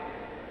copy.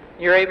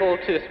 You're able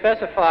to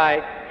specify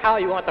how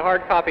you want the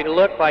hard copy to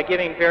look by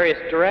giving various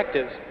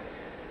directives.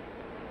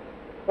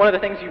 one of the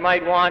things you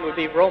might want would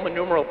be Roman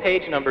numeral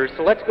page numbers.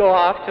 So let's go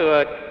off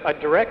to a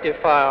directive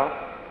file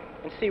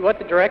and see what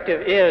the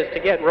directive is to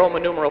get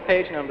Roman numeral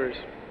page numbers.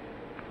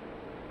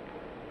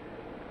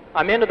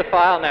 I'm into the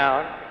file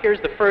now.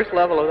 Here's the first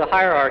level of the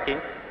hierarchy.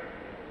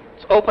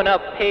 Let's open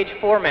up page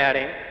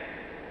formatting.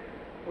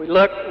 We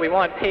look, we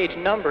want page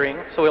numbering,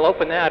 so we'll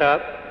open that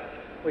up.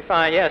 We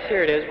find, yes,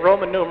 here it is,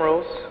 Roman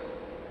numerals.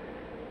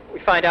 We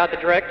find out the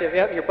directive.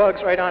 Yep, your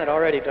bug's right on it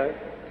already, Doug.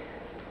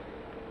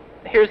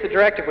 Here's the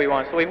directive we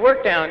want. So we've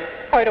worked down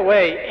quite a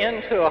way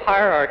into a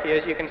hierarchy,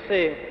 as you can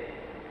see.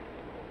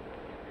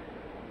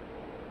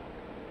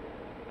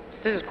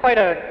 This is quite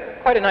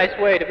a nice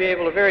way to be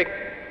able to very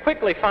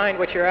quickly find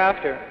what you're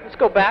after. Let's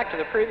go back to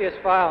the previous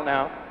file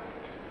now.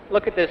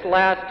 Look at this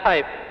last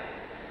type.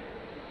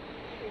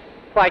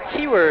 By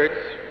keywords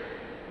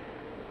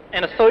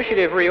and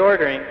associative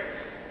reordering,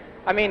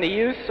 I mean the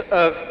use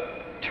of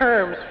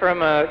terms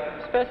from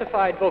a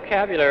specified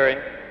vocabulary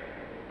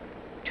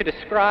to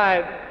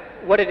describe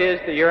what it is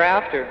that you're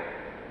after.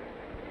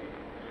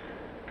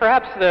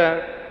 Perhaps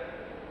the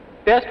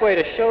best way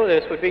to show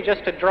this would be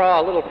just to draw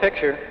a little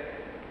picture.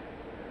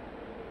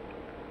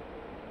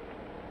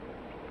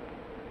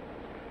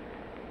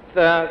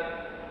 The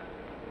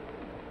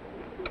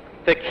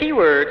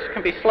keywords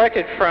can be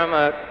selected from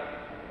a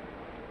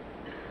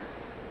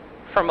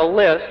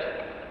list.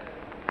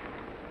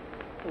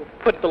 We'll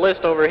put the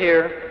list over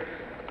here.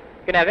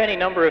 You can have any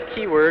number of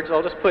keywords.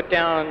 I'll just put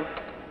down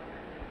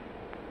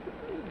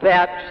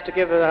that just to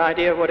give an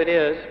idea of what it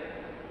is.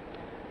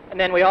 And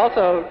then we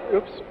also,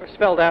 oops, I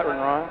spelled that one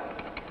wrong.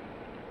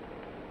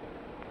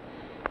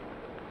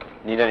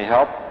 Need any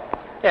help?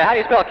 Yeah, how do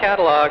you spell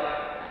catalog?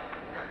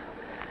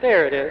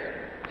 There it is.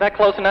 Is that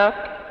close enough?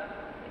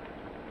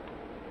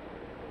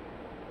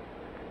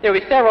 There will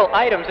be several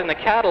items in the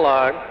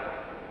catalog.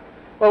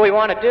 What we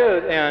want to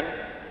do then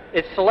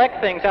is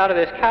select things out of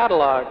this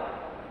catalog.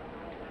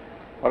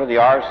 What do the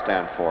R's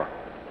stand for?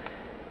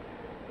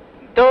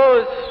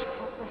 Those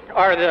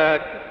are the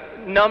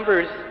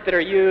numbers that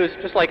are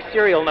used just like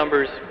serial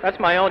numbers. That's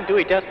my own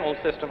Dewey Decimal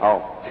System.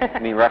 Oh, you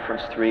mean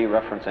reference 3,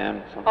 reference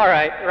N, something? All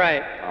right,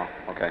 right.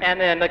 Oh, okay. And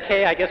then the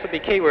K, I guess, would be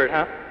keyword,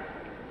 huh?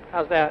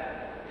 How's that?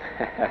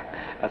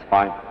 That's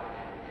fine.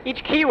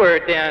 Each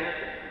keyword, then,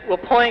 will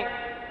point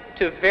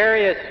to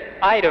various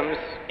items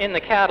in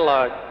the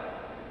catalog.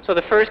 So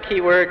the first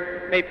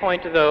keyword may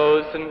point to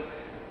those, and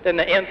then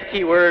the nth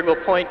keyword will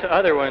point to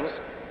other ones.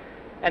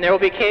 And there will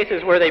be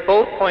cases where they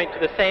both point to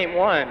the same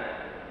one.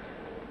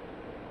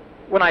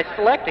 When I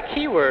select a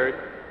keyword,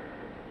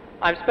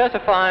 I'm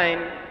specifying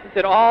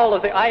that all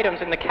of the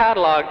items in the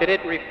catalog that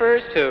it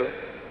refers to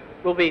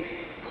will be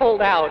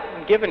pulled out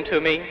and given to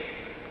me.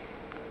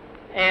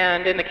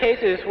 And in the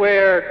cases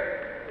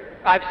where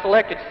I've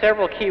selected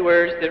several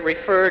keywords that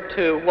refer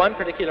to one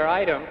particular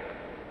item,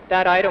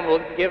 that item will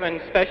be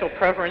given special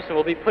preference and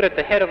will be put at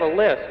the head of a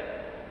list.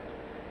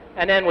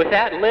 And then with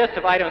that list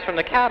of items from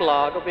the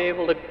catalog, I'll be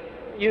able to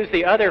use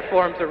the other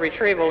forms of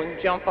retrieval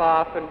and jump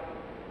off and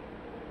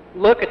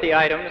look at the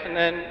items and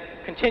then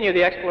continue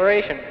the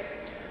exploration.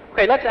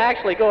 Okay, let's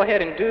actually go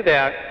ahead and do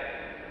that.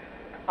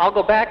 I'll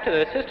go back to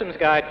the systems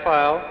guide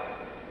file.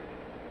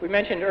 We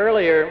mentioned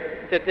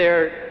earlier that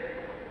there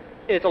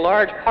is a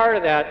large part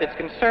of that that's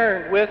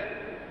concerned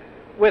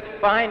with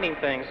finding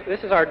things.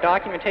 This is our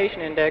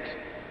documentation index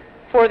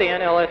for the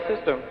NLS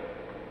system.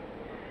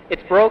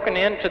 It's broken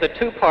into the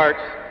two parts,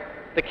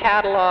 the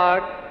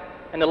catalog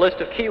and the list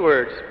of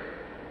keywords.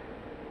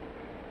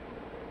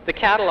 The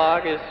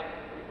catalog is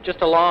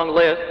just a long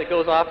list that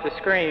goes off the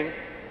screen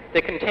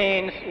that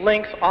contains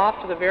links off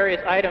to the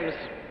various items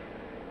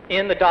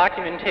in the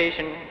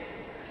documentation.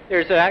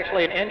 There's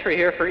actually an entry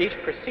here for each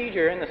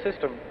procedure in the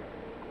system.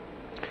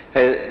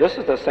 Hey, this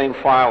is the same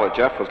file that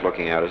Jeff was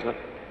looking at, isn't it?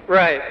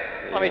 Right.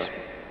 Let me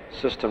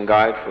system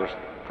guide for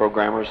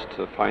programmers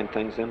to find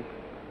things in.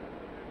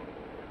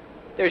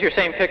 There's your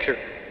same picture.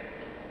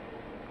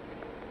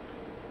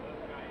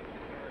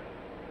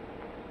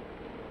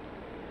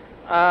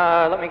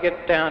 Let me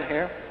get down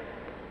here.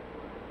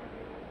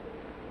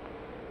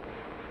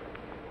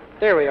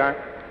 There we are.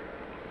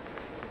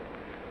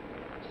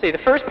 See, the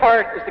first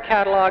part is the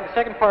catalog. The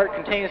second part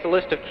contains the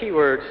list of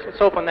keywords. Let's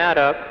open that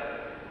up.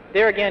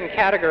 They're again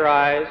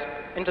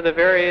categorized into the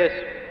various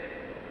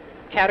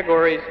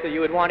categories that you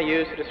would want to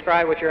use to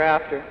describe what you're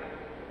after.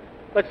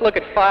 Let's look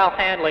at file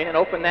handling and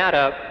open that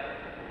up.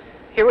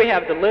 Here we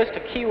have the list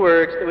of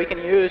keywords that we can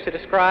use to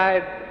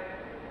describe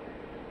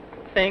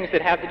things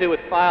that have to do with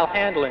file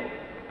handling.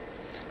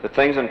 The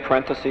things in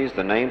parentheses,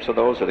 the names of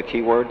those are the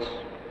keywords?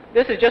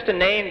 This is just a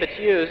name that's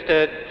used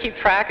to keep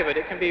track of it.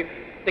 It can be,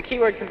 the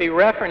keyword can be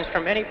referenced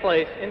from any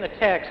place in the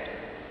text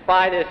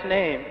by this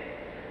name.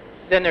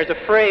 Then there's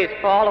a phrase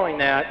following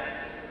that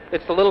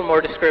that's a little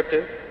more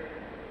descriptive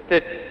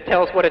that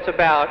tells what it's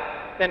about.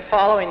 Then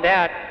following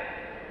that,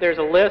 there's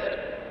a list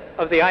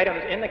of the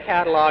items in the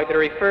catalog that are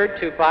referred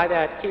to by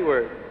that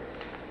keyword.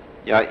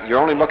 Yeah, you're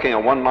only looking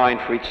at one line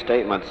for each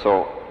statement,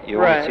 so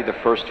you only see the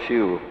first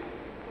few.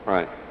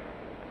 Right.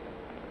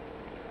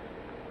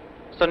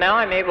 So now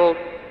I'm able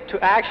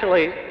to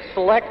actually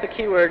select the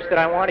keywords that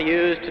I want to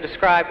use to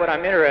describe what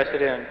I'm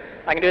interested in.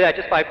 I can do that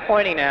just by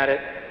pointing at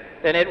it.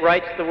 Then it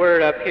writes the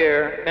word up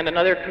here, and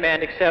another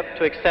command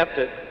to accept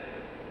it.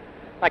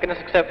 I can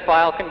just accept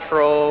file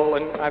control,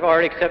 and I've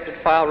already accepted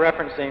file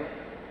referencing.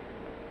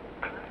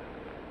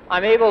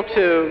 I'm able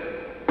to,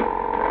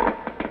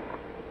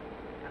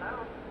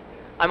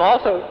 I'm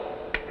also,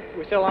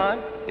 we still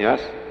on? Yes,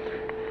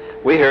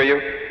 we hear you.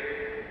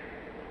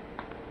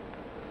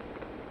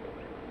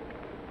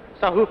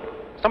 So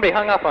somebody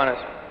hung up on us.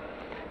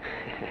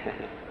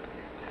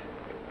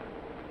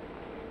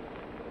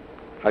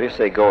 How do you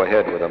say go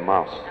ahead with a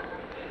mouse?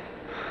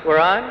 We're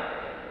on?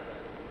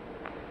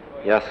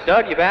 Yes.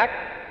 Doug, you back?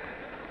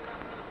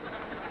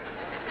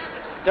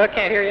 Doug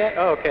can't hear yet?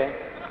 Oh, okay.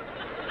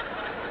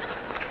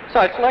 So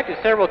I've selected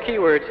several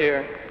keywords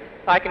here.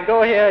 I can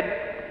go ahead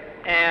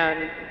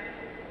and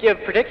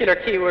give particular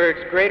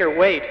keywords greater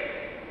weight.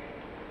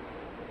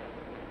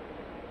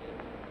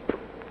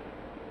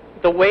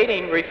 The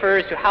weighting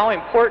refers to how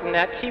important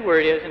that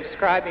keyword is in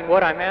describing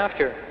what I'm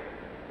after.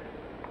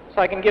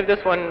 So I can give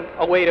this one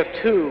a weight of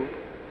 2,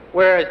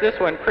 whereas this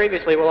one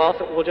previously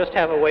will just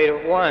have a weight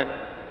of 1.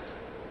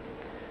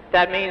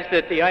 That means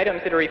that the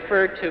items that are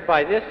referred to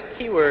by this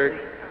keyword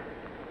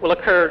will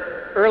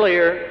occur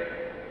earlier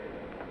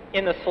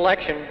in the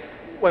selection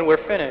when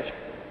we're finished.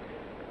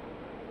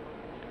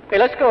 Okay,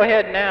 let's go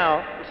ahead now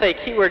and say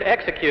keyword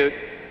execute.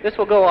 This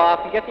will go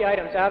off and get the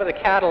items out of the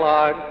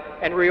catalog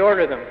and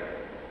reorder them.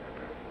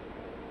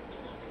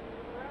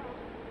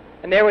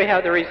 And there we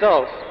have the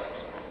results.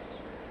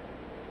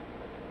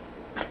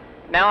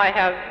 Now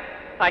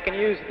I can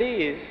use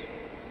these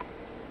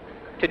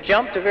to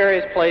jump to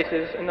various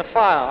places in the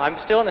file.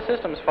 I'm still in the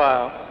systems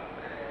file.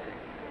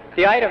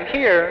 The item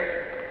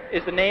here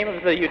is the name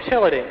of the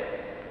utility.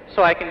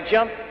 So I can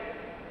jump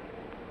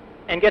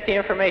and get the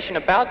information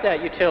about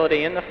that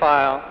utility in the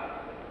file,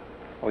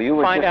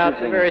 find out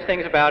the various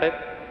things about it,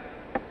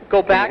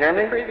 go back to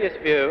the previous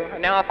view,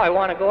 and now if I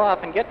want to go off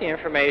and get the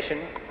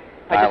information,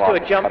 I just do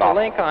a jump to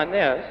link on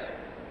this.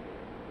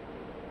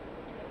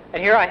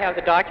 And here I have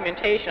the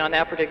documentation on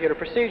that particular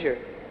procedure.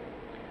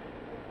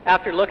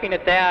 After looking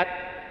at that,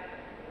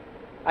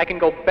 I can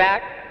go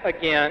back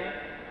again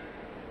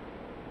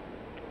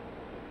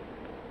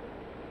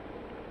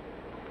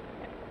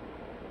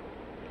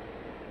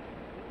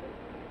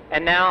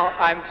and now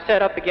I'm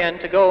set up again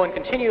to go and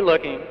continue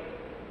looking.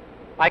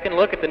 I can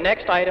look at the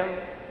next item.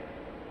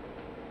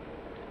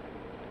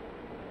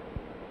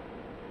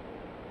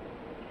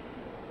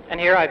 And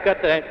here I've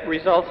got the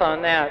results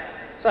on that.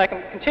 So I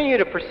can continue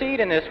to proceed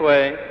in this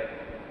way,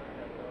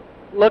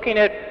 looking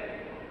at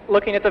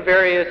the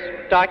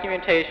various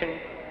documentation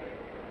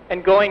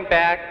and going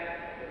back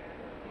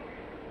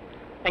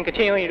and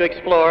continuing to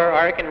explore, or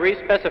I can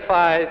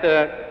respecify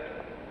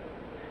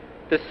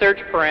the search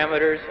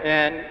parameters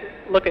and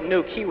look at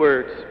new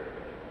keywords.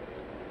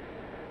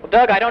 Well,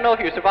 Doug, I don't know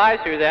if you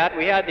survived through that.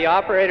 We had the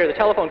operator, the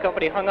telephone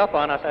company, hung up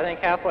on us, I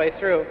think, halfway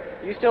through.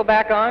 Are you still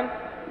back on?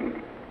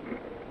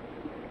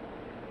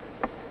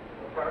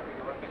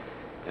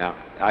 Yeah,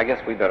 I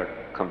guess we better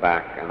come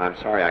back, and I'm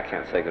sorry I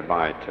can't say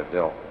goodbye to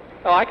Bill.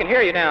 Oh, I can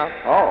hear you now.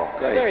 Oh,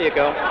 great. There you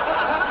go.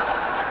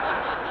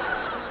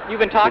 You've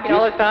been talking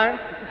all this time?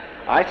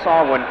 I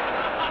saw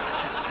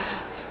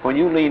when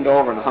you leaned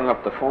over and hung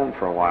up the phone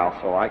for a while,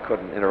 so I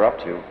couldn't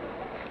interrupt you.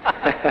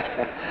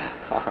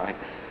 All right.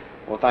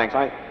 Well, thanks.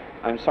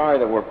 I'm sorry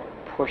that we're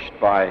pushed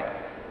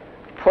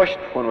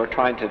when we're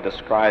trying to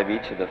describe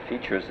each of the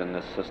features in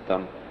this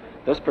system.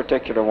 This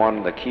particular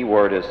one, the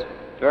keyword, is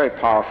very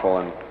powerful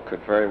and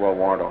could very well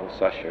warrant a whole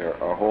session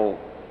or a whole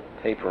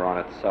paper on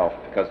itself,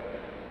 because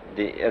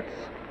it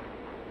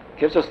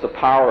gives us the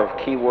power of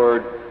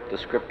keyword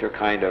descriptor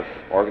kind of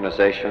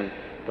organization,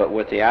 but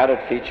with the added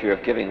feature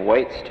of giving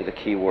weights to the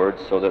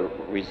keywords, so the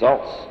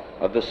results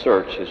of the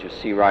search, as you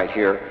see right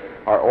here,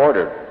 are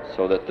ordered,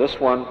 so that this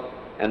one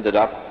ended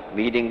up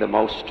meeting the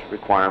most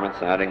requirements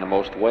and adding the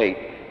most weight,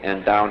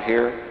 and down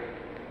here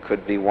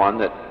could be one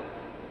that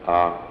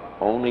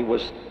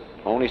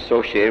only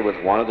associated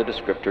with one of the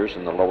descriptors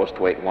and the lowest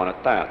weight one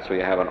at that. So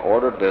you have an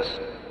ordered list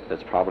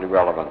that's probably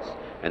relevance.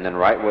 And then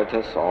right with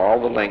this,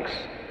 all the links.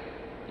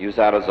 Use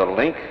that as a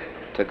link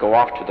to go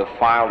off to the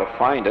file to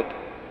find it.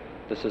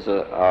 This is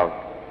a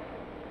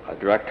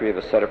directory of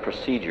a set of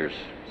procedures.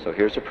 So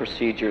here's the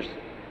procedures.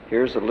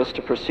 Here's a list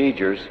of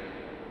procedures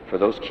for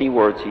those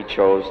keywords he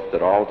chose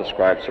that all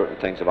describe certain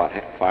things about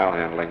file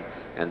handling.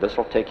 And this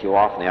will take you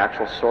off in the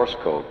actual source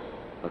code.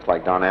 Looks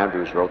like Don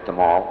Andrews wrote them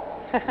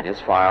all in his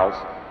files.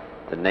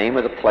 The name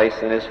of the place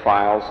in his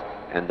files,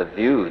 and the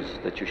views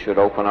that you should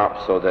open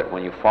up, so that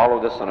when you follow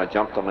this on a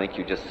jump to link,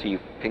 you just see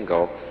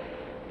pingo,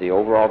 the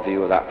overall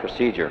view of that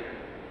procedure.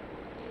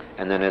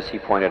 And then, as he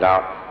pointed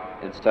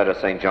out, instead of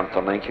saying jump to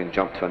link, you can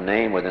jump to a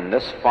name within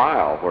this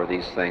file where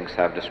these things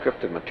have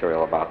descriptive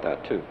material about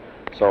that too.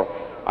 So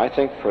I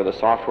think for the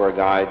software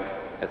guide,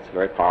 it's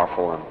very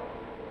powerful, and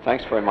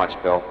thanks very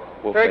much, Bill.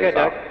 We'll very good,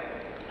 out. Doug.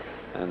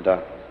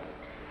 And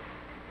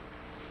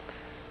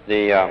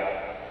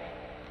the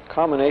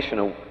combination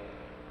of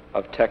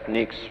of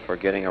techniques for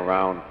getting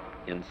around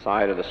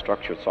inside of the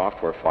structured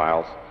software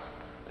files,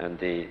 and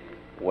the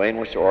way in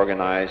which they're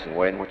organized and the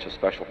way in which the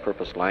special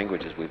purpose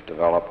languages we've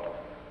developed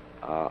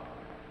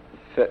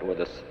fit with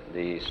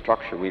the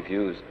structure we've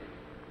used,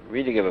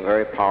 really give a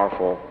very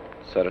powerful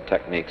set of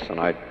techniques. And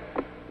I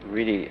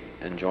really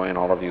enjoin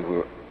all of you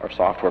who are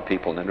software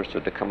people and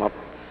interested to come up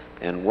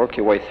and work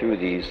your way through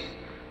these,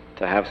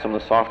 to have some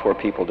of the software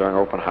people during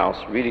open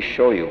house really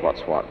show you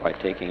what's what by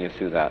taking you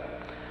through that.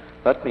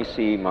 Let me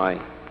see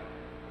my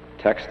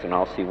text and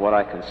I'll see what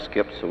I can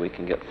skip so we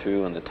can get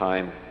through in the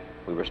time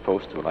we were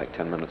supposed to, like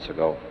 10 minutes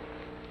ago.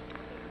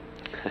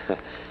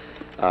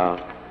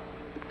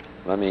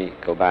 Let me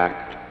go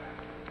back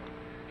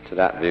to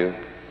that view.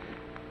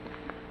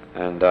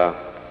 And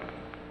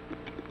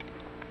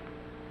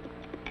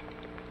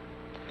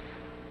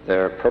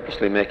they're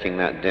purposely making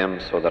that dim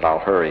so that I'll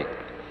hurry.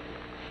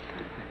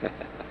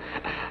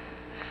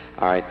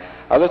 All right.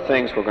 Other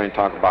things we're going to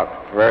talk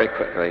about very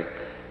quickly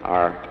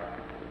are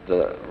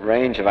the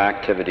range of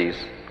activities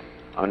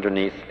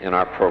underneath in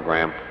our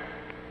program.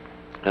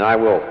 And I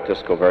will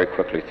just go very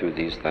quickly through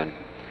these then.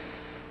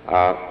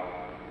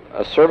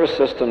 A service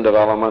system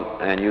development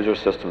and user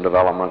system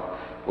development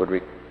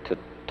to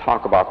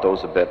talk about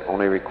those a bit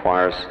only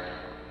requires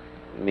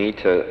me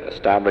to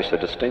establish a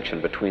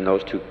distinction between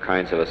those two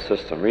kinds of a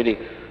system. Really,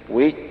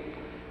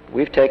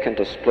 we've taken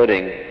to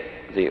splitting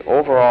the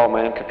overall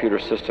man-computer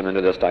system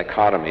into this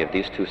dichotomy of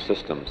these two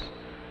systems,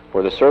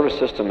 where the service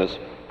system is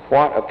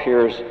what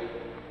appears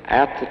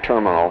at the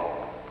terminal.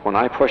 When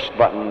I push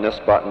this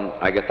button,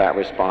 I get that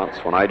response.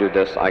 When I do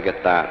this, I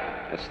get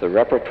that. It's the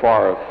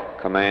repertoire of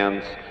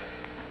commands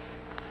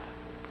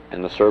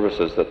and the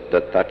services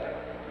that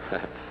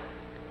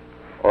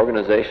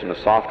organization of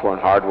software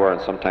and hardware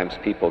and sometimes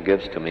people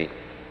gives to me.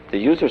 The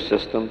user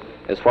system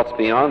is what's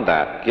beyond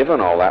that.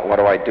 Given all that, what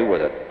do I do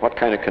with it? What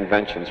kind of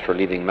conventions for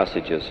leaving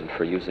messages and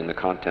for using the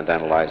content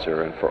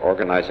analyzer and for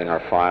organizing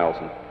our files,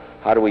 and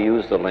how do we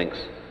use the links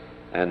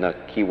and the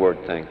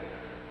keyword thing?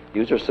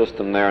 User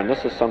system there, and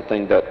this is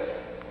something that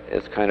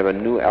is kind of a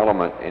new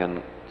element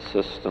in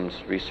systems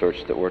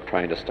research that we're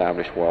trying to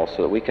establish well,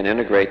 so that we can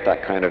integrate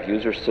that kind of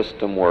user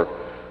system work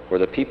where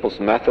the people's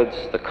methods,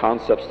 the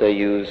concepts they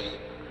use,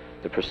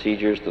 the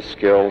procedures, the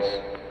skills,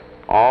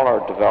 all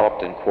are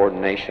developed in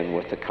coordination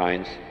with the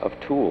kinds of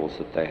tools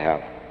that they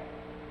have.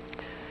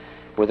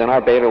 Within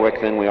our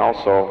bailiwick, then, we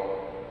also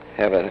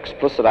have an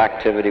explicit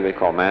activity we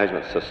call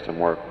management system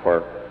work,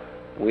 where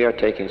we are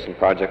taking some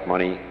project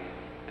money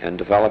and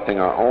developing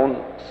our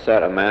own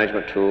set of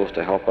management tools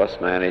to help us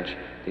manage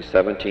these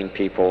 17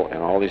 people and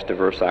all these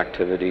diverse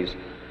activities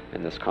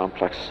in this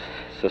complex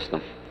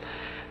system.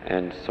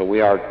 And so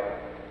we are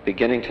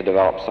beginning to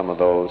develop some of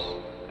those,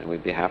 and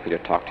we'd be happy to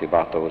talk to you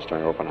about those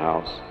during open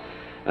house.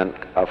 And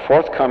a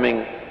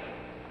forthcoming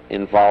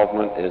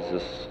involvement is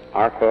this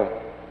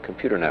ARPA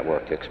computer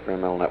network, the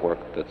experimental network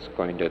that's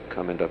going to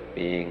come into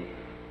being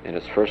in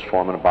its first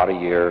form in about a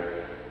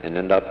year and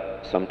end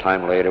up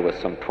sometime later with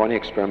some 20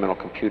 experimental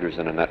computers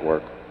in a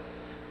network.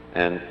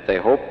 And they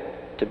hope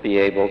to be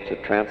able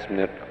to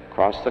transmit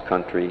across the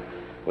country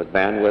with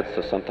bandwidths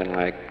of something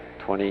like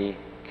 20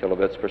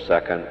 kilobits per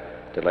second,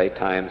 delay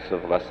times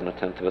of less than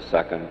 1/10 of a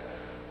second,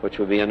 which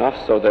would be enough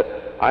so that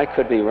I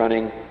could be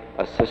running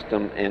a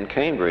system in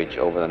Cambridge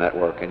over the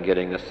network and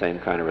getting the same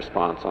kind of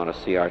response on a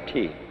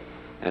CRT.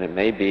 And it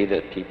may be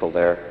that people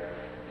there,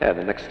 the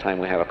next time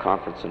we have a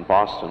conference in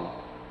Boston,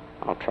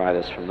 I'll try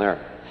this from there.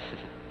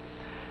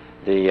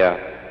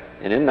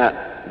 And in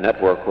that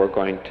network, we're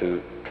going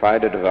to try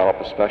to develop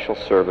a special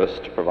service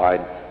to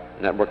provide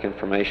network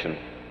information,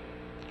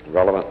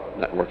 relevant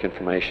network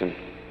information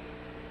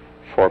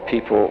for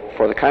people,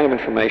 for the kind of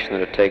information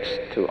that it takes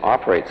to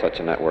operate such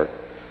a network.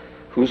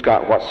 Who's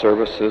got what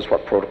services,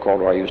 what protocol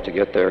do I use to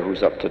get there,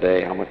 who's up to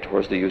date, how much,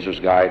 where's the user's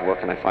guide, where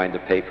can I find the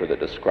paper that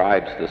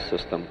describes this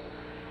system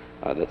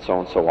that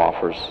so-and-so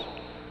offers.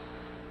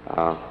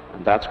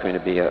 And that's going to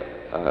be a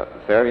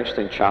very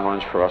interesting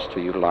challenge for us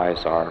to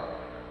utilize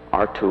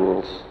our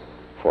tools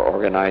for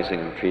organizing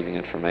and retrieving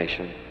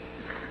information.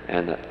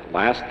 And the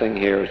last thing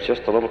here is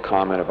just a little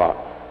comment about,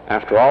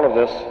 after all of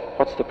this,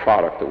 what's the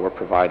product that we're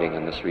providing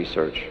in this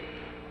research?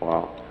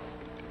 Well,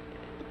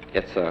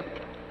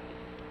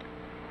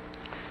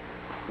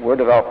 we're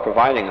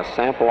providing a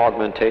sample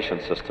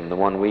augmentation system, the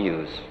one we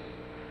use.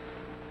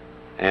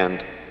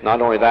 And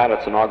not only that,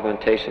 it's an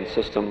augmentation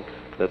system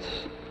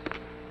that's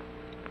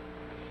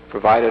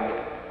provided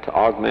to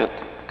augment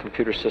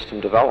computer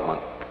system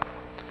development.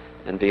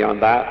 And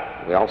beyond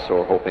that, we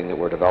also are hoping that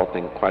we're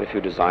developing quite a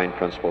few design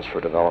principles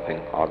for developing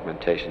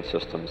augmentation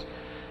systems.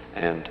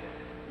 And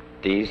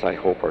these, I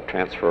hope, are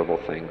transferable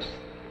things.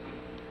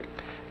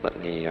 Let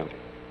me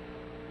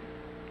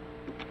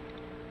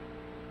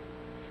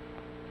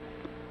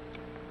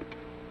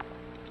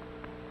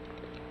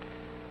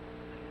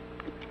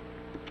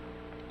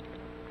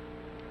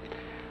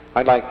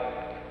I'd like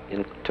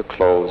to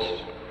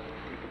close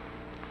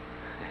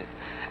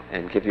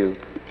and give you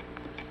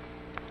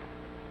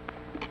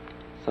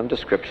some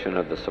description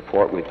of the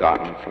support we've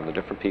gotten from the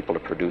different people to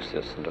produce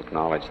this and to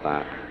acknowledge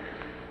that.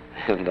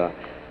 And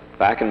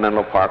back in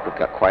Menlo Park, we've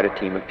got quite a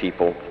team of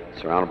people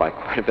surrounded by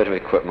quite a bit of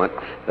equipment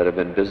that have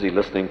been busy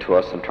listening to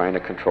us and trying to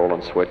control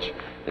and switch.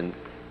 And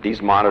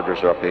these monitors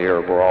are up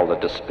here where all the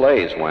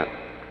displays went.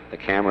 The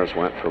cameras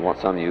went for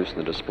some use, and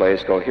the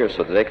displays go here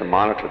so that they can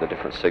monitor the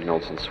different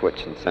signals and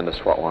switch and send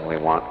us what one we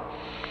want.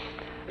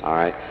 All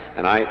right,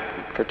 and I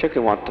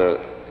particularly want to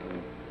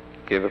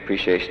give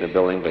appreciation to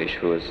Bill English,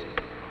 who has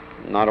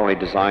not only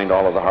designed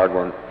all of the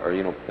hardware, or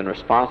been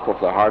responsible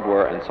for the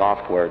hardware and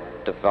software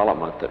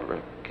development that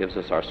gives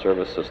us our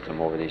service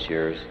system over these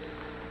years,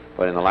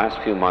 but in the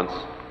last few months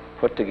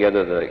put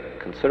together the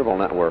considerable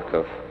network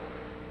of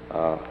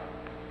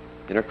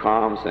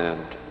intercoms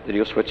and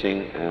video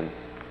switching and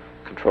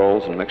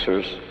controls and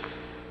mixers,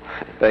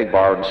 begged,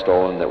 borrowed, and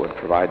stolen, that would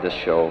provide this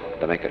show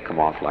to make it come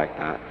off like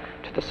that.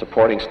 To the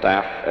supporting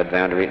staff, Ed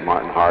Vanderreet,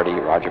 Martin Hardy,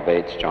 Roger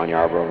Bates, John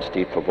Yarbrough, and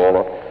Steve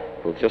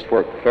Favola, who've just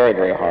worked very,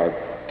 very hard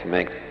to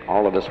make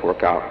all of this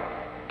work out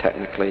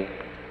technically.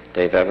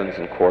 Dave Evans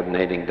in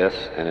coordinating this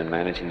and in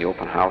managing the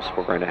open house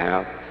we're going to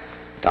have.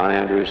 Don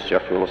Andrews,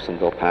 Jeff Rulison,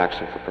 Bill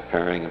Paxton for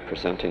preparing and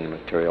presenting the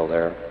material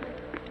there.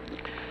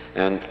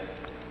 And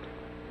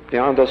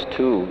beyond this,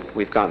 too,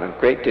 we've gotten a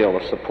great deal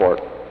of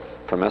support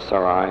from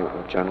SRI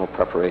with general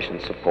preparation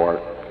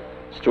support.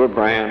 Stuart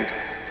Brand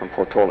from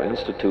Portola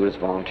Institute has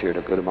volunteered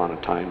a good amount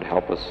of time to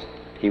help us.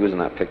 He was in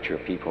that picture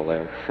of people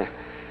there.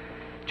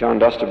 John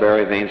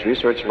Dusterberry of Ames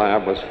Research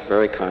Lab was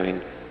very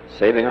kind,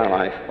 saving our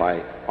life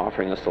by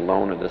offering us the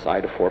loan of this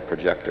Ida4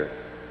 projector.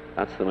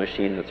 That's the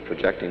machine that's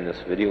projecting this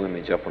video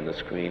image up on the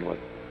screen.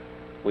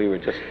 We were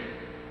just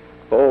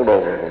bowled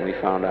over when we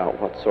found out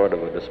what sort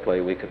of a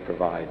display we could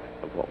provide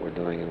of what we're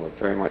doing, and we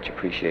very much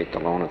appreciate the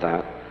loan of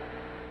that.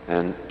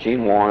 And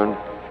Gene Warren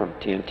from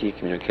TNT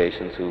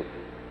Communications, who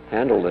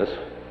handled this,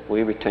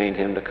 we retained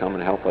him to come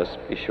and help us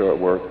be sure it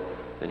worked,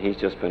 and he's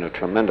just been a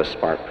tremendous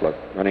spark plug,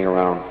 running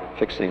around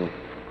fixing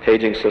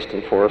paging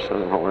system for us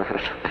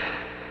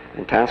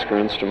and Tasker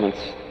Instruments,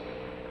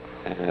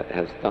 and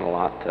has done a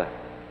lot of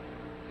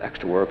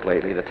extra work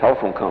lately. The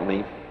telephone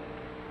company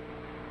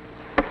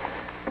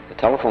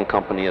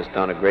has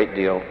done a great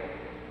deal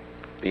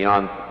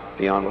beyond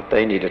what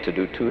they needed to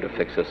do too to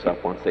fix this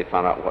up once they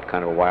found out what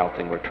kind of a wild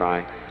thing we're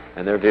trying.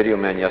 And their video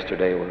men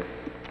yesterday were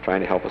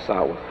trying to help us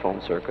out with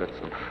phone circuits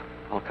and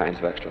all kinds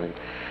of extra things.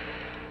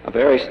 A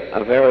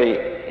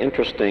very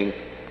interesting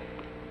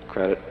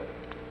credit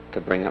to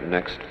bring up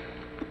next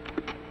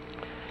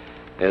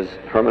is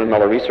Herman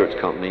Miller Research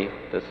Company.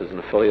 This is an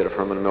affiliate of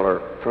Herman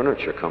Miller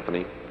Furniture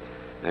Company.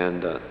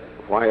 And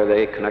why are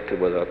they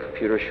connected with a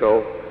computer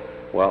show?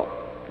 Well,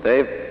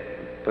 they've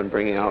been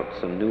bringing out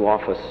some new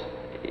office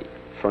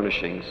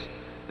furnishings,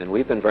 and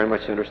we've been very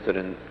much interested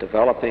in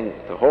developing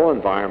the whole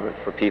environment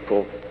for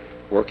people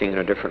working in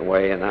a different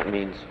way, and that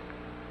means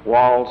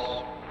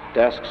walls,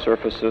 desks,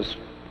 surfaces,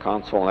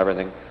 console, and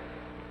everything.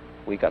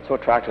 We got so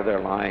attracted to their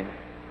line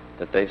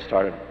that they've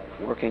started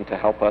working to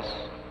help us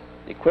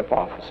equip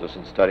offices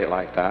and study it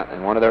like that.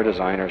 And one of their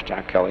designers,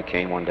 Jack Kelly,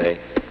 came one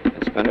day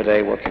and spent a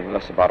day working with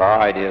us about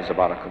our ideas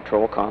about our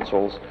control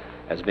consoles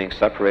as being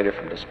separated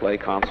from display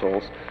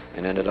consoles,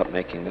 and ended up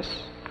making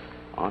this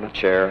on a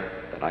chair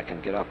that I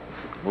can get up,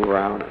 move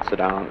around, and sit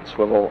down, and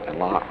swivel, and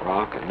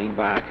rock, and lean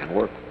back, and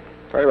work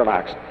very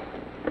relaxed.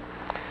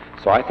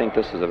 So I think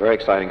this is a very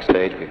exciting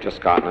stage. We've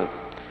just gotten it.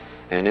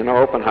 And in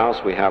our open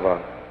house, we have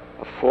a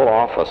full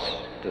office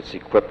that's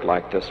equipped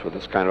like this with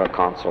this kind of a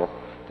console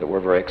that we're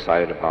very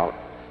excited about,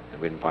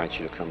 and we invite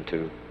you to come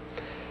to.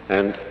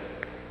 And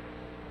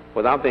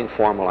without being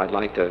formal, I'd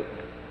like to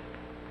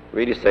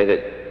really say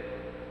that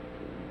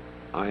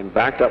I'm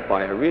backed up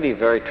by a really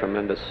very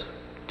tremendous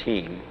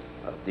team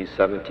of these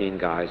 17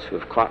 guys who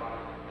have caught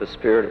the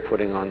spirit of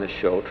putting on this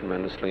show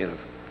tremendously and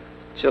have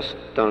just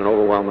done an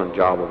overwhelming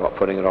job about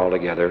putting it all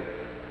together,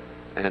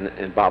 and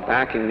about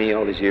backing me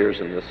all these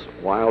years in this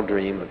wild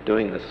dream of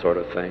doing this sort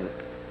of thing.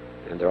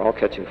 And they're all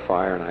catching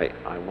fire, and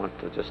I want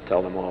to just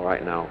tell them all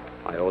right now,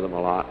 I owe them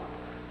a lot.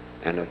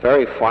 And a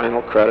very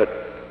final credit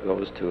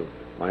goes to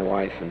my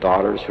wife and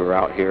daughters who are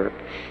out here,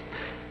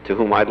 to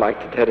whom I'd like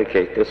to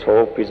dedicate this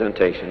whole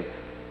presentation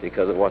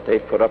because of what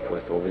they've put up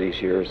with over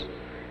these years,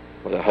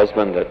 with a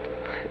husband that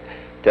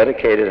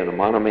dedicated in a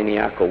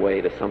monomaniacal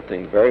way to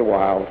something very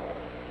wild.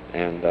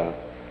 And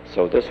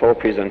so this whole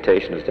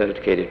presentation is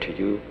dedicated to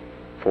you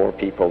four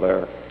people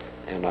there.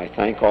 And I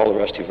thank all the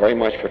rest of you very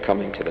much for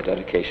coming to the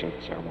dedication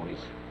ceremonies.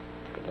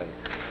 Good day.